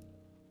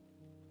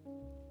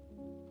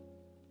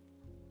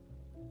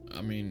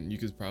 I mean, you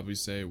could probably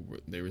say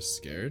they were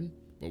scared,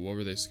 but what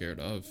were they scared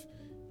of?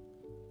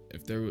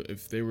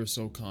 If they were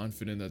so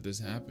confident that this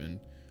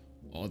happened,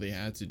 all they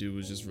had to do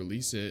was just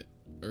release it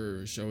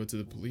or show it to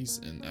the police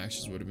and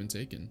actions would have been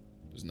taken.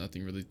 There's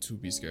nothing really to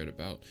be scared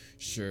about.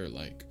 Sure,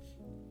 like,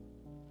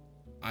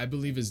 I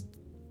believe it's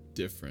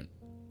different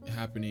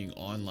happening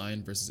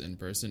online versus in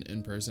person.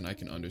 In person, I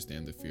can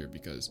understand the fear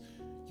because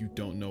you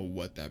don't know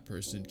what that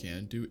person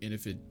can do, and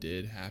if it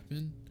did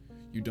happen,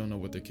 you don't know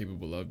what they're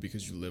capable of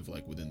because you live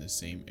like within the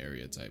same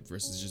area type.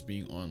 Versus just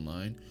being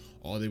online,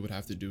 all they would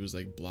have to do is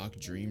like block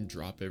Dream,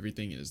 drop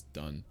everything, and it's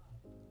done.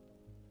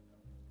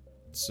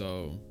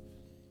 So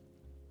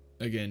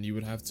again, you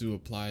would have to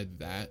apply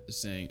that,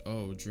 saying,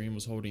 oh, Dream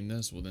was holding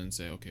this, well then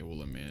say, okay,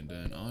 well, Amanda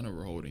and Anna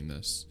were holding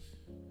this.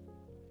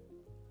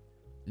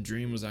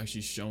 Dream was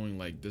actually showing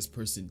like this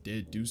person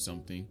did do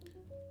something.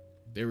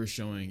 They were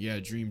showing, yeah,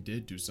 Dream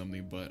did do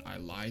something, but I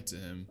lied to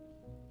him,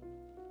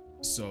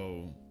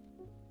 so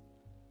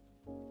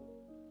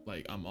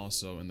like I'm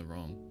also in the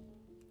wrong.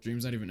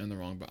 Dream's not even in the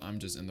wrong, but I'm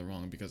just in the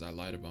wrong because I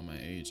lied about my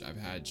age. I've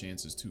had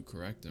chances to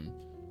correct him.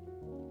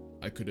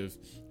 I could have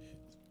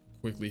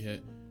quickly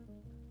hit,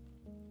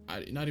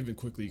 not even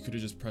quickly, you could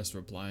have just pressed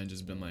reply and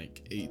just been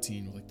like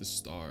 18 with like the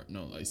star,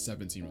 no, like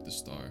 17 with the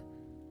star,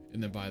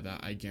 and then by that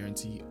I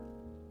guarantee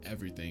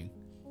everything,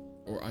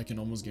 or I can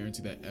almost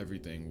guarantee that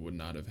everything would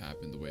not have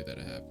happened the way that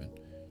it happened.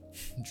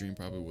 Dream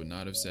probably would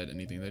not have said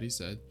anything that he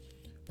said,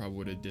 probably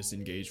would have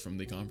disengaged from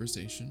the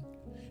conversation.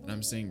 And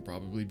I'm saying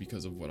probably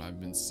because of what I've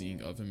been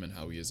seeing of him and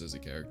how he is as a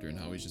character and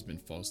how he's just been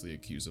falsely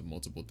accused of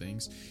multiple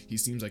things. He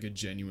seems like a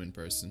genuine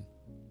person.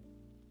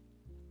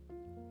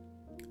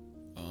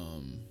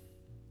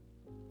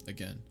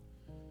 Again,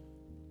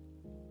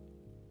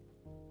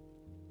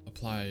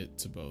 apply it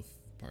to both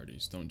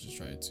parties. Don't just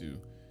try to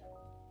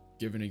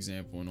give an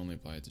example and only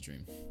apply it to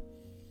Dream.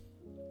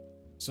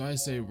 So I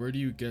say, where do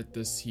you get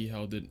this he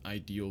held it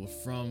ideal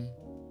from?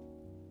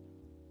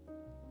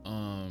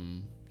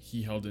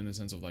 He held it in the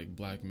sense of like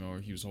blackmail, or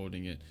he was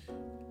holding it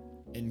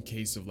in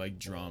case of like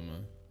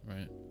drama,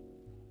 right?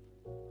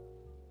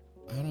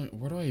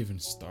 Where do I even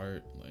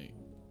start? Like,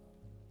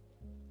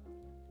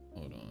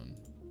 hold on.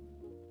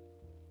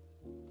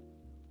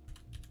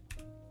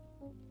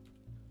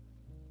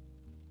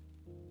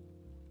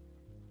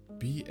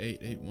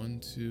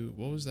 B8812,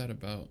 what was that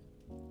about?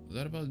 Was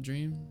that about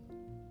Dream?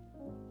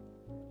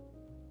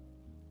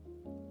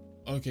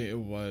 Okay, it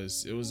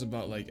was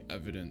about like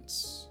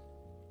evidence.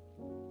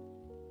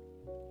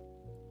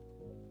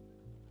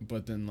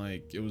 But then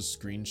like it was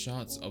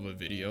screenshots of a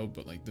video,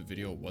 but like the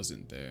video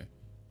wasn't there.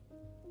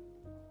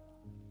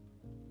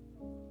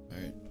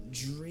 Alright,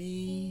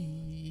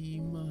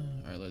 Dream.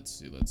 Alright,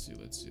 let's see.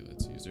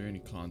 Is there any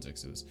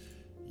context to this?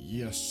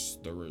 Yes,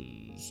 there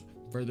is.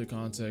 Further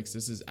context,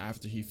 this is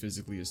after he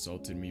physically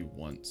assaulted me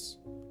once.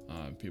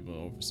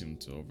 People seem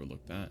to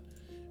overlook that.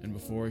 And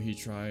before he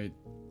tried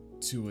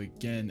to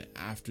again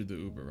after the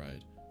Uber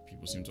ride.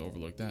 People seem to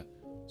overlook that.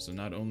 So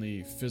not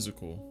only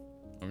physical,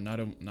 or not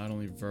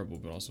only verbal,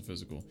 but also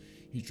physical.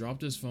 He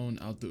dropped his phone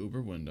out the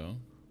Uber window,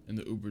 and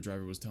the Uber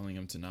driver was telling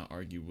him to not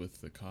argue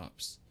with the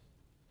cops.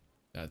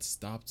 That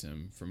stopped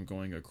him from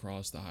going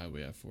across the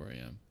highway at 4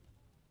 a.m.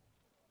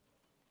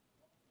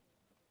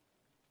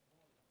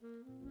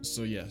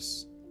 So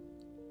yes.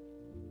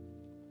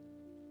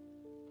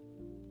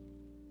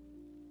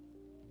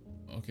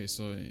 Okay,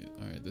 so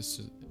alright,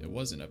 it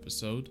was an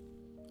episode,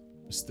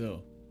 but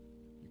still,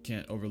 you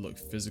can't overlook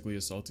physically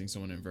assaulting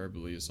someone and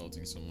verbally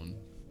assaulting someone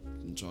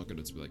and chalk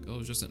it to be like, oh,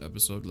 it's just an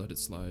episode, let it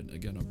slide.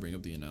 Again, I'll bring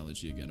up the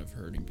analogy again of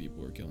hurting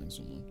people or killing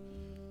someone.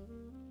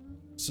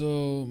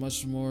 So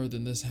much more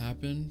than this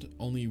happened.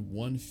 Only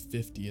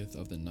 1/50th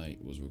of the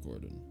night was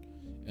recorded,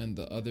 and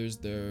there's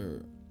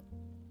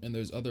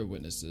other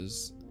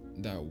witnesses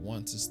that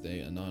want to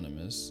stay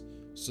anonymous,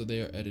 so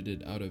they are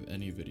edited out of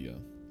any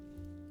video.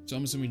 So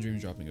I'm assuming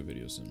Dream's dropping a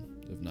video soon.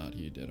 If not,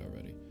 he did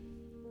already.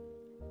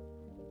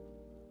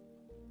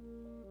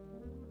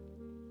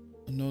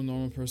 No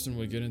normal person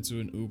would get into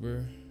an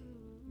Uber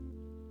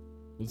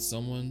with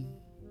someone,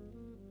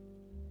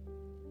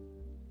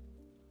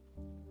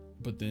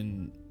 but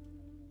then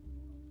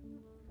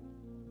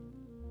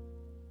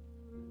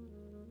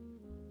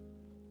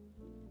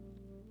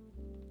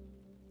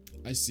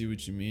I see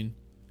what you mean.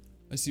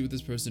 I see what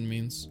this person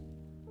means.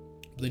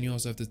 But then you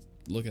also have to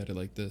look at it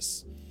like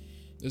this.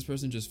 This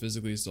person just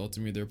physically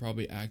assaulted me. They're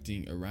probably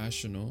acting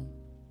irrational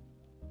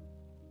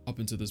up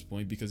until this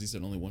point because he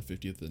said only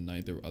 1/50th of the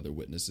night. There were other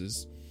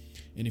witnesses.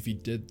 And if he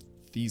did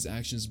these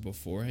actions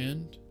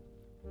beforehand,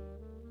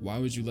 why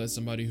would you let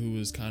somebody who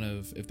was kind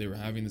of, if they were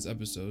having this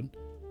episode,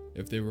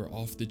 if they were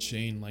off the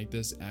chain like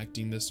this,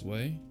 acting this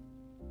way,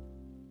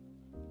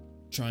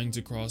 trying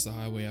to cross the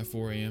highway at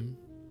 4 a.m.,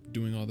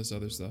 doing all this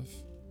other stuff,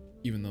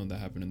 even though that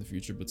happened in the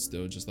future, but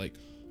still just like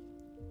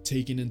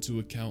taking into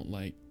account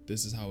like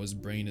this is how his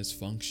brain is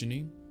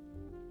functioning.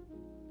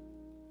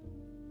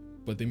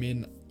 But they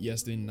may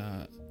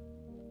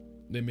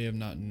have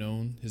not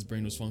known his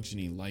brain was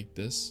functioning like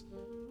this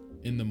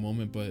in the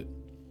moment, but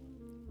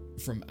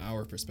from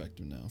our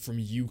perspective now, from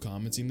you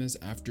commenting this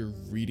after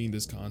reading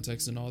this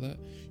context and all that,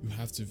 you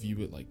have to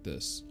view it like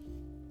this.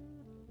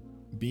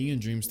 Being in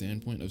Dream's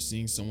standpoint of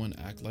seeing someone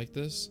act like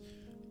this,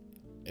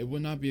 it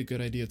would not be a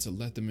good idea to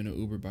let them in an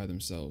Uber by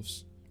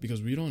themselves,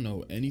 because we don't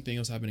know anything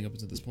else happening up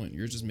until this point.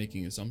 You're just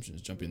making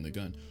assumptions, jumping the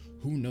gun.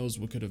 Who knows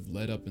what could have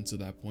led up until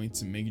that point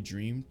to make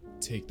Dream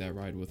take that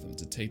ride with him,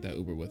 to take that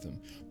Uber with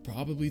him.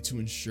 Probably to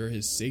ensure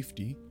his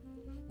safety,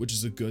 which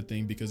is a good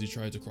thing because he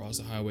tried to cross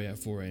the highway at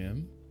 4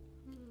 a.m.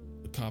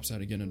 The cops had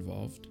to get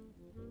involved.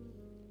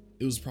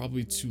 It was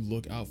probably to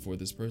look out for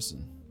this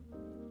person.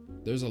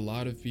 There's a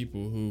lot of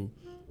people who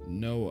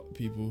know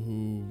people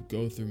who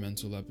go through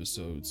mental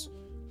episodes,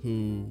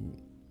 who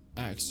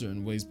act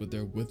certain ways, but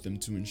they're with them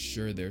to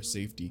ensure their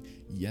safety.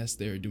 Yes,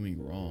 they are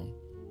doing wrong,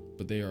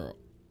 but they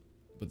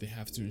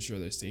have to ensure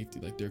their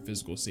safety, like their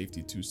physical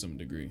safety to some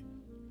degree.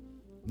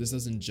 This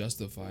doesn't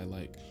justify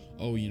like,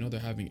 oh, they're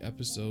having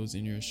episodes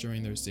and you're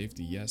ensuring their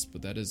safety. Yes,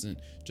 but that doesn't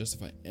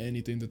justify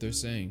anything that they're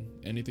saying,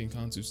 anything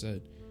Kantu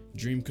said.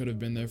 Dream could have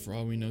been there for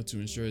all we know to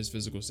ensure his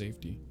physical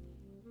safety,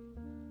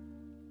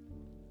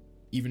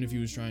 even if he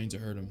was trying to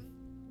hurt him.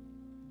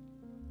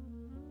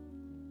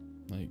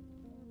 Like,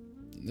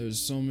 there's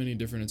so many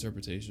different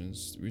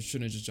interpretations. We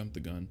shouldn't just jump the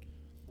gun.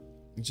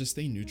 Just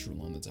stay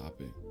neutral on the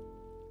topic.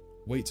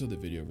 Wait till the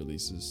video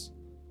releases.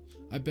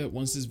 I bet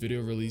once this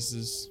video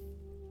releases,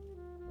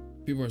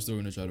 people are still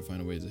going to try to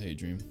find a way to hate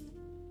Dream.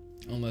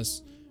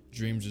 Unless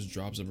Dream just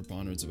drops a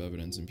preponderance of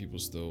evidence and people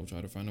still try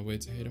to find a way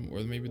to hate him,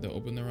 or maybe they'll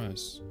open their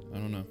eyes. I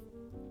don't know.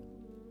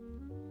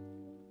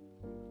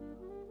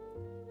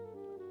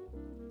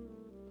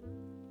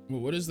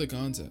 Well, what is the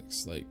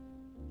context? Like,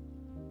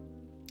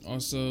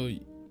 also,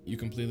 you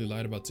completely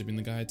lied about tipping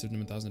the guy. I tipped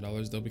him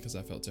 $1,000 though because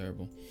I felt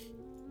terrible.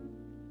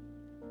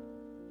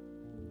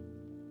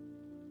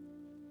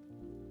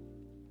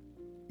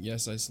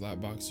 Yes, I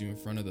slapbox you in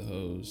front of the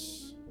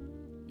hose.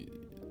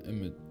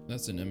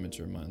 That's an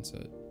immature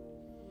mindset.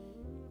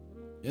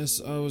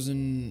 Yes, I was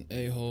an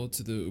a-hole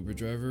to the Uber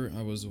driver.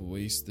 I was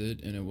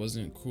wasted and it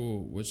wasn't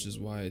cool, which is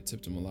why I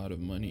tipped him a lot of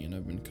money and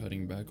I've been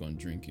cutting back on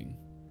drinking.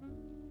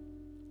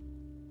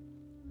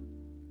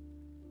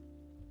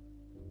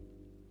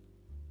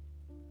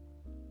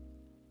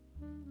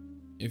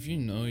 If you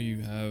know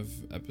you have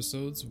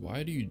episodes,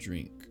 why do you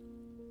drink?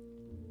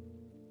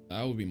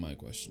 That would be my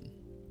question.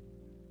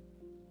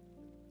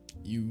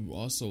 You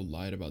also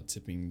lied about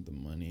tipping the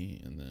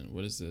money, and then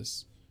what is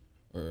this?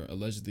 Or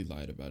allegedly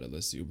lied about it.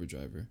 Let's see, Uber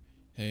driver.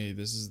 Hey,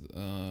 this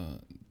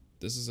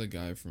is a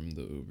guy from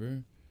the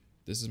Uber.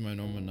 This is my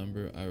normal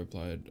number. I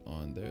replied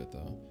on there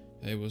though.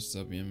 Hey, what's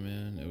up, yeah,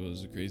 man? It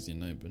was a crazy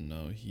night, but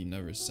no, he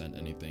never sent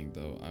anything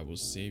though. I will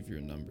save your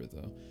number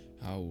though.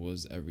 How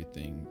has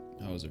everything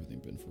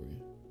been for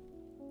you?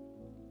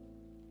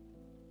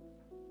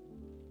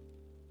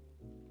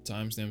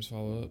 Timestamps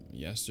follow up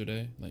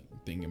yesterday, like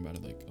thinking about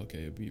it, like, okay,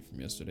 it'd be from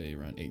yesterday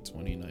around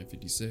 8:20,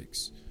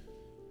 9:56.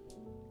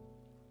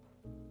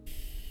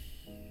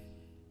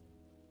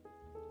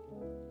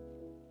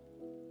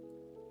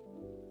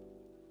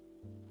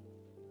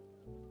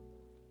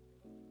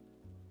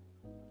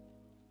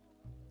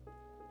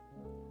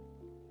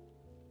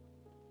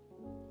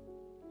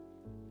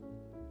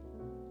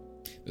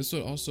 This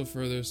would also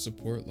further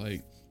support,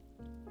 like,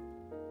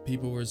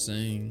 people were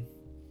saying,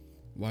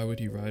 why would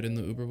he ride in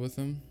the Uber with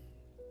him?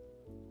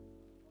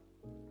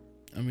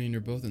 I mean,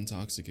 you're both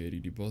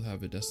intoxicated. You both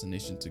have a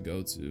destination to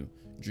go to.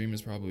 Dream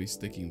is probably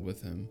sticking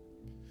with him.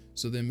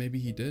 So then maybe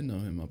he did know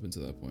him up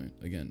until that point.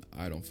 Again,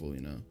 I don't fully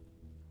know.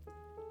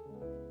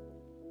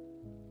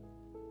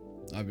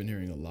 I've been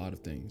hearing a lot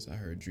of things. I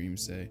heard Dream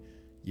say,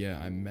 yeah,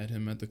 I met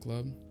him at the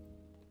club.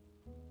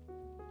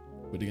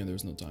 But again, there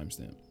was no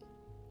timestamp.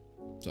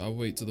 So I'll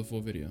wait till the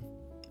full video.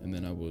 And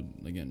then I would,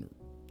 again,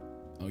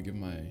 I'll give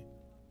my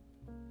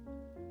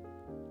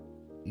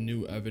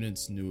new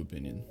evidence, new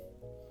opinion.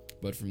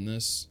 But from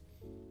this,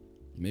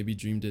 maybe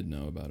Dream did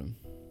know about him.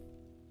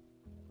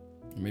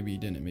 Or maybe he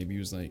didn't. Maybe he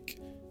was like,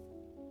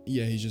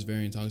 yeah, he's just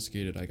very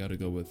intoxicated. I gotta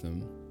go with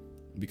him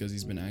because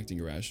he's been acting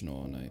irrational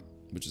all night,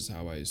 which is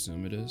how I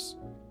assume it is.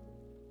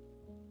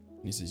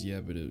 And he says,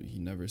 yeah, but he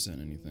never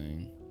sent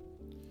anything.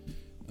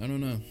 I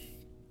don't know.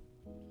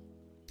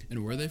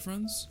 And were they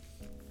friends?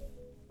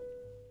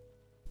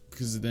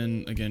 Because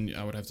then, again,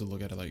 I would have to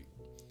look at it like,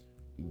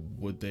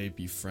 would they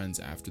be friends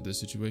after this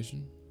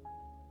situation?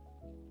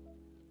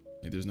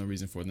 Like, there's no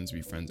reason for them to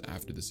be friends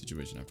after the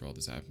situation, after all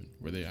this happened.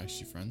 Were they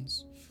actually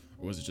friends?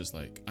 Or was it just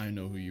like, I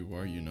know who you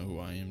are, you know who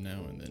I am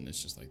now, and then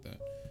it's just like that?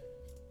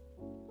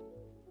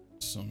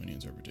 So many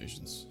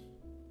interpretations.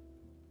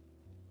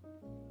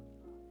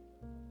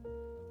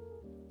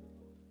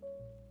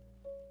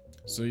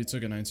 So he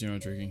took a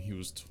 19-year-old drinking, he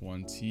was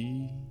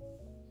 20,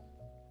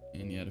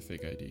 and he had a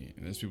fake ID.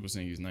 And there's people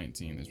saying he's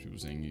 19, there's people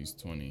saying he's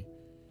 20.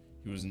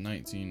 He was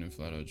 19 and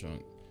flat out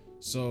drunk.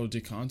 So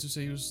did Kantu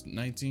say he was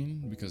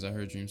 19? Because I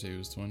heard Dream say he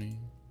was 20.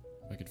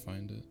 If I could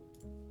find it.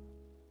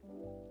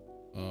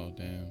 Oh,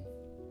 damn.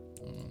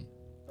 Hold on.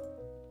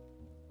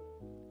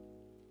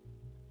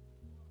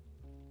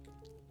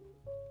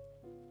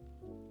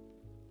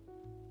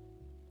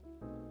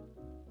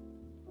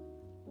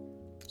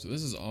 So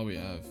this is all we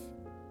have.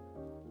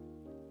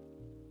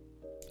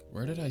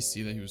 Where did I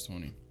see that he was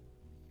 20?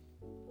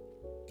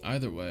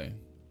 Either way,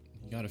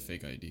 he got a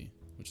fake ID,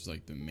 which is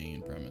like the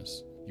main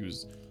premise. He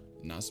was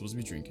not supposed to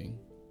be drinking.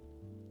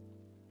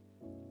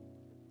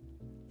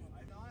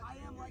 I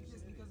am like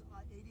this because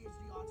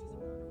ADHD,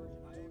 autism,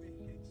 neurodivergent. I am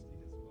ADHD as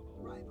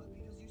well. Right, but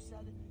because you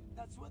said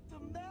that's what the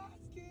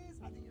mask is,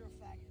 I think you're a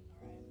faggot,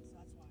 alright? So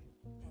that's why.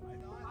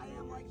 I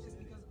am like this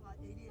because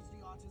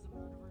ADHD, autism,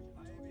 neurodivergent.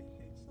 I am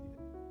ADHD.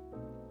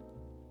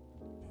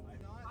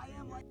 I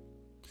am like.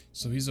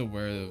 So he's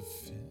aware of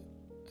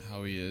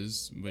how he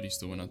is, but he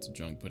still went out to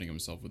drunk, putting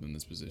himself within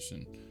this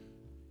position.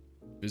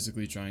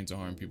 Physically trying to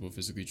harm people,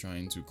 physically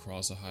trying to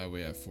cross a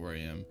highway at 4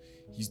 a.m.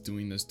 He's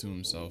doing this to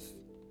himself.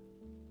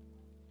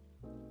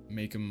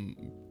 Make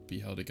him be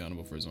held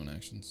accountable for his own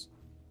actions.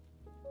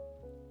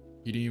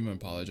 He didn't even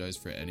apologize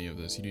for any of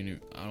this.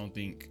 I don't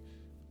think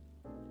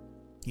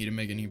he didn't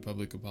make any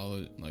public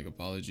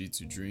apology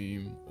to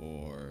Dream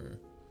or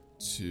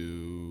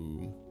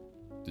to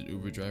the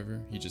Uber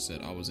driver. He just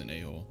said, I was an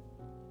a-hole.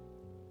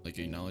 Like,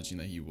 acknowledging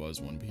that he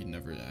was one, but he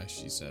never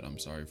actually said, I'm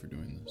sorry for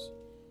doing this.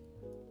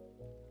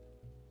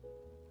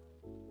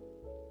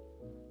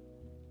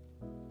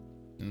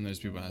 And then there's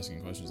people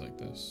asking questions like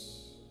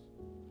this.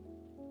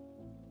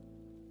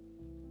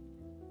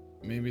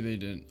 Maybe they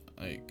didn't,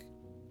 like,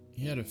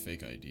 he had a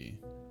fake ID.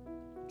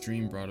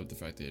 Dream brought up the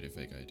fact that he had a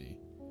fake ID.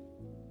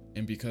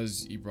 And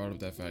because he brought up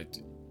that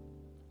fact,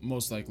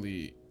 most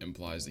likely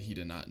implies that he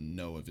did not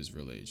know of his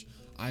real age.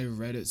 I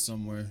read it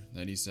somewhere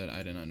that he said,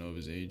 I did not know of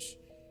his age.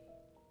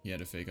 He had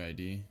a fake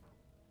ID.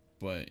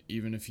 But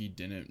even if he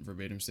didn't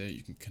verbatim say it,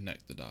 you can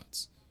connect the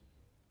dots.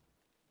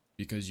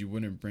 Because you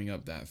wouldn't bring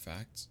up that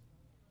fact.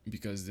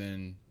 Because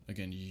then,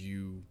 again,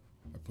 you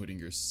are putting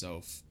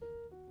yourself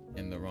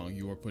in the wrong.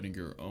 You are putting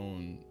your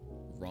own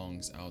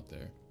wrongs out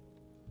there.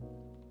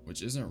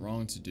 Which isn't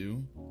wrong to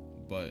do,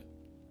 but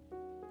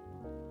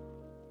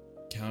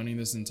counting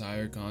this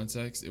entire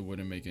context, it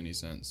wouldn't make any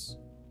sense.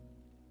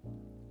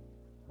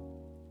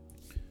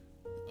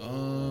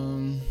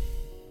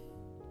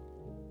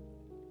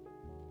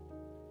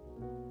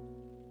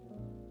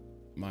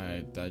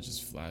 That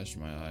just flashed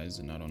my eyes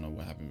and I don't know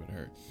what happened with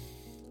her.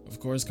 Of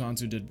course,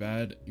 Kantu did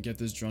bad. Get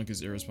this drunk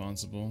is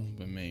irresponsible,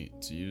 but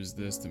mate, to use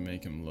this to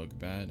make him look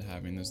bad,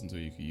 having this until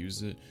you could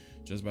use it,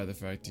 just by the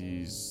fact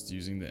he's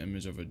using the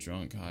image of a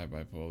drunk, high,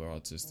 bipolar,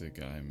 autistic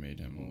guy made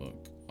him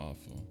look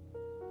awful.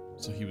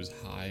 So he was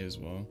high as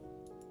well.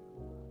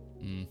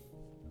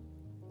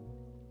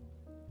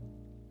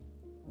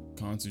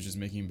 Kansu's just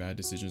making bad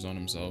decisions on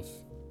himself.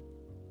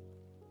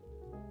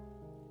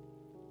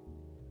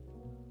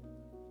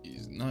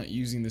 He's not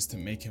using this to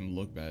make him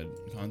look bad.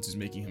 Kansu's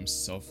making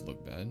himself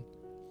look bad.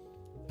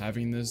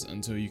 Having this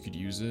until you could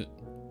use it.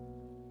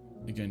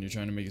 Again, you're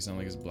trying to make it sound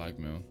like it's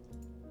blackmail.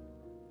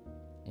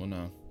 Well,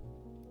 no.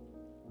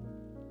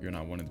 You're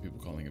not one of the people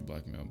calling it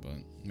blackmail, but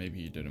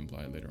maybe he did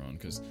imply it later on,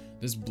 because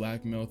this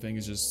blackmail thing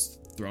is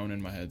just thrown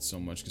in my head so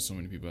much because so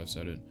many people have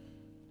said it.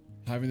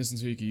 Having this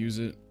until you can use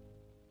it,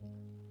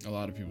 a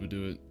lot of people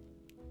do it.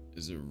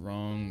 Is it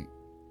wrong?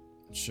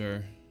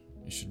 Sure.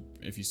 You should,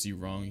 if you see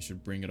wrong, you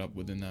should bring it up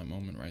within that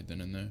moment right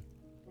then and there.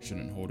 You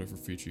shouldn't hold it for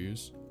future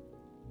use.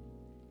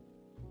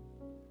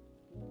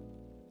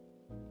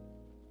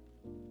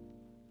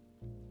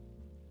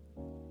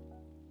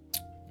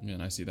 Again,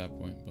 I see that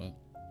point, but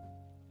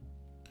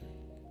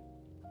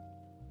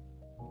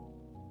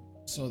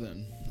so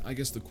then I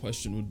guess the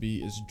question would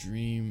be, is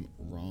Dream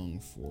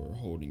wrong for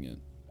holding it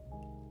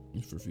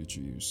for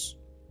future use?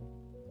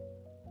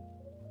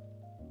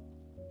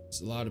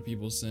 There's a lot of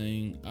people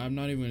saying, I'm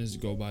not even going to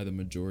go by the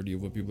majority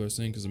of what people are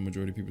saying, because the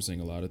majority of people are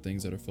saying a lot of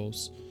things that are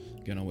false.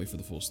 Again, I'll wait for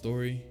the full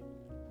story.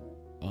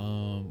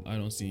 I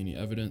don't see any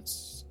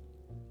evidence.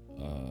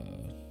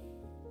 I'll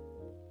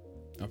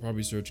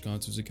probably search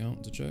Kansu's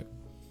account to check.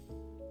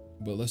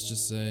 But let's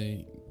just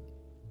say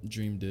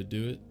Dream did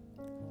do it.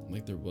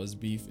 Like there was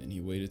beef and he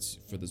waited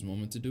for this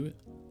moment to do it.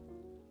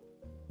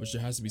 Which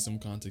there has to be some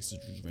context to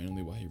just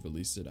randomly why he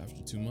released it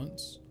after 2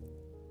 months.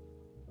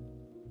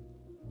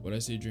 Would I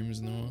say Dream is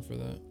in the wrong for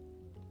that?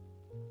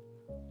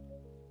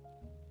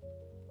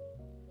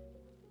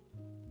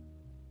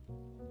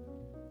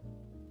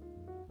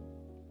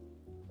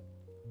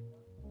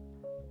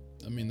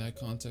 I mean, that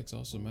context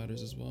also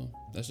matters as well.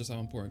 That's just how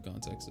important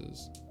context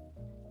is.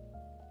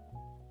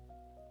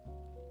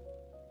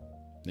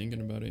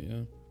 Thinking about it,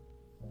 yeah.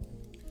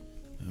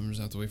 I'm gonna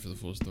just have to wait for the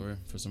full story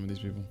for some of these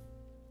people.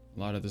 A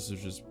lot of this is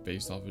just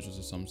based off of just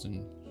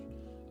assumptions.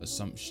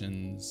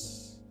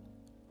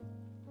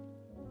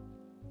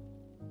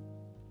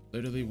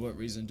 Literally, what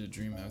reason did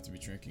Dream have to be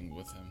drinking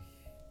with him?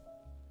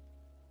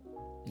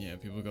 Yeah,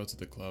 people go to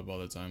the club all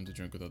the time to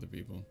drink with other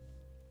people.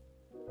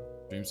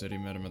 Dream said he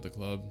met him at the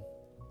club.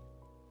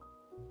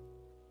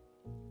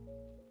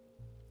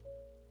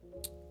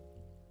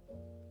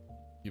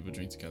 People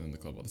drink together in the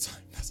club all the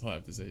time. That's all I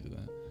have to say to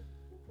that.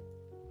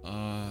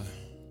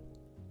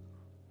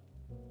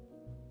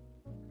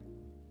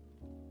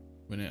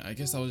 I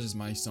guess that was just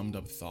my summed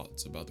up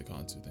thoughts about the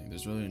Kansu thing.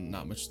 There's really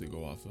not much to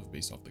go off of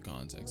based off the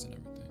context and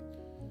everything.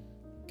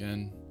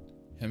 Again,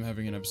 him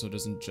having an episode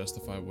doesn't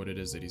justify what it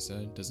is that he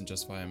said. Doesn't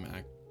justify him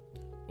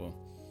well,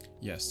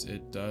 yes,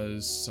 it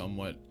does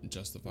somewhat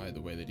justify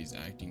the way that he's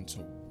acting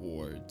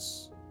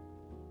towards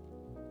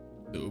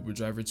the Uber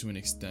driver to an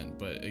extent,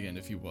 but again,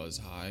 if he was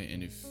high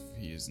and if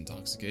he is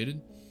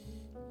intoxicated,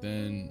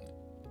 then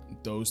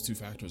those two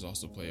factors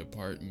also play a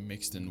part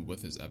mixed in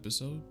with his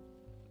episode,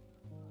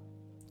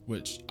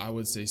 which I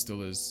would say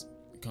still is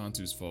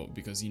Kansu's fault,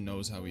 because he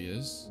knows how he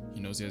is. He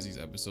knows he has these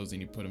episodes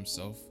and he put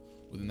himself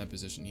within that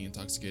position. He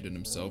intoxicated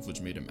himself, which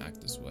made him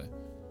act this way.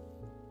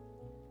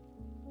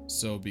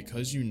 So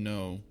because you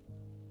know,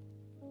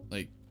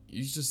 like,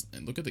 you just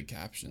look at the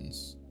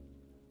captions.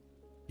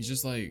 He's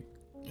just like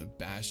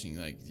bashing,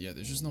 like, yeah,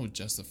 there's just no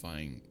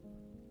justifying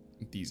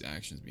these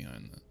actions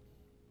behind that.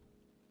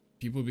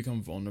 People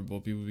become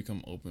vulnerable, people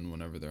become open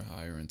whenever they're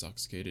high or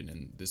intoxicated,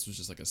 and this was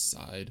just like a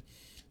side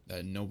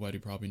that nobody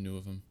probably knew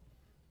of him,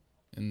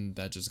 and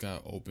that just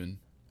got open,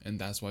 and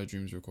that's why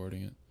Dream's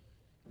recording it,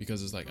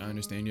 because it's like, I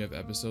understand you have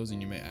episodes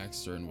and you may act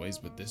certain ways,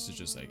 but this is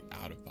just like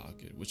out of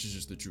pocket, which is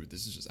just the truth.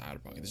 This is just out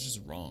of pocket. This is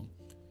just wrong.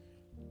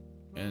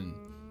 And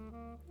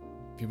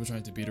people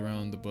trying to beat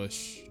around the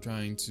bush,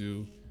 trying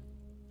to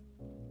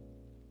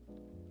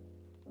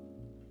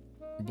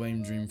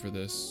blame Dream for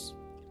this,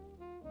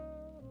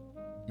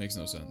 makes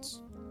no sense.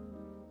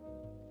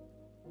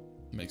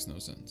 Makes no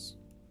sense.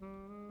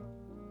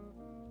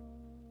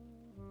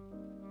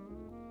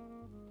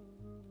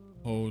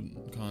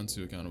 Hold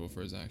Kansu accountable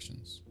for his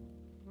actions.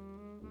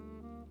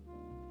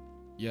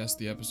 Yes,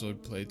 the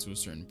episode played to a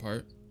certain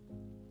part,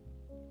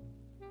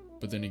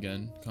 but then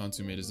again,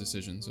 Kansu made his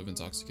decisions of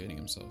intoxicating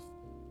himself.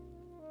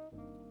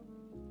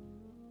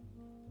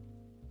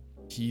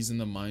 He's in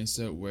the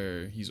mindset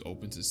where he's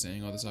open to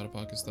saying all this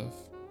out-of-pocket stuff,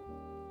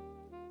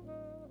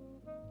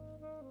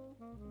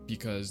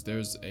 because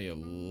there's a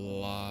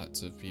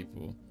lot of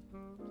people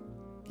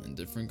in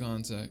different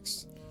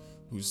contexts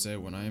who say,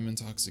 when I am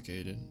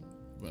intoxicated,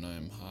 when I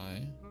am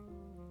high,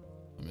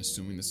 I'm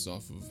assuming this is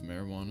off of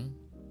marijuana,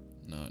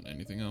 not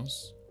anything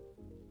else,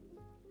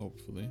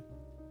 hopefully,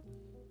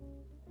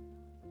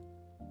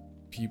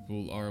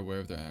 people are aware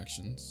of their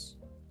actions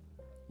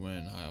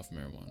when high off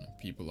marijuana.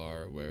 People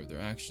are aware of their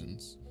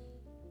actions.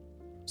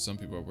 Some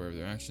people are aware of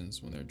their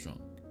actions when they're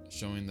drunk,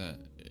 showing that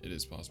it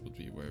is possible to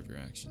be aware of your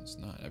actions.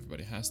 Not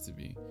everybody has to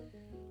be,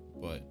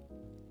 but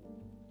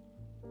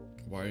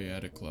why are you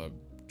at a club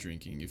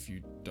drinking if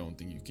you don't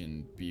think you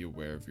can be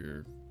aware of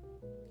your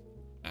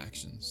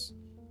actions,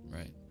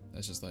 right?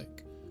 That's just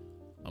like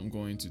I'm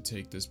going to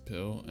take this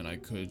pill and I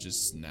could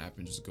just snap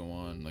and just go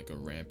on like a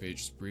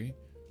rampage spree,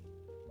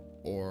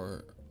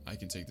 or I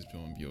can take this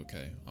pill and be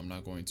okay. I'm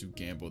not going to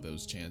gamble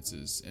those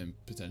chances and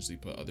potentially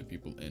put other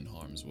people in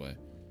harm's way.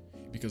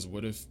 Because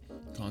what if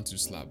Kantu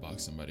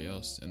slapboxed somebody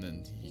else and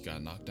then he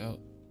got knocked out?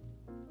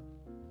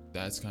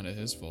 That's kind of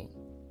his fault.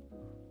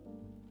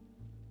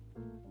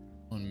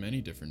 On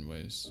many different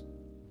ways.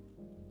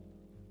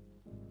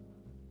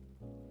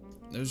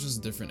 There's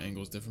just different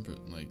angles,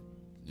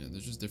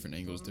 there's just different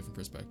angles, different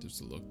perspectives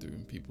to look through.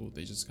 And people,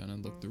 they just kind of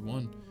look through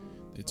one.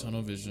 They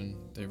tunnel vision,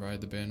 they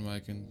ride the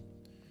bandwagon,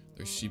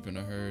 they're sheep in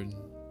a herd.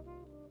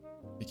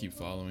 They keep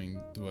following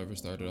whoever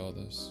started all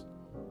this.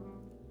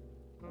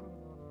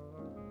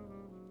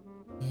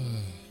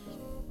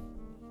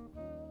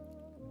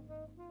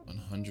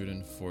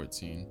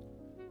 114.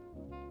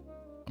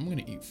 I'm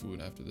gonna eat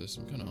food after this.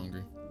 I'm kind of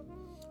hungry.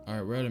 All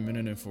right, we're at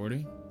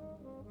 1:40.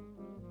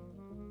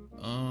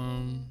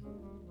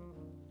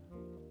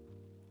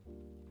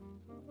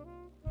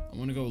 I'm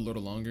gonna go a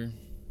little longer.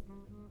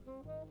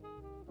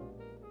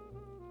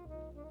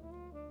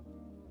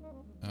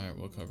 All right,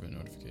 we'll cover the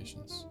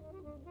notifications.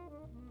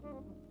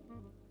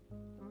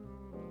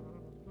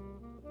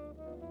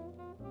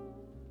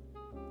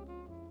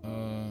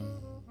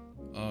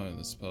 Oh,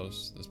 this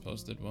post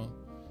did well.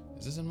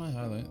 Is this in my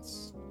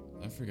highlights?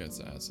 I forget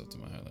to add stuff to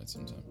my highlights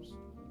sometimes.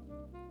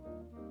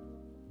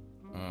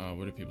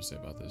 What do people say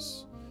about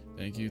this?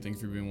 Thank you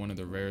for being one of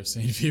the rare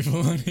sane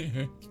people on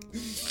here.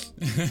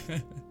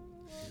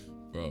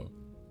 Bro,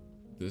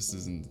 that's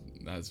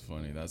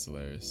funny, that's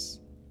hilarious.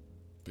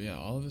 But yeah,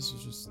 all of this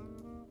was just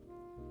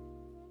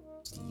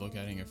look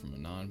at it from a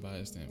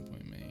non-biased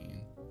standpoint,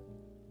 man.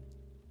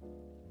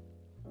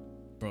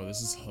 Bro,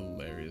 this is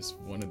hilarious.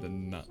 One of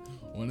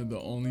the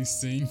only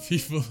sane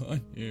people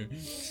on here.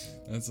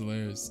 That's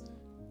hilarious.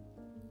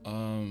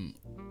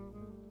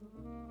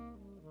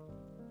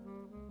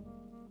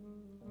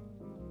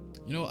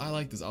 You know, I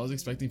like this. I was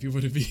expecting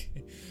people to be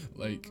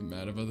like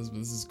mad about this, but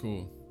this is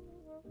cool.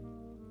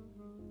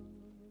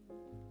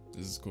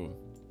 This is cool.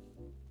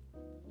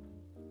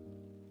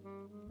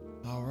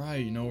 All right,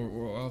 you know,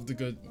 we're off to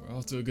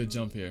a good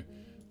jump here.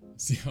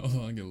 See how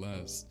long it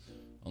lasts.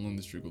 How long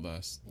the streak will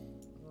last.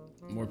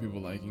 More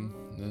people liking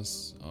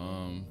this.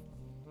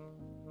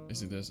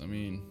 Basically this. I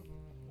mean,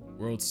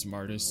 world's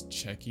smartest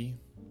Checky.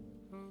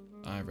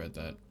 I read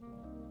that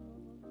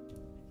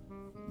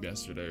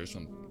yesterday or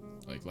something,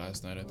 like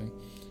last night, I think.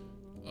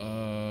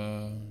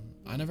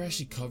 I never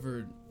actually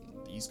covered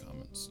these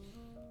comments.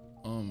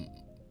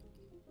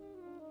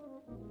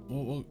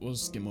 We'll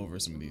skim over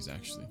some of these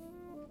actually.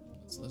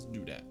 Let's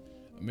do that.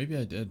 Maybe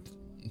I did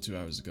 2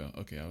 hours ago.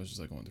 Okay, I was just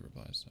like going through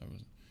replies. I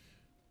wasn't.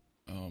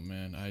 Oh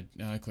man,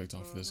 I clicked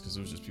off of this because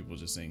it was just people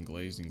just saying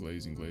glazing,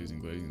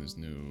 this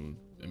new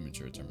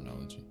immature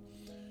terminology.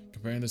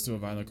 Comparing this to a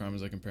violent crime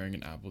is like comparing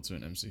an apple to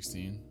an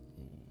M16.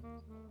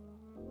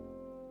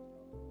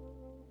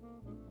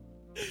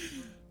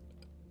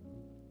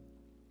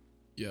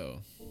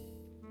 Yo.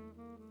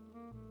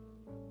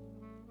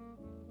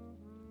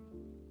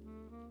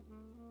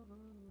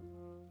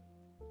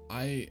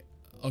 I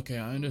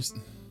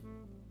understand.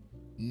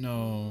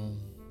 No,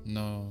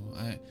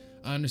 I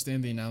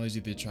understand the analogy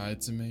they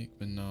tried to make,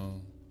 but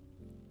no.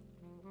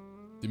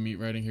 The meat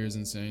writing here is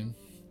insane.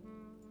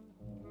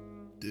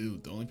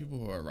 Dude, the only people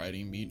who are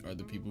writing meat are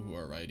the people who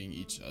are writing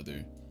each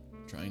other,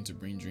 trying to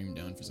bring Dream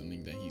down for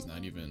something that he's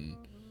not even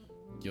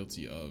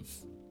guilty of.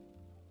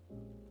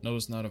 No,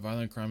 it's not. A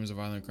violent crime is a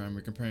violent crime.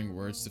 We're comparing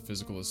words to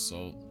physical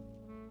assault.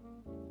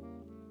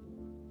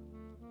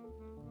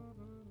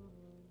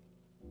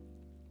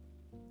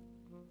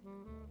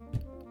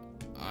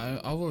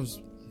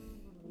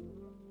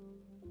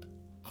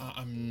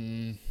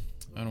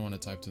 I don't want to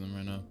type to them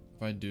right now.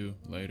 If I do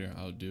later,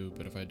 I'll do,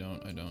 but if I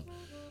don't, I don't.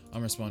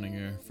 I'm responding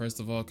here. First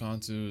of all,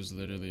 Kantu is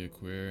literally a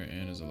queer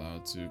and is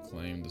allowed to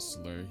claim the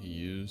slur he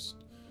used.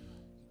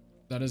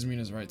 That doesn't mean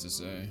it's right to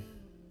say.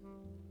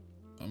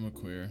 I'm a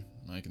queer,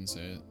 I can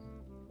say it.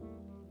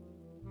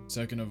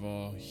 Second of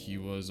all, he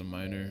was a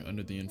minor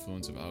under the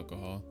influence of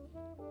alcohol.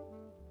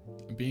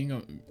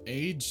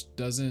 Age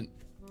doesn't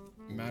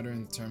matter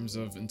in terms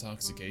of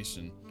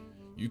intoxication.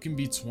 You can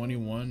be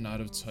 21, not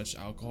have touched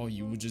alcohol,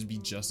 you would just be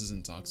just as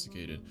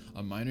intoxicated.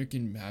 A minor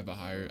can have a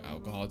higher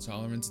alcohol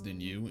tolerance than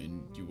you,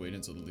 and you wait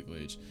until the legal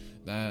age.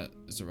 That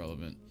is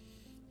irrelevant.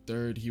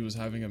 Third, he was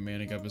having a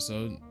manic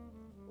episode.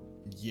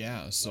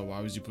 Yeah, so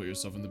why would you put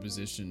yourself in the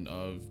position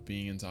of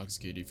being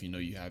intoxicated if you know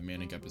you have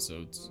manic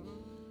episodes?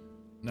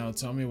 Now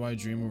tell me why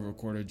Dream will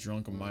record a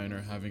drunk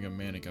minor having a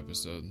manic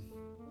episode.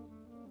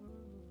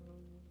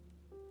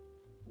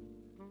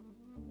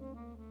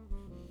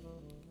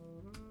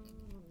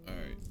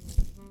 Alright.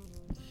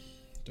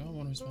 Do I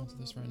want to respond to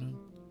this right now?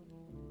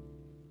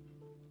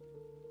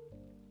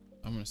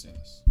 I'm gonna say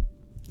this.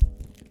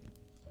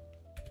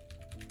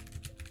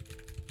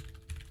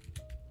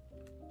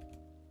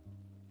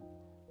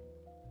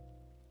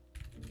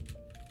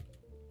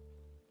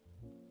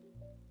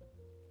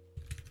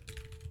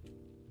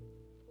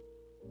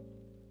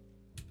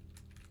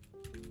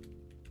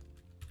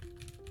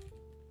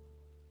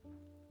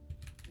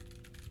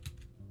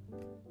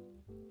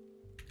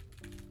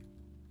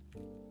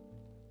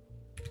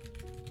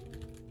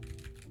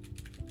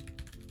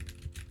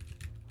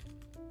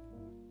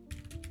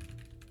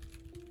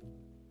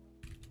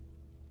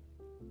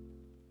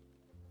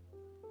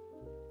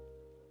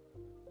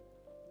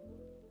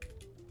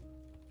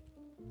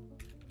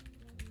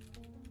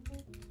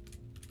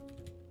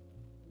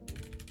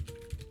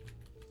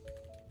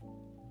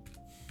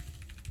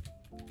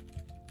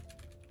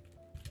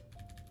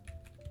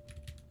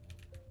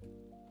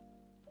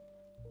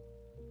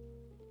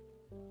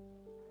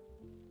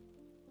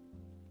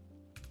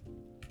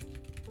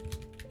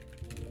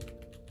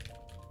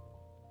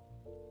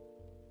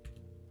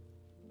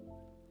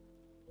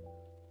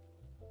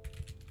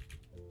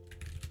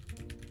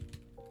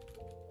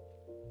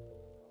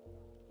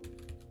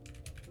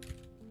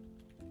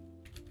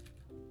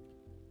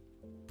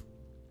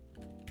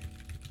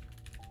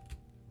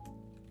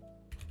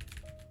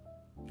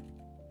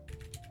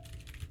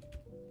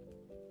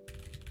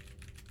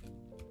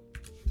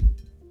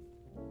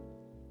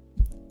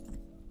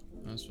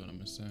 That's what I'm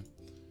gonna say.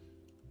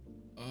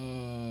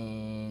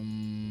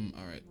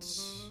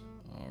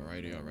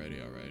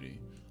 Alrighty.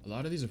 A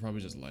lot of these are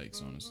probably just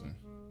likes, honestly.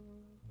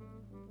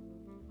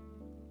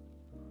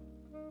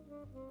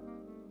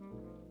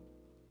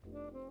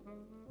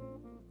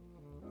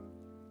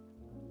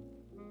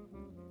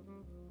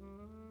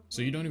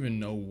 So you don't even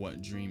know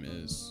what Dream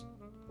is.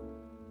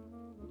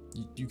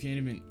 You can't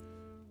even.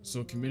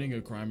 So committing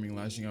a crime and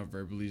lashing out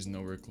verbally is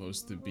nowhere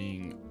close to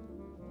being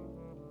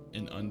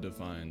an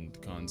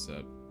undefined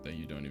concept that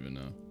you don't even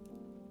know.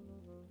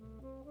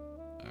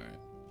 Alright.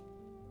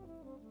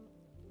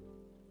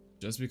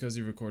 Just because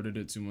he recorded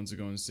it 2 months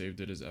ago and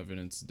saved it as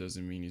evidence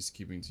doesn't mean he's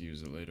keeping to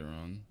use it later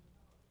on.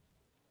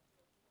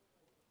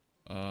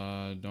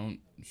 Don't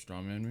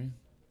strawman me.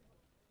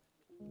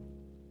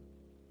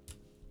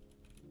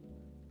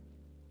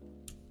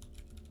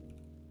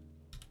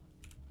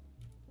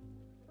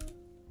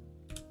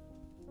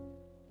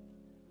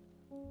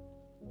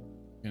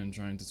 And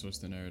trying to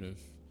twist the narrative,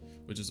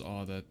 which is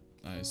all that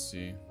I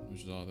see,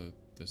 which is all that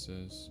this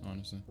is,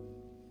 honestly.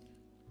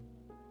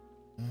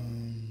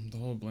 The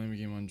whole blame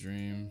game on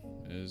Dream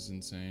is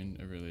insane.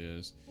 It really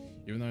is.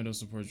 Even though I don't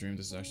support Dream,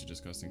 this is actually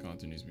disgusting.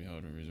 Content needs to be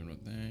held in reasonable.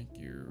 Thank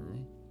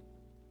you.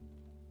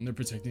 And they're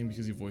protecting him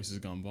because he voices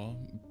Gumball.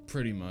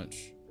 Pretty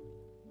much.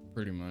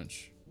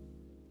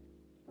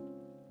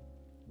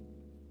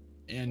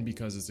 And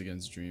because it's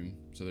against Dream,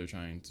 so they're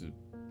trying to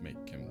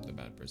make him the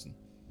bad person.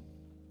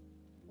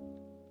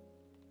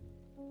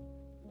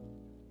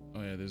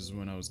 Oh yeah, this is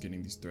when I was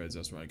getting these threads.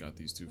 That's where I got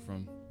these two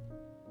from.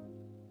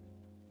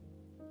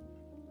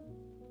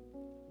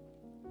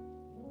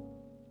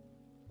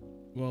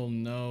 Well,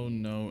 no,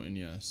 and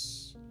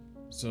yes.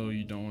 So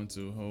you don't want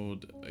to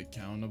hold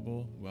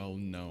accountable? Well,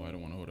 no, I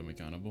don't want to hold him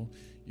accountable.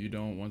 You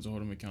don't want to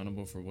hold him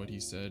accountable for what he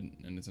said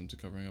in an attempt to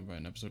covering up by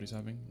an episode he's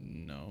having?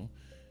 No.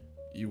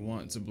 You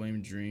want to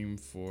blame Dream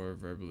for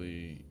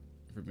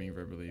being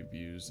verbally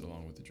abused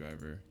along with the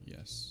driver?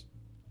 Yes.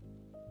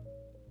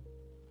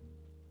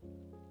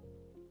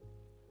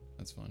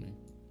 That's funny.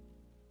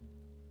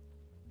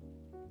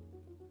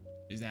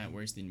 Is that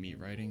worse than me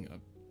writing a...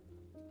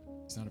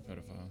 He's not a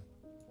pedophile.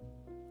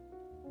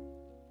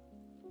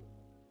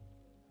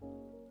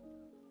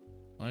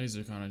 A lot of these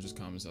are kind of just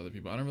comments to other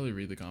people. I don't really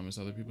read the comments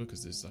to other people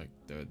because it's like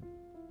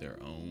their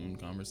own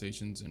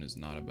conversations and it's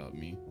not about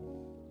me.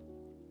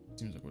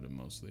 Seems like what it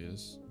mostly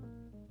is.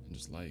 And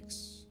just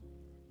likes.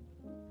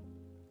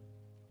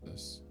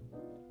 This.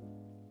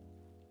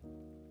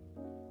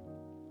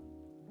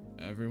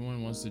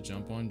 Everyone wants to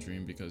jump on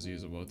Dream because he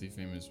is a wealthy,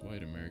 famous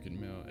white American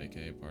male,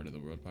 aka part of the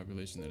world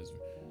population that is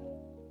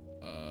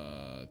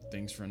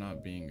thanks for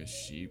not being a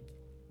sheep.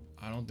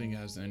 I don't think it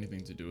has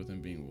anything to do with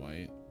him being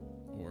white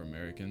or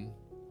American.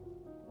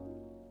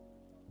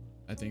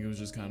 I think it was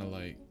just kind of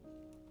like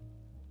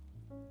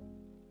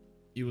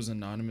he was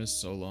anonymous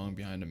so long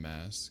behind a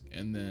mask,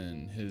 and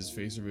then his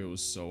face reveal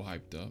was so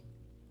hyped up,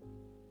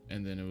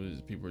 and then it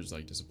was people were just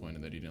like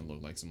disappointed that he didn't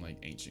look like some like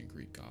ancient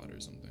Greek god or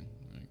something.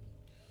 Like,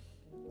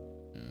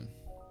 yeah.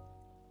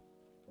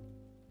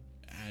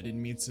 Added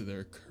me to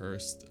their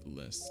cursed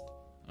list.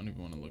 I don't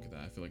even want to look at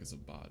that. I feel like it's a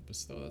bot, but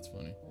still, that's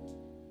funny.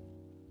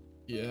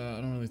 Yeah,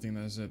 I don't really think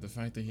that's it. The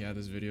fact that he had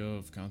this video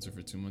of concert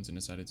for 2 months and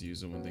decided to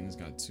use it when things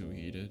got too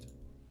heated.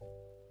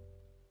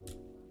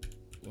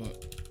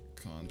 What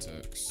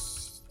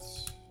context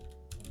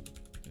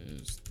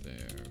is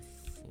there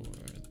for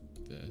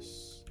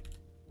this?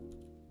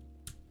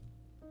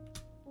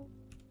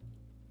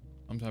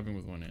 I'm typing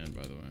with one hand,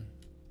 by the way.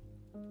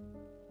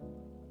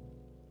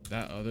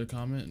 That other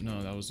comment?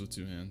 No, that was with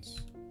two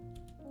hands.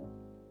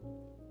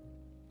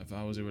 If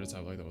I was able to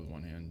type like that with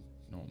one hand,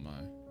 no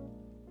my.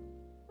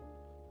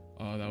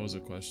 Oh, that was a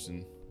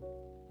question.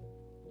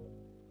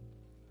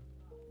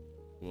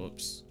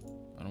 Whoops.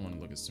 I don't want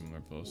to look at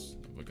similar posts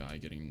of a guy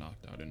getting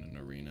knocked out in an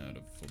arena at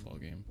a football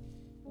game.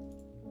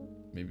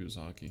 Maybe it was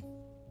hockey.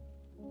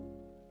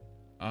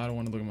 I don't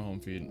want to look at my home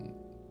feed.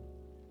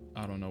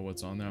 I don't know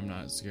what's on there. I'm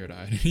not scared to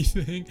hide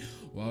anything.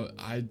 Well,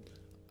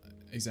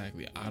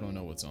 exactly. I don't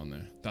know what's on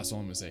there. That's all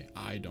I'm gonna say.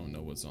 I don't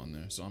know what's on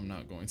there, so I'm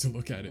not going to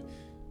look at it.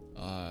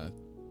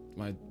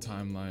 My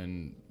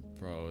timeline,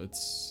 bro,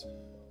 it's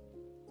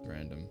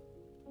random.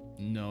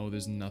 No,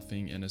 there's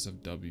nothing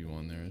NSFW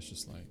on there. It's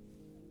just like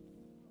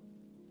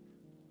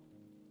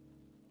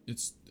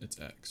it's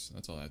X.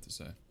 That's all I have to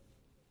say.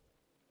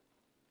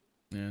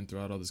 And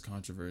throughout all this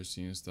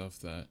controversy and stuff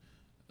that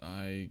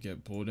I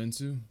get pulled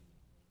into,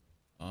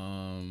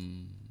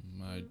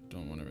 I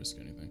don't want to risk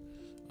anything.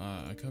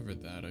 I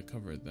covered that. I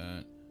covered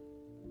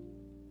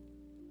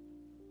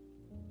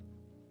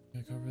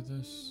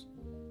this.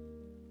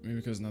 Maybe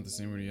because it's not the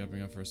same word you're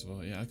yapping up, first of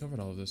all. Yeah, I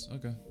covered all of this.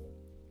 Okay.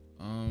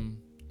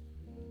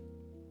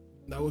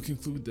 That will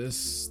conclude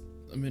this.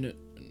 An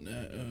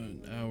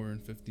hour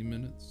and 50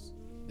 minutes.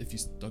 If you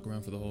stuck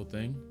around for the whole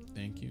thing,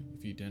 thank you.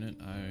 If you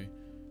didn't, I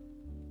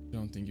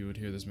don't think you would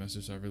hear this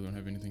message, so I really don't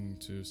have anything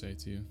to say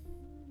to you.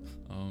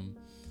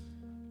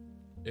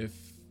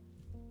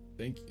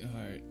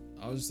 Alright,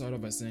 I'll just start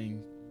off by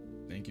saying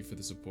thank you for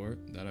the support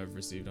that I've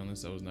received on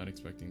this. I was not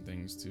expecting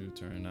things to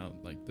turn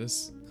out like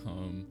this.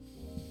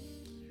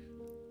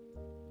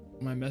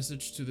 My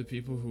message to the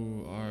people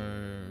who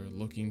are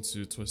looking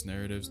to twist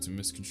narratives, to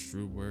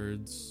misconstrue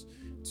words,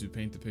 to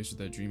paint the picture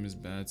that Dream is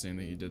bad, saying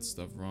that he did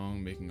stuff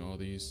wrong, making all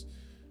these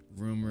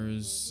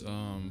rumors,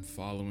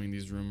 following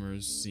these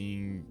rumors,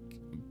 seeing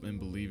and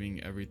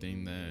believing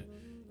everything that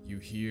you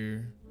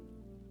hear.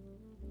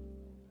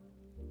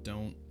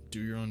 Don't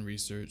do your own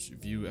research.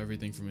 View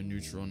everything from a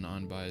neutral,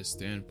 non-biased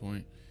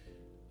standpoint.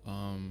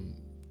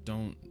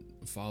 Don't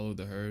follow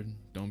the herd.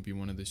 Don't be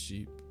one of the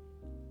sheep.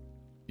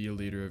 Be a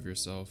leader of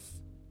yourself.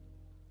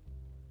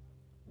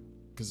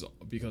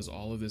 Because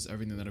all of this,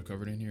 everything that I've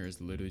covered in here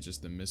is literally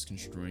just the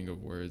misconstruing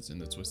of words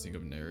and the twisting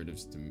of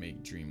narratives to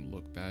make Dream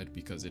look bad,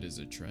 because it is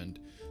a trend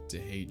to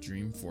hate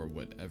Dream for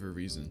whatever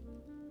reason.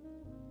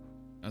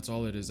 That's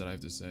all it is that I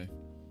have to say.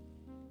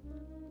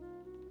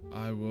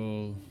 I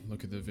will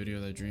look at the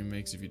video that Dream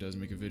makes if he does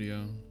make a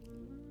video.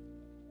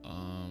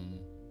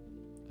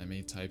 I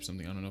may type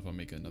something. I don't know if I'll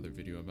make another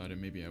video about it.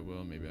 Maybe I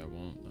will, maybe I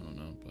won't. I don't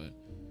know, but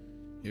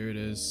here it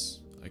is.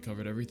 I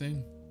covered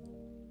everything.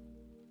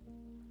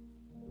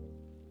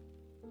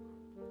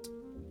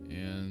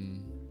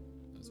 And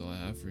that's all I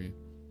have for you.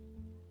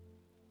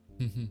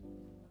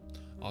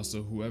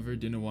 Also, whoever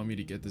didn't want me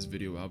to get this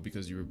video out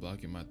because you were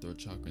blocking my throat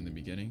chakra in the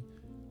beginning,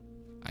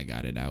 I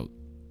got it out.